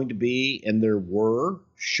going to be, and there were,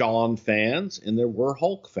 Shawn fans and there were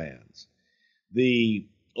Hulk fans. The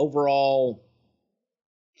overall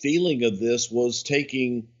feeling of this was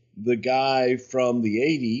taking the guy from the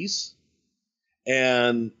 80s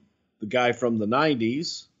and the guy from the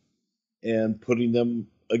 90s and putting them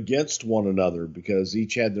against one another, because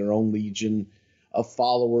each had their own legion of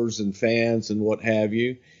followers and fans and what have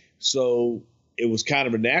you. So it was kind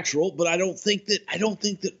of a natural, but I don't think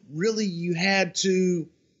that really you had to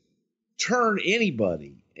turn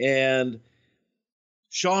anybody. And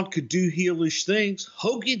Shawn could do heelish things.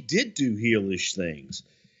 Hogan did do heelish things,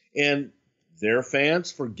 and their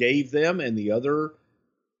fans forgave them, and the other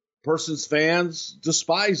person's fans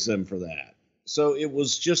despised them for that. So it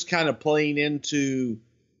was just kind of playing into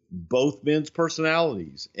both men's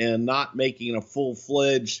personalities and not making a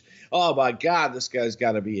full-fledged, oh my God, this guy's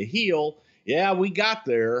got to be a heel. Yeah, we got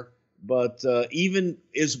there, but even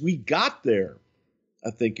as we got there,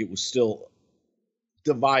 I think it was still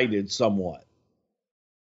divided somewhat.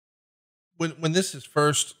 When this is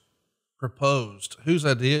first proposed, whose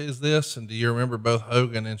idea is this? And do you remember both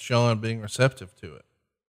Hogan and Shawn being receptive to it?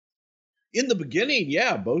 In the beginning,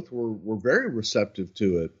 yeah, both were very receptive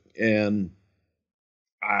to it. And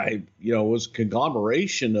it was a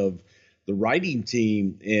conglomeration of the writing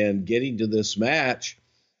team and getting to this match.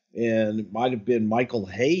 And it might have been Michael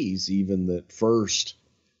Hayes even that first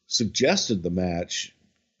suggested the match,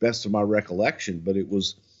 best of my recollection. But it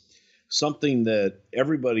was something that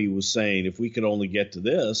everybody was saying, if we could only get to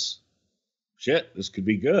this, shit, this could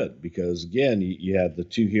be good. Because, again, you had the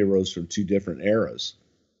two heroes from two different eras.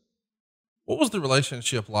 What was the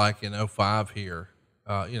relationship like in 05 here?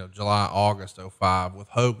 July, August 05 with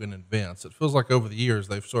Hogan and Vince. It feels like over the years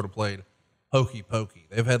they've sort of played hokey pokey.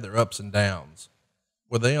 They've had their ups and downs.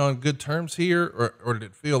 Were they on good terms here, or did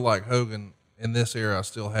it feel like Hogan in this era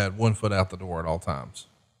still had one foot out the door at all times?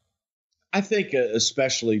 I think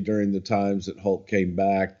especially during the times that Hulk came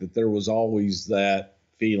back, that there was always that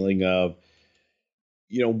feeling of,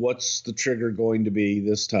 what's the trigger going to be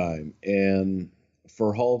this time? And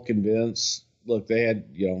for Hulk and Vince, look, they had,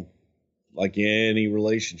 like any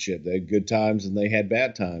relationship, they had good times and they had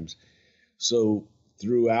bad times. So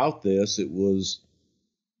throughout this, it was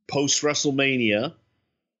post WrestleMania.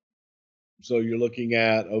 So you're looking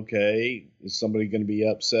at, okay, is somebody going to be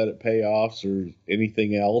upset at payoffs or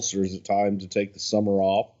anything else, or is it time to take the summer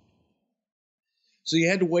off? So you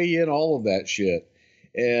had to weigh in all of that shit.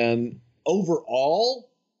 And overall,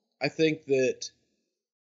 I think that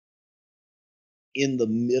in the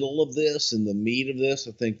middle of this, in the meat of this,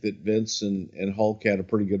 I think that Vince and Hulk had a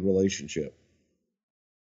pretty good relationship.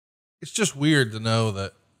 It's just weird to know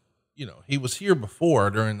that, he was here before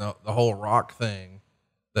during the whole Rock thing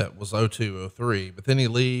that was 02, 03, but then he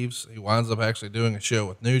leaves. He winds up actually doing a show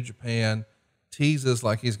with New Japan, teases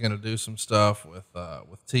like he's going to do some stuff with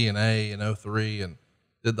TNA in 03, and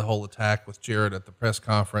did the whole attack with Jarrett at the press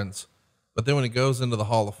conference. But then when he goes into the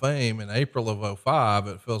Hall of Fame in April of 05,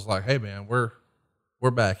 it feels like, hey man, we're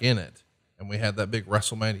back in it. And we had that big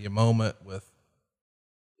WrestleMania moment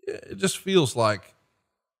it just feels like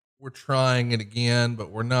we're trying it again, but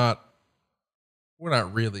we're not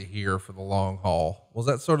really here for the long haul. Was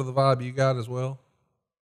that sort of the vibe you got as well?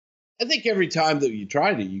 I think every time that you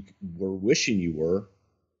tried it, you were wishing you were.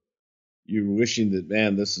 You were wishing that,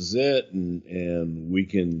 man, this is it, and we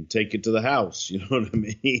can take it to the house. You know what I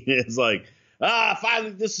mean? It's like,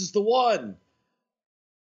 finally, this is the one.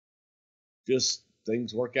 Just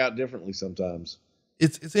things work out differently sometimes.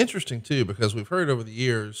 It's interesting too, because we've heard over the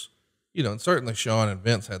years, and certainly Shawn and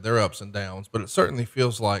Vince had their ups and downs, but it certainly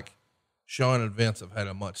feels like Shawn and Vince have had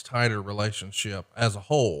a much tighter relationship as a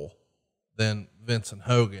whole than Vince and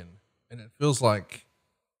Hogan. And it feels like,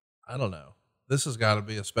 I don't know, this has got to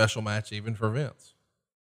be a special match even for Vince.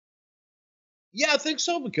 Yeah, I think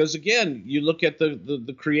so. Because again, you look at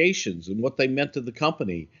the creations and what they meant to the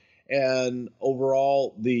company, and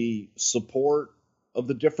overall the support of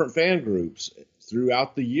the different fan groups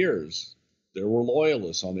throughout the years. There were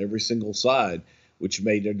loyalists on every single side, which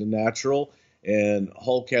made it a natural. And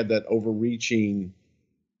Hulk had that overreaching,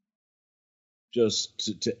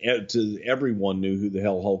 just to everyone knew who the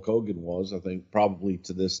hell Hulk Hogan was. I think probably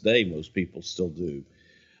to this day, most people still do.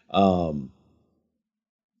 So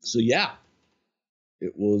yeah,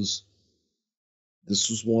 this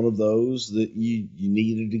was one of those that you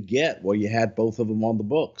needed to get while you had both of them on the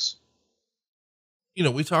books.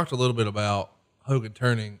 We talked a little bit about Hogan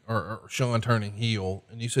turning or Shawn turning heel,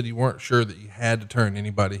 and you said you weren't sure that you had to turn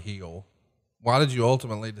anybody heel. Why did you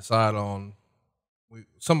ultimately decide on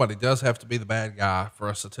somebody does have to be the bad guy for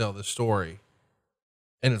us to tell this story,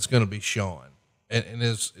 and it's going to be Shawn? And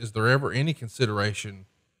is there ever any consideration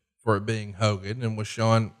for it being Hogan? And was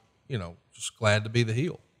Shawn, just glad to be the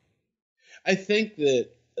heel? I think that,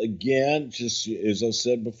 again, just as I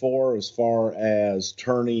said before, as far as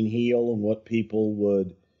turning heel and what people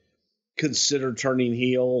would consider turning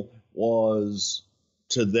heel was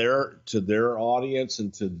to their audience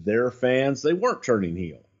and to their fans, they weren't turning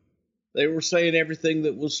heel. They were saying everything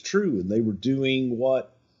that was true, and they were doing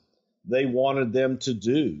what they wanted them to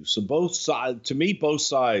do. So both sides,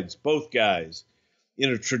 both guys, in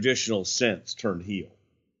a traditional sense, turned heel.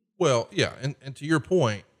 Well, yeah. And to your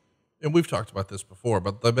point, and we've talked about this before,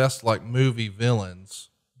 but the best movie villains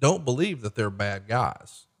don't believe that they're bad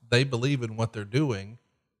guys. They believe in what they're doing.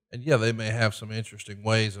 And yeah, they may have some interesting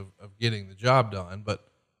ways of getting the job done, but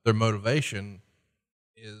their motivation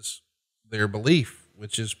is their belief,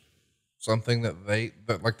 which is something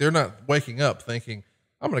that they're not waking up thinking,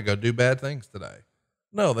 I'm going to go do bad things today.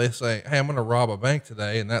 No, they say, hey, I'm going to rob a bank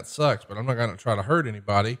today, and that sucks, but I'm not going to try to hurt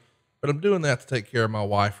anybody, but I'm doing that to take care of my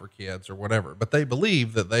wife or kids or whatever. But they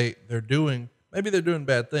believe that maybe they're doing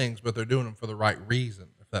bad things, but they're doing them for the right reason,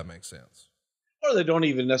 if that makes sense. Or they don't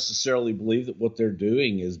even necessarily believe that what they're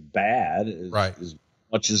doing is bad, as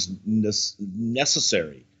much as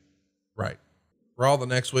necessary. Right. Raw the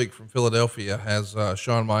next week from Philadelphia has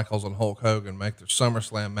Shawn Michaels and Hulk Hogan make their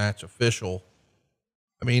SummerSlam match official.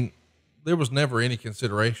 I mean, there was never any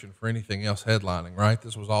consideration for anything else headlining, right?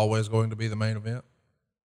 This was always going to be the main event.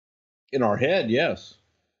 In our head, yes.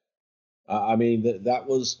 I mean, that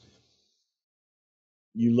was,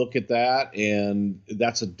 you look at that and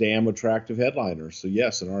that's a damn attractive headliner. So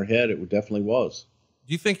yes, in our head, it definitely was.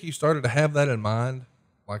 Do you think you started to have that in mind?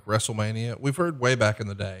 Like WrestleMania? We've heard way back in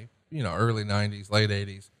the day, you know, early 90s, late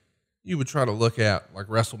 80s, you would try to look at like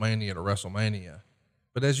WrestleMania to WrestleMania.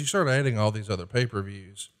 But as you start adding all these other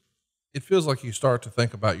pay-per-views, it feels like you start to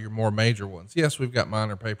think about your more major ones. Yes, we've got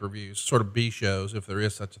minor pay-per-views, sort of B shows, if there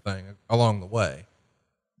is such a thing, along the way.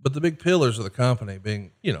 But the big pillars of the company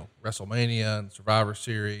being, you know, WrestleMania and Survivor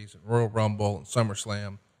Series and Royal Rumble and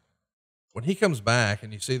SummerSlam. When he comes back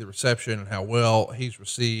and you see the reception and how well he's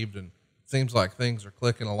received and it seems like things are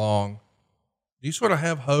clicking along, do you sort of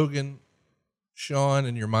have Hogan, Shawn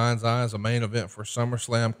in your mind's eye as a main event for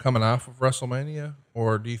SummerSlam coming off of WrestleMania?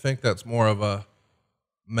 Or do you think that's more of a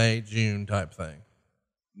May, June type thing?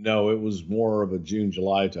 No, it was more of a June,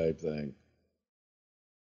 July type thing.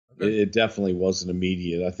 Okay. It definitely wasn't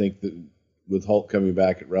immediate. I think that with Hulk coming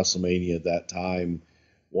back at WrestleMania at that time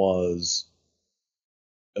was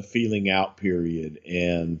a feeling out period,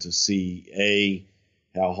 and to see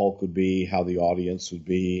how Hulk would be, how the audience would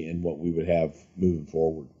be, and what we would have moving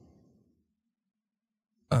forward.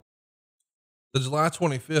 The July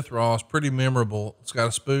 25th Raw is pretty memorable. It's got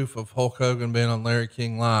a spoof of Hulk Hogan being on Larry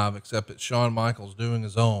King Live, except it's Shawn Michaels doing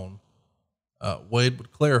his own. Wade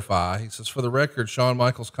would clarify. He says, for the record, Shawn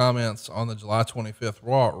Michaels' comments on the July 25th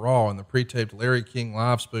Raw and the pre-taped Larry King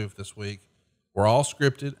Live spoof this week were all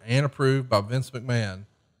scripted and approved by Vince McMahon.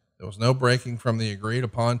 There was no breaking from the agreed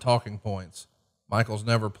upon talking points. Michaels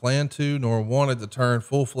never planned to nor wanted to turn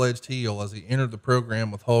full-fledged heel as he entered the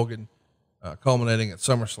program with Hogan, culminating at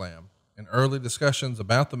SummerSlam. In early discussions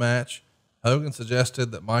about the match, Hogan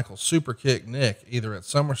suggested that Michaels super kick Nick either at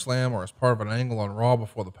SummerSlam or as part of an angle on Raw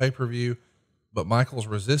before the pay-per-view, but Michaels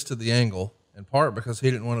resisted the angle, in part because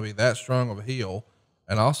he didn't want to be that strong of a heel,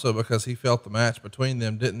 and also because he felt the match between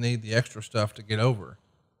them didn't need the extra stuff to get over.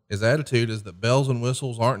 His attitude is that bells and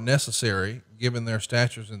whistles aren't necessary given their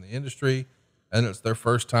statures in the industry, and it's their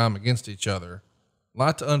first time against each other. A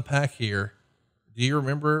lot to unpack here. Do you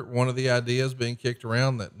remember one of the ideas being kicked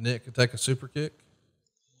around that Nick could take a super kick?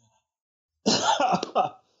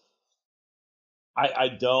 I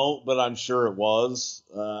don't, but I'm sure it was.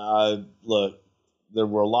 Look, there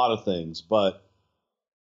were a lot of things, but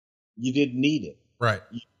you didn't need it. Right.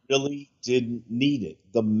 You really didn't need it.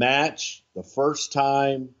 The match, the first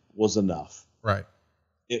time, was enough. Right.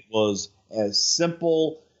 It was as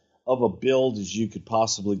simple of a build as you could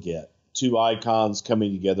possibly get. Two icons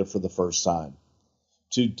coming together for the first time.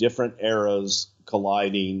 Two different eras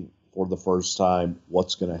colliding for the first time.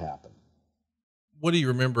 What's going to happen? What do you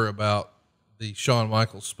remember about the Shawn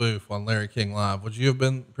Michaels spoof on Larry King Live? Would you have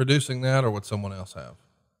been producing that, or would someone else have?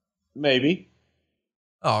 Maybe.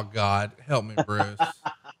 Oh God, help me, Bruce.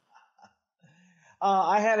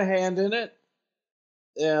 I had a hand in it.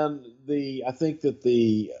 And I think that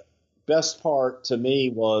the best part to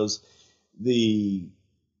me was the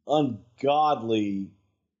ungodly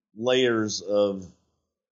layers of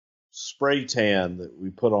spray tan that we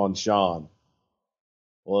put on Shawn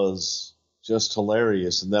was just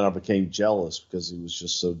hilarious. And then I became jealous because he was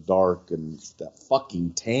just so dark and that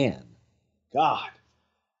fucking tan. God.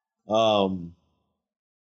 But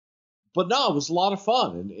no, it was a lot of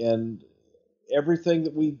fun. And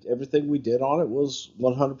everything we did on it was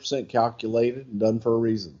 100% calculated and done for a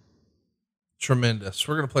reason. Tremendous.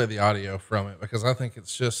 We're going to play the audio from it because I think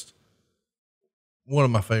it's just one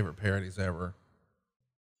of my favorite parodies ever.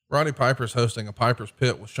 Roddy Piper's hosting a Piper's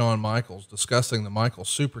Pit with Shawn Michaels, discussing the Michaels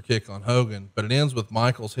super kick on Hogan, but it ends with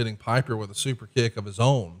Michaels hitting Piper with a super kick of his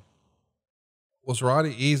own. Was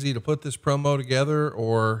Roddy easy to put this promo together,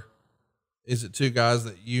 or is it two guys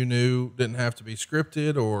that you knew didn't have to be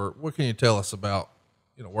scripted, or what can you tell us about,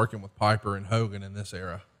 working with Piper and Hogan in this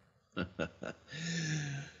era?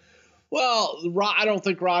 Well, I don't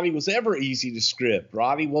think Roddy was ever easy to script.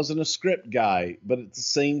 Roddy wasn't a script guy, but at the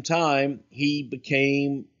same time, he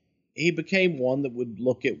became one that would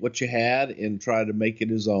look at what you had and try to make it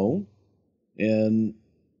his own, and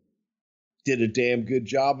did a damn good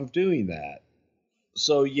job of doing that.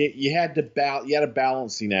 So you had a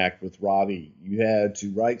balancing act with Roddy. You had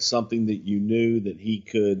to write something that you knew that he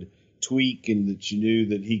could tweak and that you knew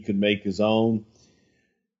that he could make his own,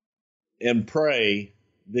 and pray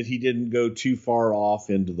that he didn't go too far off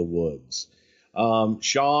into the woods.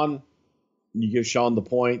 Shawn, you give Shawn the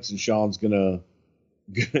points, and Shawn's gonna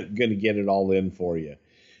gonna get it all in for you.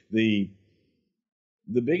 The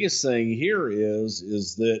biggest thing here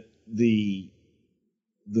is that the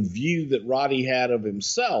view that Roddy had of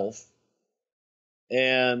himself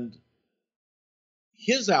and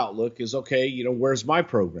his outlook is, okay, you know, where's my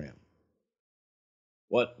program?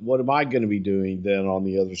 What am I going to be doing then on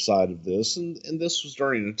the other side of this? And this was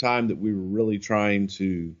during a time that we were really trying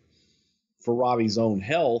to, for Roddy's own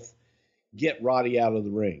health, get Roddy out of the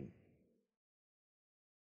ring.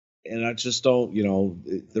 And I just don't, you know,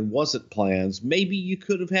 there wasn't plans. Maybe you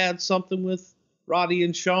could have had something with Roddy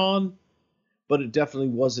and Shawn, but it definitely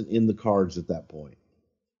wasn't in the cards at that point.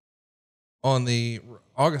 On the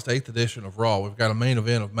August 8th edition of Raw, we've got a main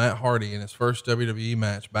event of Matt Hardy in his first WWE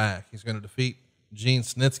match back. He's going to defeat Gene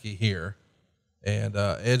Snitsky here, and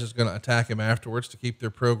Edge is going to attack him afterwards to keep their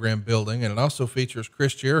program building. And it also features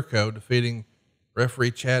Chris Jericho defeating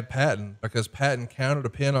referee Chad Patton because Patton counted a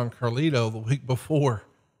pin on Carlito the week before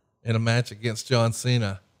in a match against John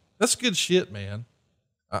Cena. That's good shit, man.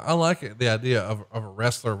 I like it, the idea of a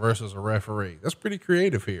wrestler versus a referee. That's pretty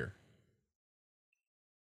creative here.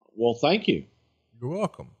 Well, thank you. You're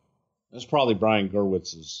welcome. That's probably Brian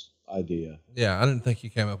Gerwitz's idea. Yeah, I didn't think you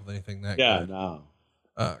came up with anything that good. No.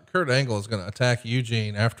 Kurt Angle is going to attack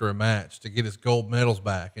Eugene after a match to get his gold medals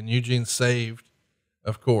back, and Eugene saved,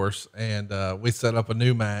 of course, and we set up a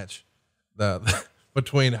new match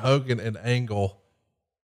between Hogan and Angle.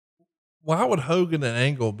 Why would Hogan and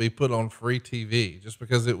Angle be put on free TV? Just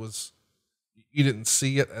because you didn't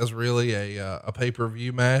see it as really a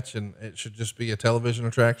pay-per-view match and it should just be a television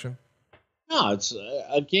attraction? No, it's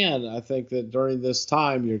again, I think that during this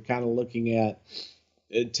time, you're kind of looking at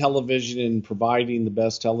television and providing the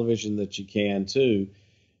best television that you can too.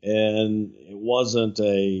 And it wasn't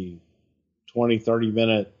a 20, 30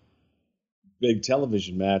 minute big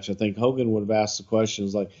television match. I think Hogan would have asked the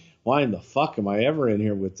questions like, why in the fuck am I ever in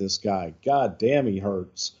here with this guy? God damn, he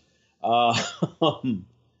hurts. But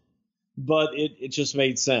it just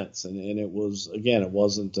made sense. And it was, again, it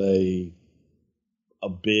wasn't a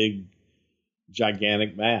big,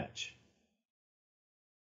 gigantic match.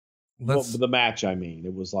 The match, I mean,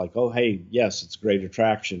 it was like, oh, hey, yes, it's a great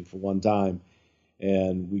attraction for one time.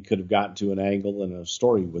 And we could have gotten to an angle and a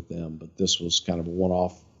story with them, but this was kind of a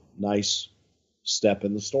one-off, nice step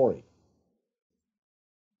in the story.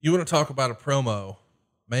 You want to talk about a promo,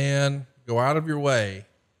 man, go out of your way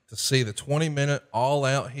to see the 20-minute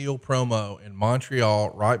all-out heel promo in Montreal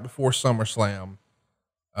right before SummerSlam.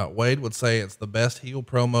 Wade would say it's the best heel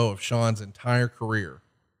promo of Shawn's entire career.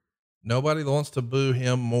 Nobody wants to boo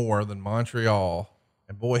him more than Montreal.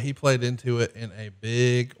 And boy, he played into it in a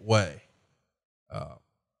big way.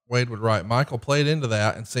 Wade would write, Michael played into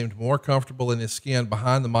that and seemed more comfortable in his skin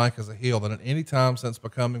behind the mic as a heel than at any time since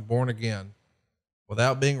becoming born again.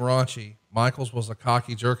 Without being raunchy, Michaels was a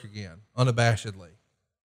cocky jerk again, unabashedly.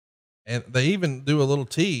 And they even do a little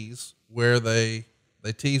tease where they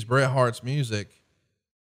tease Bret Hart's music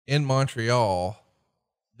in Montreal.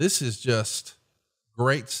 This is just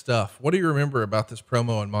great stuff. What do you remember about this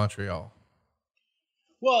promo in Montreal?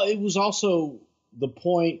 Well, it was also the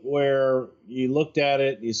point where you looked at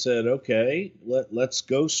it and you said, okay, let's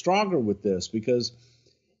go stronger with this, because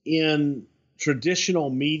in traditional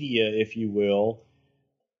media, if you will,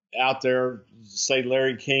 out there, say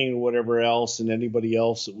Larry King or whatever else, and anybody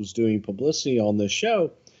else that was doing publicity on this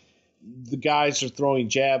show, the guys are throwing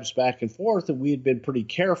jabs back and forth, and we had been pretty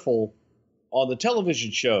careful on the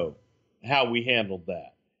television show how we handled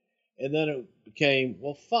that. And then it became,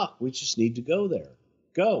 well, fuck, we just need to go there.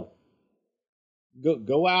 Go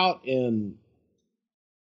out and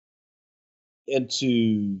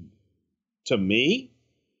to me,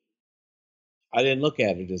 I didn't look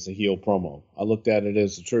at it as a heel promo. I looked at it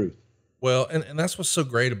as the truth. Well, and that's what's so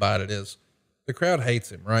great about it is the crowd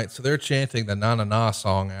hates him, right? So they're chanting the Na Na Na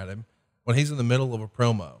song at him when he's in the middle of a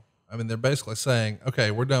promo. I mean, they're basically saying,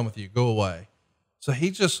 okay, we're done with you. Go away. So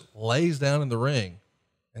he just lays down in the ring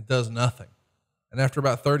and does nothing. And after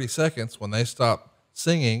about 30 seconds, when they stop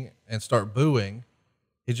singing and start booing,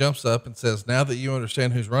 he jumps up and says, now that you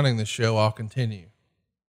understand who's running this show, I'll continue.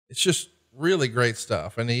 It's just really great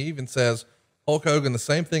stuff. And he even says, Hulk Hogan, the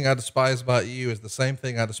same thing I despise about you is the same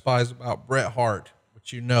thing I despise about Bret Hart,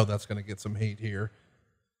 but you know that's going to get some heat here.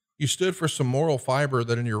 You stood for some moral fiber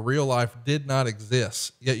that in your real life did not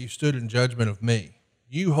exist, yet you stood in judgment of me.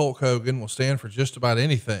 You, Hulk Hogan, will stand for just about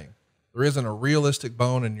anything. There isn't a realistic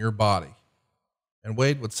bone in your body. And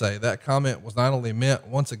Wade would say that comment was not only meant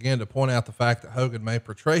once again to point out the fact that Hogan may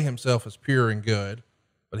portray himself as pure and good,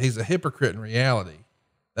 but he's a hypocrite in reality.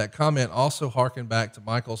 That comment also harkened back to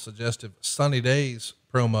Michael's suggestive Sunny Days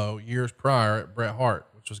promo years prior at Bret Hart,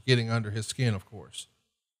 which was getting under his skin, of course.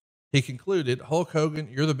 He concluded, Hulk Hogan,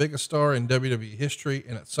 you're the biggest star in WWE history.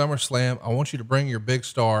 And at SummerSlam, I want you to bring your big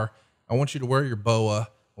star. I want you to wear your boa.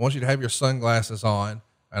 I want you to have your sunglasses on,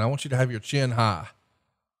 and I want you to have your chin high.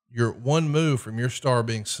 You're one move from your star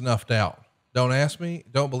being snuffed out. Don't ask me.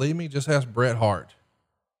 Don't believe me. Just ask Bret Hart.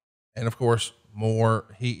 And of course,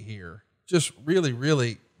 more heat here. Just really,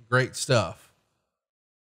 really great stuff.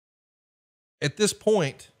 At this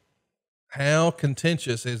point, how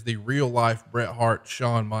contentious is the real life Bret Hart,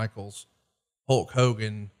 Shawn Michaels, Hulk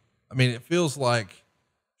Hogan? I mean, it feels like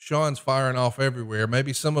Shawn's firing off everywhere.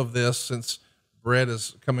 Maybe some of this, since Bret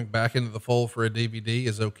is coming back into the fold for a DVD,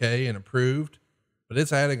 is okay and approved, but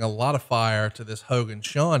it's adding a lot of fire to this Hogan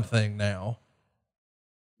Shawn thing now.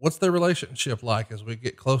 What's their relationship like as we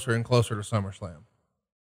get closer and closer to SummerSlam?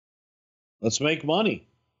 Let's make money.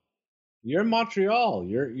 You're in Montreal.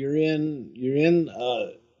 You're in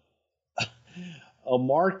a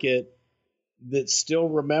market that still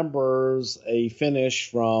remembers a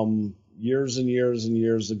finish from years and years and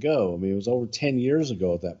years ago. I mean, it was over 10 years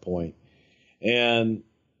ago at that point. And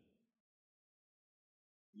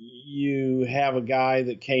you have a guy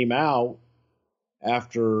that came out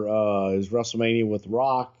after his WrestleMania with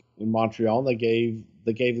Rock in Montreal, and they gave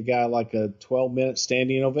the guy like a 12-minute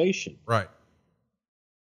standing ovation. Right.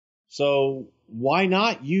 So why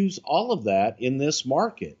not use all of that in this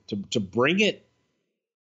market to bring it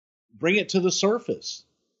to the surface?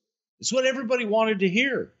 It's what everybody wanted to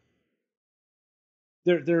hear.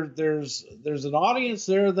 There's an audience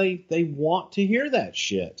there. They want to hear that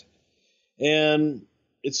shit. And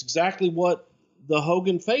it's exactly what the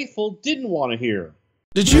Hogan faithful didn't want to hear.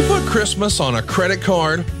 Did you put Christmas on a credit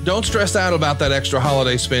card? Don't stress out about that extra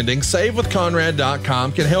holiday spending.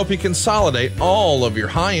 SaveWithConrad.com can help you consolidate all of your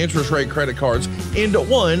high interest rate credit cards into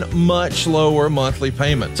one much lower monthly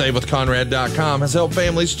payment. SaveWithConrad.com has helped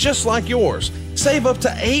families just like yours save up to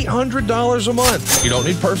 $800 a month. You don't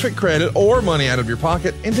need perfect credit or money out of your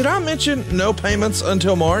pocket. And did I mention no payments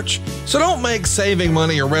until March? So don't make saving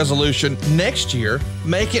money a resolution next year.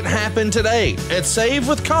 Make it happen today at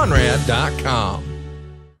SaveWithConrad.com.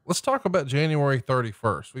 Let's talk about January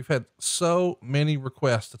 31st. We've had so many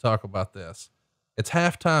requests to talk about this. It's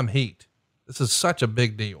Halftime Heat. This is such a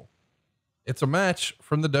big deal. It's a match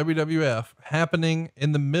from the WWF happening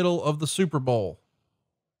in the middle of the Super Bowl.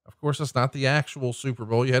 Of course, it's not the actual Super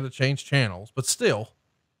Bowl. You had to change channels, but still,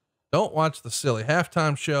 don't watch the silly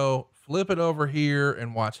halftime show. Flip it over here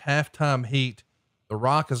and watch Halftime Heat. The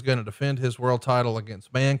Rock is going to defend his world title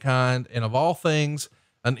against Mankind, and of all things,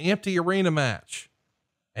 an empty arena match.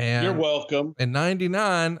 And you're welcome. In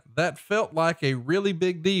 99, that felt like a really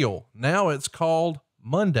big deal. Now it's called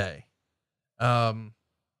Monday. Tell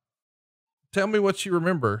me what you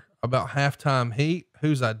remember about Halftime Heat,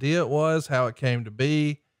 whose idea it was, how it came to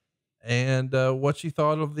be, and what you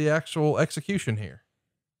thought of the actual execution here.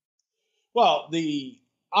 Well, the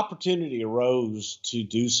opportunity arose to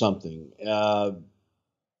do something.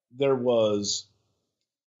 There was,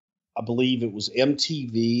 I believe it was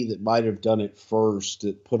MTV that might have done it first,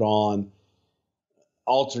 that put on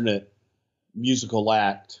alternate musical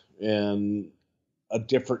act and a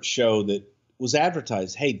different show that was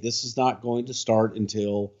advertised. Hey, this is not going to start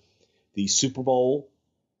until the Super Bowl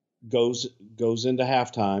goes into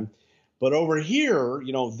halftime. But over here,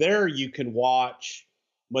 there you can watch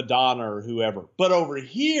Madonna or whoever. But over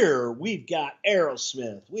here, we've got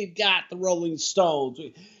Aerosmith. We've got the Rolling Stones.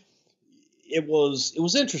 It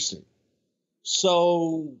was interesting.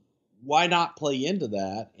 So why not play into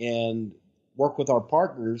that and work with our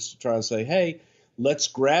partners to try to say, hey, let's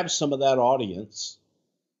grab some of that audience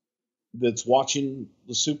that's watching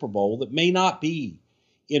the Super Bowl that may not be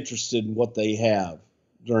interested in what they have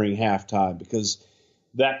during halftime, because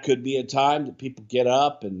that could be a time that people get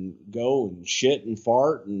up and go and shit and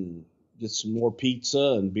fart and get some more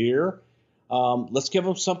pizza and beer. Let's give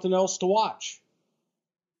them something else to watch.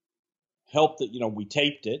 Help that, we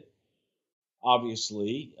taped it.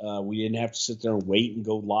 Obviously, we didn't have to sit there and wait and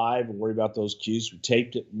go live and worry about those cues. We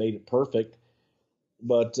taped it, made it perfect.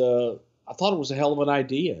 But I thought it was a hell of an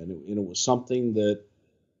idea, and it was something that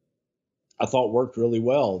I thought worked really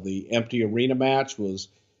well. The empty arena match was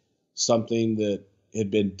something that had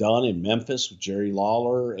been done in Memphis with Jerry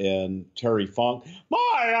Lawler and Terry Funk. My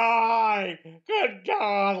eye! Good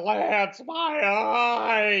God, Lance, my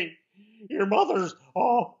eye! Your mother's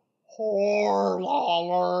a whore,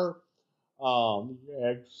 Lawler.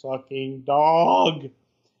 Egg-sucking dog.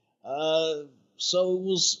 So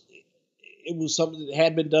it was something that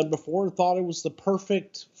had been done before, and thought it was the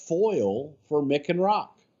perfect foil for Mick and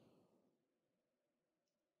Rock.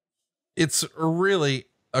 It's really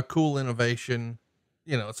a cool innovation.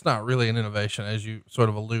 you know, it's not really an innovation as you sort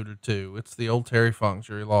of alluded to. It's the old Terry Funk,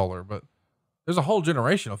 Jerry Lawler, but there's a whole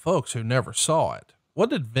generation of folks who never saw it. What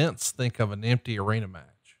did Vince think of an empty arena match?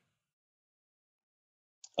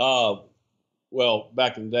 Well,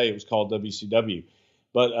 back in the day it was called WCW,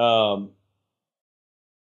 but,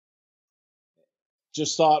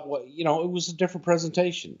 just thought, well, you know, it was a different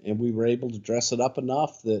presentation and we were able to dress it up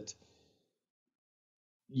enough that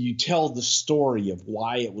you tell the story of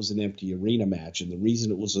why it was an empty arena match. And the reason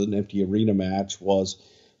it was an empty arena match was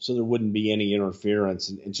so there wouldn't be any interference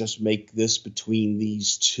and just make this between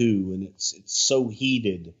these two. And it's so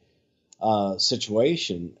heated,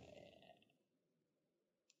 situation.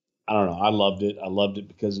 I don't know. I loved it. I loved it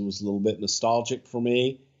because it was a little bit nostalgic for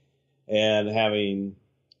me, and having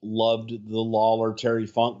loved the Lawler Terry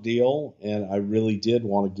Funk deal. And I really did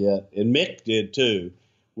want to get, and Mick did too.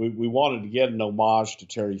 We wanted to get an homage to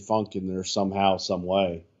Terry Funk in there somehow, some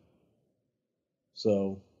way.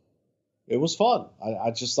 So it was fun.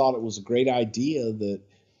 I just thought it was a great idea that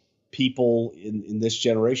people in this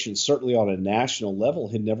generation, certainly on a national level,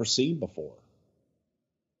 had never seen before.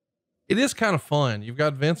 It is kind of fun. You've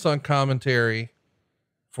got Vince on commentary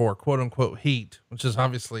for quote unquote heat, which is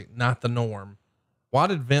obviously not the norm. Why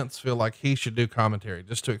did Vince feel like he should do commentary,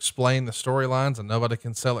 just to explain the storylines and nobody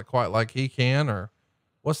can sell it quite like he can, or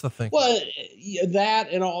what's the thing? Well, that,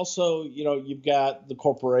 and also, you know, you've got the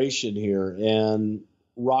corporation here and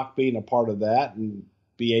Rock being a part of that and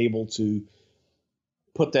be able to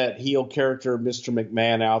put that heel character, Mr.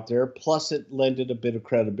 McMahon, out there. Plus it lended a bit of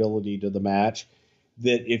credibility to the match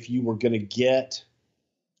that if you were going to get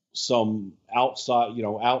some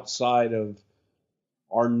outside of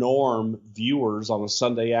our norm viewers on a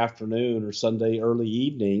Sunday afternoon or Sunday early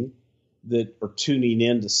evening that are tuning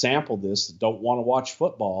in to sample this, that don't want to watch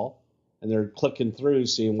football, and they're clicking through,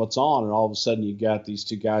 seeing what's on. And all of a sudden you got these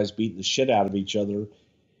two guys beating the shit out of each other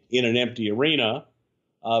in an empty arena.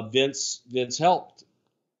 Vince helped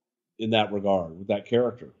in that regard with that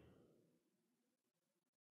character.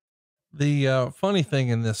 The funny thing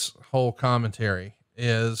in this whole commentary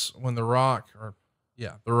is when The Rock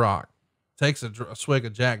takes a swig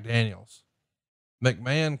of Jack Daniels,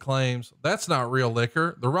 McMahon claims that's not real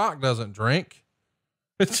liquor. The Rock doesn't drink,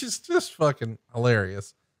 which is just fucking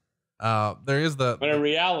hilarious. There is but in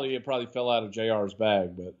reality, it probably fell out of JR's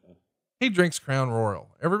bag, but he drinks Crown Royal.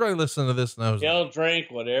 Everybody listening to this knows he'll drink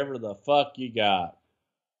whatever the fuck you got.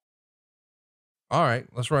 All right,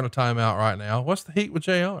 let's run a timeout right now. What's the heat with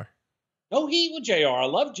JR? No heat with JR. I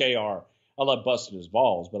love JR. I love busting his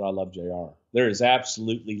balls, but I love JR. There is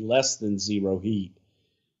absolutely less than zero heat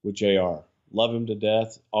with JR. Love him to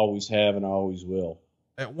death. Always have and always will.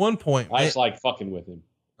 At one point, I just like fucking with him.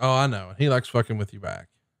 Oh, I know. He likes fucking with you back.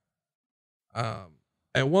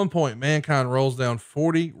 At one point, Mankind rolls down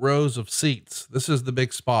 40 rows of seats. This is the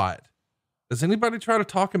big spot. Does anybody try to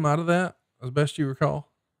talk him out of that, as best you recall?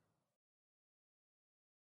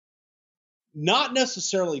 Not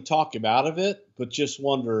necessarily talk him out of it, but just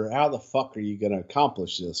wonder how the fuck are you going to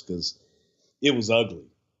accomplish this? Because it was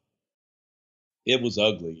ugly. It was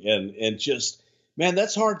ugly. And just, man,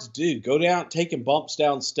 that's hard to do. Go down, taking bumps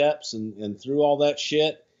down steps and through all that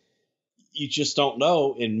shit. You just don't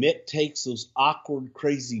know. And Mick takes those awkward,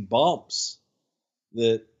 crazy bumps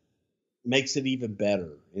that makes it even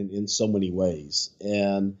better in so many ways.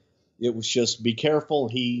 And it was just, be careful.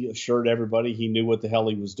 He assured everybody he knew what the hell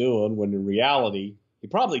he was doing, when in reality, he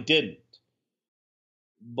probably didn't.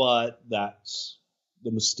 But that's the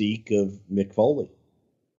mystique of Mick Foley.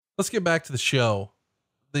 Let's get back to the show.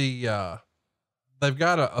 They've got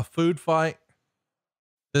a food fight.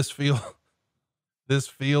 This feels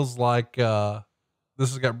like, this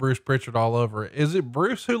has got Bruce Prichard all over it. Is it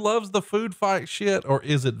Bruce who loves the food fight shit, or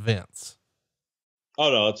is it Vince? Oh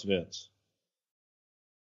no, it's Vince.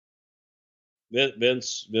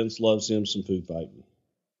 Vince loves him some food fighting.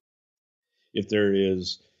 If there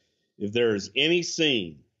is any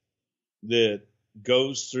scene that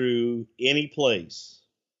goes through any place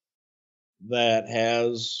that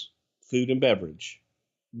has food and beverage,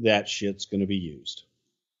 that shit's going to be used.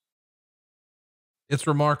 It's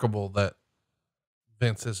remarkable that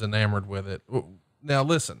Vince is enamored with it. Now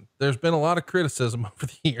listen, there's been a lot of criticism over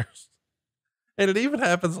the years, and it even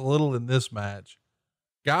happens a little in this match.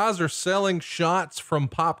 Guys are selling shots from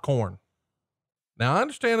popcorn. Now I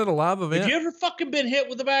understand at a live event. Have you ever fucking been hit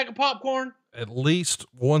with a bag of popcorn? At least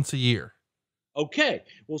once a year. Okay.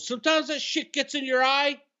 Well, sometimes that shit gets in your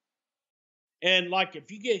eye. And like,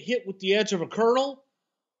 if you get hit with the edge of a kernel,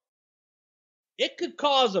 it could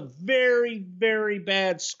cause a very, very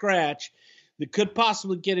bad scratch that could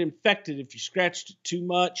possibly get infected if you scratched it too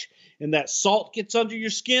much and that salt gets under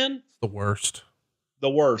your skin. It's the worst. The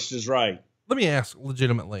worst is right. Let me ask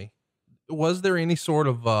legitimately, was there any sort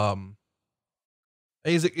of, are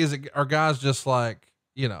guys just like,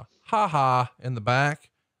 you know, ha ha in the back,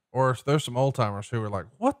 or if there's some old timers who are like,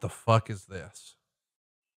 what the fuck is this?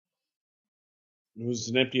 It was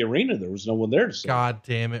an empty arena. There was no one there to say. God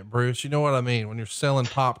damn it, Bruce. You know what I mean? When you're selling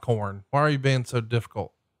popcorn, why are you being so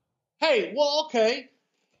difficult? Hey, well, okay.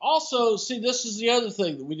 Also, see, this is the other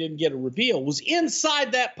thing that we didn't get a reveal was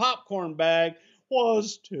inside that popcorn bag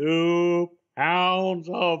was 2 pounds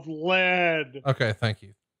of lead. Okay. Thank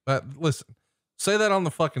you. Listen, say that on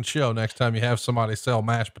the fucking show next time you have somebody sell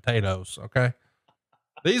mashed potatoes. Okay.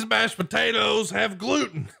 These mashed potatoes have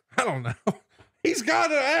gluten. I don't know. He's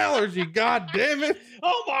got an allergy. God damn it.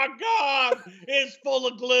 Oh my God. It's full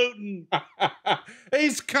of gluten.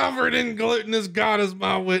 He's covered in gluten as God is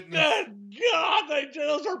my witness. Good God.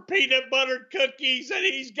 Those are peanut butter cookies and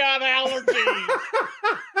he's got allergies.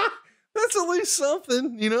 That's at least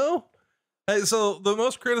something, you know? Hey, so the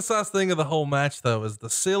most criticized thing of the whole match though, is the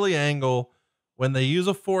silly angle when they use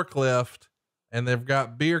a forklift and they've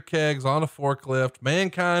got beer kegs on a forklift.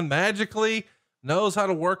 Mankind magically knows how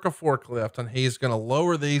to work a forklift, and he's going to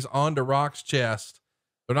lower these onto Rock's chest.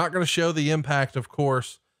 They're not going to show the impact, of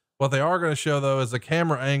course. What they are going to show though is a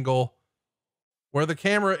camera angle where the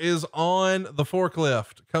camera is on the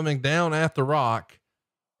forklift coming down at the Rock,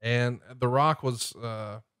 and the Rock was,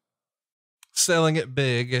 selling it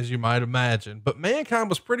big, as you might imagine, but Mankind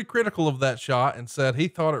was pretty critical of that shot and said he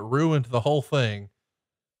thought it ruined the whole thing.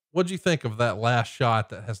 What'd you think of that last shot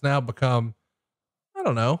that has now become, I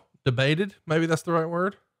don't know, debated? Maybe that's the right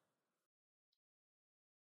word.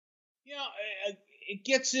 Yeah, it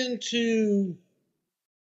gets into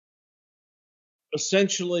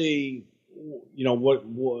essentially, you know, what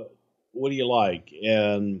do you like?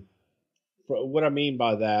 And what I mean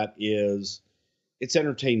by that is it's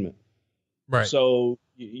entertainment. Right. So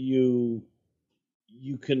you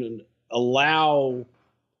can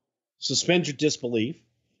suspend your disbelief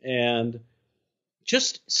and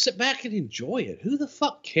just sit back and enjoy it. Who the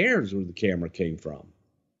fuck cares where the camera came from?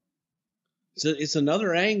 It's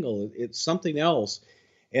another angle. It's something else.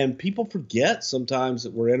 And people forget sometimes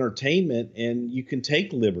that we're entertainment and you can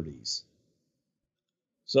take liberties.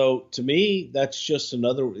 So to me, that's just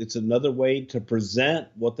it's another way to present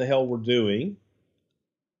what the hell we're doing.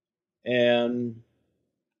 And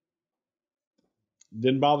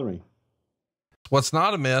didn't bother me. What's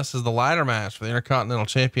not a miss is the ladder match for the Intercontinental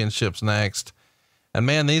Championships next. And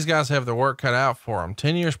man, these guys have their work cut out for them.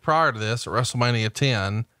 10 years prior to this, at WrestleMania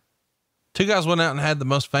 10, two guys went out and had the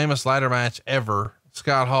most famous ladder match ever,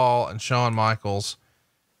 Scott Hall and Shawn Michaels.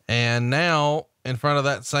 And now in front of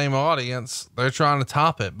that same audience, they're trying to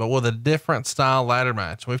top it, but with a different style ladder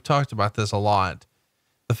match. We've talked about this a lot.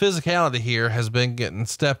 The physicality here has been getting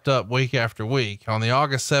stepped up week after week. On the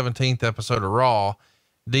August 17th episode of Raw,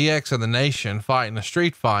 DX and the Nation fight in a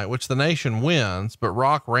street fight, which the Nation wins, but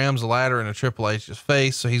Rock rams a ladder into Triple H's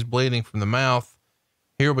face, so he's bleeding from the mouth.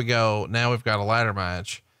 Here we go. Now we've got a ladder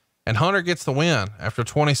match, and Hunter gets the win after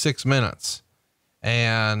 26 minutes.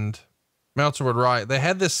 And Meltzer would write, they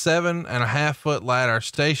had this 7.5 foot ladder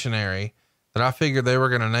stationary that I figured they were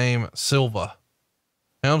going to name Silva.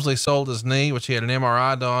 Helmsley sold his knee, which he had an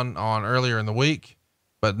MRI done on earlier in the week,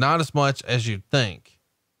 but not as much as you'd think.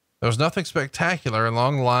 There was nothing spectacular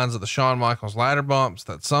along the lines of the Shawn Michaels ladder bumps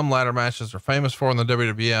that some ladder matches are famous for in the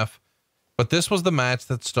WWF, but this was the match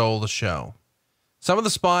that stole the show. Some of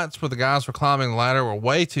the spots where the guys were climbing the ladder were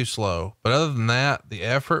way too slow, but other than that, the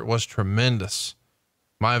effort was tremendous.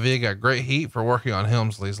 Maivia got great heat for working on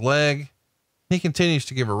Helmsley's leg. He continues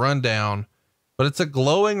to give a rundown, but it's a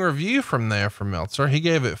glowing review from Meltzer. He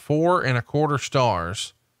gave it 4.25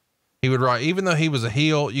 stars. He would write, even though he was a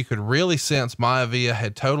heel, you could really sense Maivia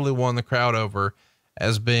had totally won the crowd over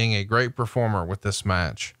as being a great performer with this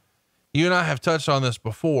match. You and I have touched on this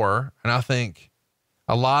before, and I think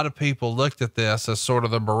a lot of people looked at this as sort of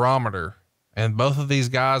the barometer, and both of these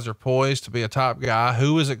guys are poised to be a top guy.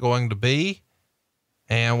 Who is it going to be?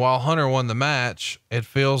 And while Hunter won the match, it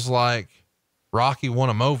feels like Rocky won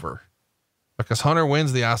him over, because Hunter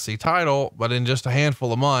wins the IC title, but in just a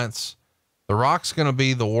handful of months, The Rock's going to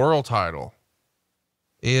be the world title.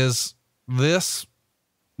 Is this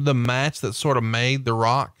the match that sort of made The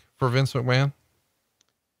Rock for Vince McMahon?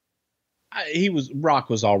 Rock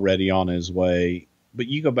was already on his way, but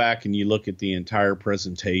you go back and you look at the entire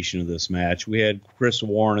presentation of this match. We had Chris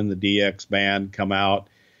Warren and the DX band come out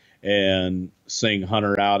and sing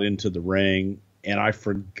Hunter out into the ring. And I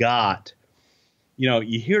forgot,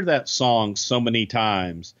 you hear that song so many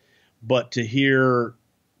times, but to hear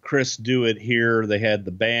Chris do it here, they had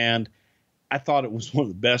the band. I thought it was one of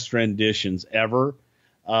the best renditions ever.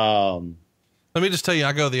 Let me just tell you,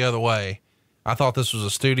 I go the other way. I thought this was a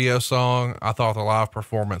studio song. I thought the live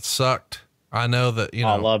performance sucked. I know that, you know,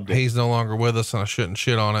 I loved it. He's no longer with us and I shouldn't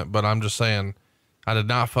shit on it, but I'm just saying I did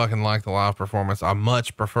not fucking like the live performance. I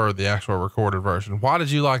much preferred the actual recorded version. Why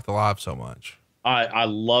did you like the live so much? I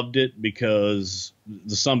loved it because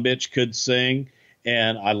the sumbitch could sing,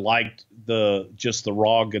 and I liked just the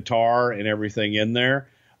raw guitar and everything in there.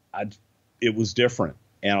 It was different,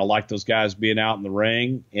 and I liked those guys being out in the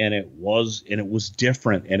ring, and it was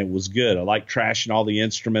different, and it was good. I liked trashing all the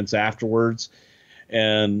instruments afterwards,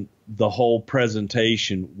 and the whole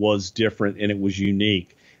presentation was different and it was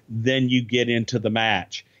unique. Then you get into the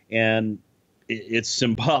match, and it's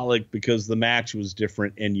symbolic because the match was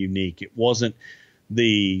different and unique. It wasn't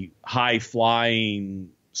the high flying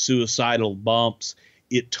suicidal bumps.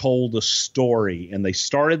 It told a story, and they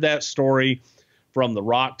started that story from The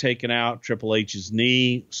Rock taking out Triple H's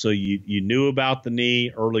knee. So you knew about the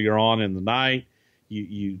knee earlier on in the night.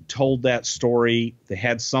 You told that story. They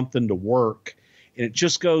had something to work, and it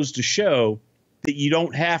just goes to show that you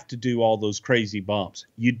don't have to do all those crazy bumps.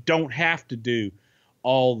 You don't have to do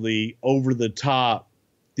all the over-the-top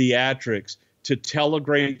theatrics to tell a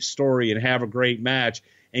great story and have a great match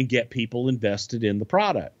and get people invested in the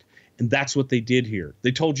product. And that's what they did here.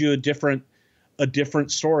 They told you a different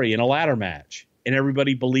story in a ladder match, and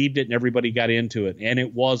everybody believed it and everybody got into it, and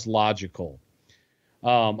it was logical.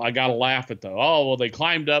 I got to laugh at they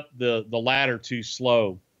climbed up the ladder too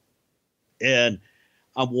slow. And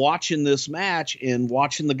I'm watching this match and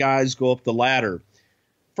watching the guys go up the ladder.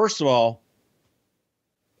 First of all,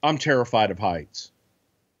 I'm terrified of heights,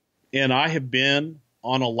 and I have been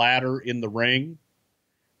on a ladder in the ring.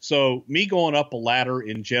 So me going up a ladder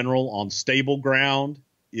in general on stable ground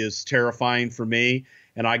is terrifying for me.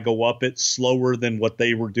 And I go up it slower than what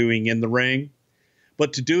they were doing in the ring,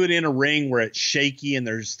 but to do it in a ring where it's shaky and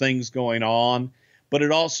there's things going on, but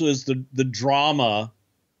it also is the drama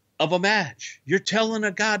of a match. You're telling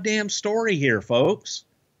a goddamn story here, folks.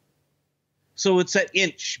 So it's that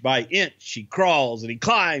inch by inch. He crawls and he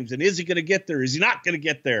climbs, and is he going to get there? Is he not going to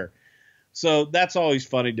get there? So that's always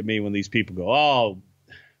funny to me when these people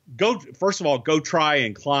go, first of all, go try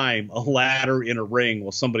and climb a ladder in a ring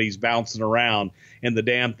while somebody's bouncing around and the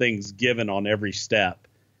damn thing's given on every step.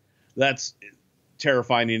 That's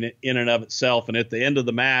terrifying in and of itself. And at the end of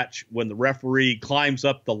the match, when the referee climbs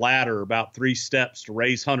up the ladder about 3 steps to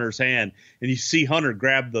raise Hunter's hand, and you see Hunter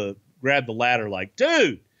grab the ladder like,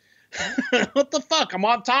 dude, what the fuck? I'm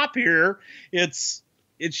on top here.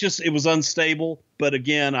 It was unstable. But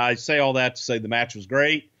again, I say all that to say the match was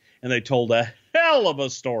great, and they told a hell of a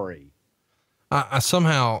story. I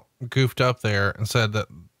somehow goofed up there and said that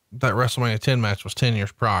WrestleMania 10 match was 10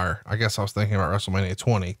 years prior. I guess I was thinking about WrestleMania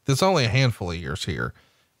 20. There's only a handful of years here.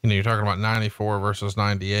 You know, you're talking about 94 versus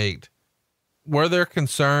 98. Were there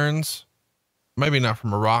concerns? Maybe not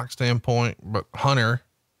from a Rock standpoint, but Hunter,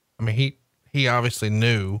 I mean, he obviously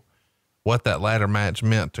knew what that ladder match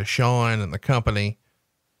meant to Shawn and the company.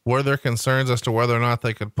 Were there concerns as to whether or not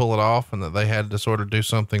they could pull it off and that they had to sort of do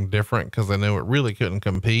something different because they knew it really couldn't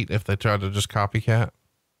compete if they tried to just copycat?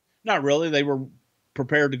 Not really. They were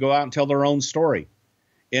prepared to go out and tell their own story.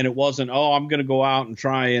 And it wasn't, I'm going to go out and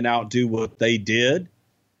try and outdo what they did.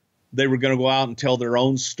 They were going to go out and tell their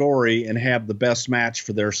own story and have the best match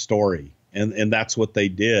for their story. And that's what they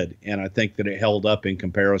did. And I think that it held up in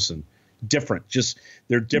comparison. Different, just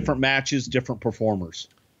they're different matches, different performers.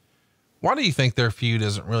 Why do you think their feud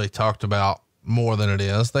isn't really talked about more than it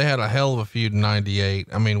is? They had a hell of a feud in 98.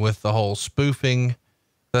 I mean, with the whole spoofing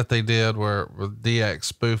that they did where DX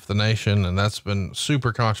spoofed the Nation, and that's been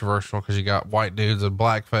super controversial because you got white dudes in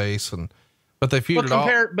blackface, but they feuded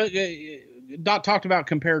not talked about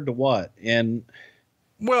compared to what? And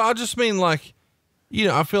well, I just mean like, you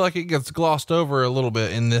know, I feel like it gets glossed over a little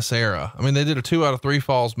bit in this era. I mean, they did a 2 out of 3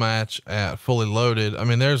 falls match at Fully Loaded. I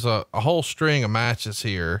mean, there's a whole string of matches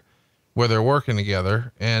here where they're working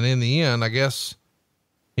together. And in the end, I guess,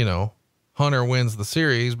 you know, Hunter wins the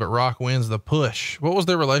series, but Rock wins the push. What was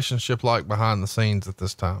their relationship like behind the scenes at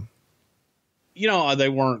this time? You know, they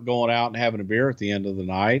weren't going out and having a beer at the end of the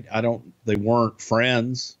night. They weren't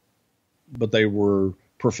friends, but they were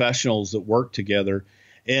professionals that worked together.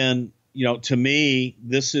 And, you know, to me,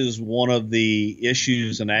 this is one of the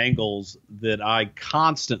issues and angles that I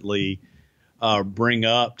constantly bring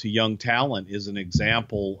up to young talent is an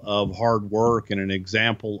example of hard work and an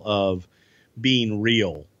example of being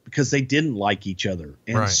real, because they didn't like each other.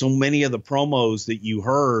 And right. So many of the promos that you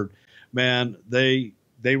heard, man, they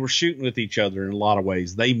were shooting with each other in a lot of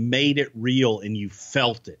ways. They made it real and you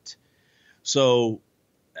felt it. So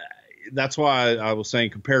that's why I was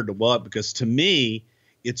saying compared to what, because to me,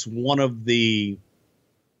 it's one of the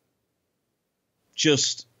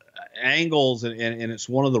just angles, and it's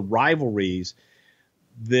one of the rivalries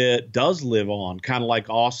that does live on, kind of like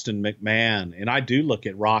Austin McMahon. And I do look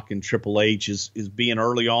at Rock and Triple H as being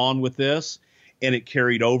early on with this, and it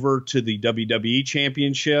carried over to the WWE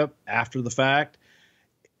Championship after the fact.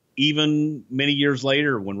 Even many years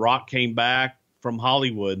later, when Rock came back from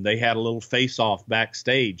Hollywood, they had a little face-off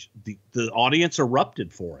backstage. The audience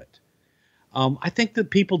erupted for it. I think that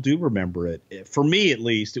people do remember it. For me, at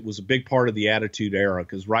least, it was a big part of the Attitude Era,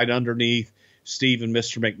 because right underneath Steve and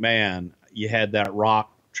Mr. McMahon, you had that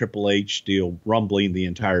Rock Triple H deal rumbling the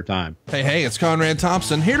entire time. Hey, it's Conrad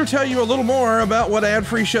Thompson here to tell you a little more about what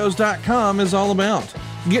AdFreeShows.com is all about.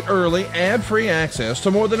 Get early, ad-free access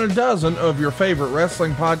to more than a dozen of your favorite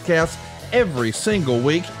wrestling podcasts every single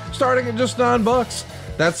week, starting at just $9.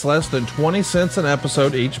 That's less than 20 cents an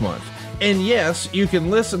episode each month. And yes, you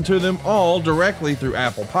can listen to them all directly through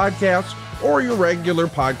Apple Podcasts or your regular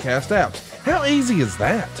podcast apps. How easy is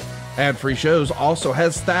that? Ad-Free Shows also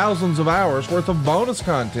has thousands of hours worth of bonus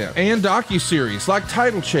content and docuseries like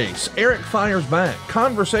Title Chase, Eric Fires Back,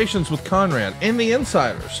 Conversations with Conrad, and The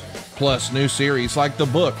Insiders. Plus new series like The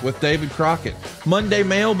Book with David Crockett, Monday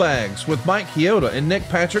Mailbags with Mike Chioda and Nick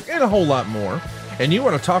Patrick, and a whole lot more. And you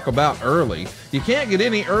want to talk about early? You can't get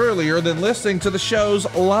any earlier than listening to the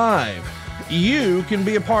shows live. You can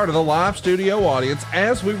be a part of the live studio audience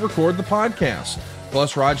as we record the podcast.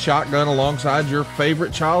 Plus, ride shotgun alongside your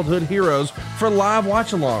favorite childhood heroes for live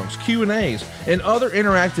watch-alongs, Q&As, and other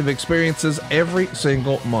interactive experiences every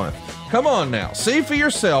single month. Come on now, see for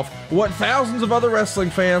yourself what thousands of other wrestling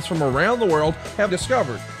fans from around the world have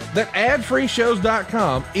discovered, that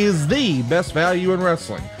AdFreeShows.com is the best value in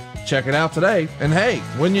wrestling. Check it out today, and hey,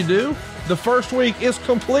 when you do, the first week is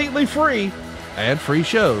completely free.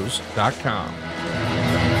 AdFreeShows.com.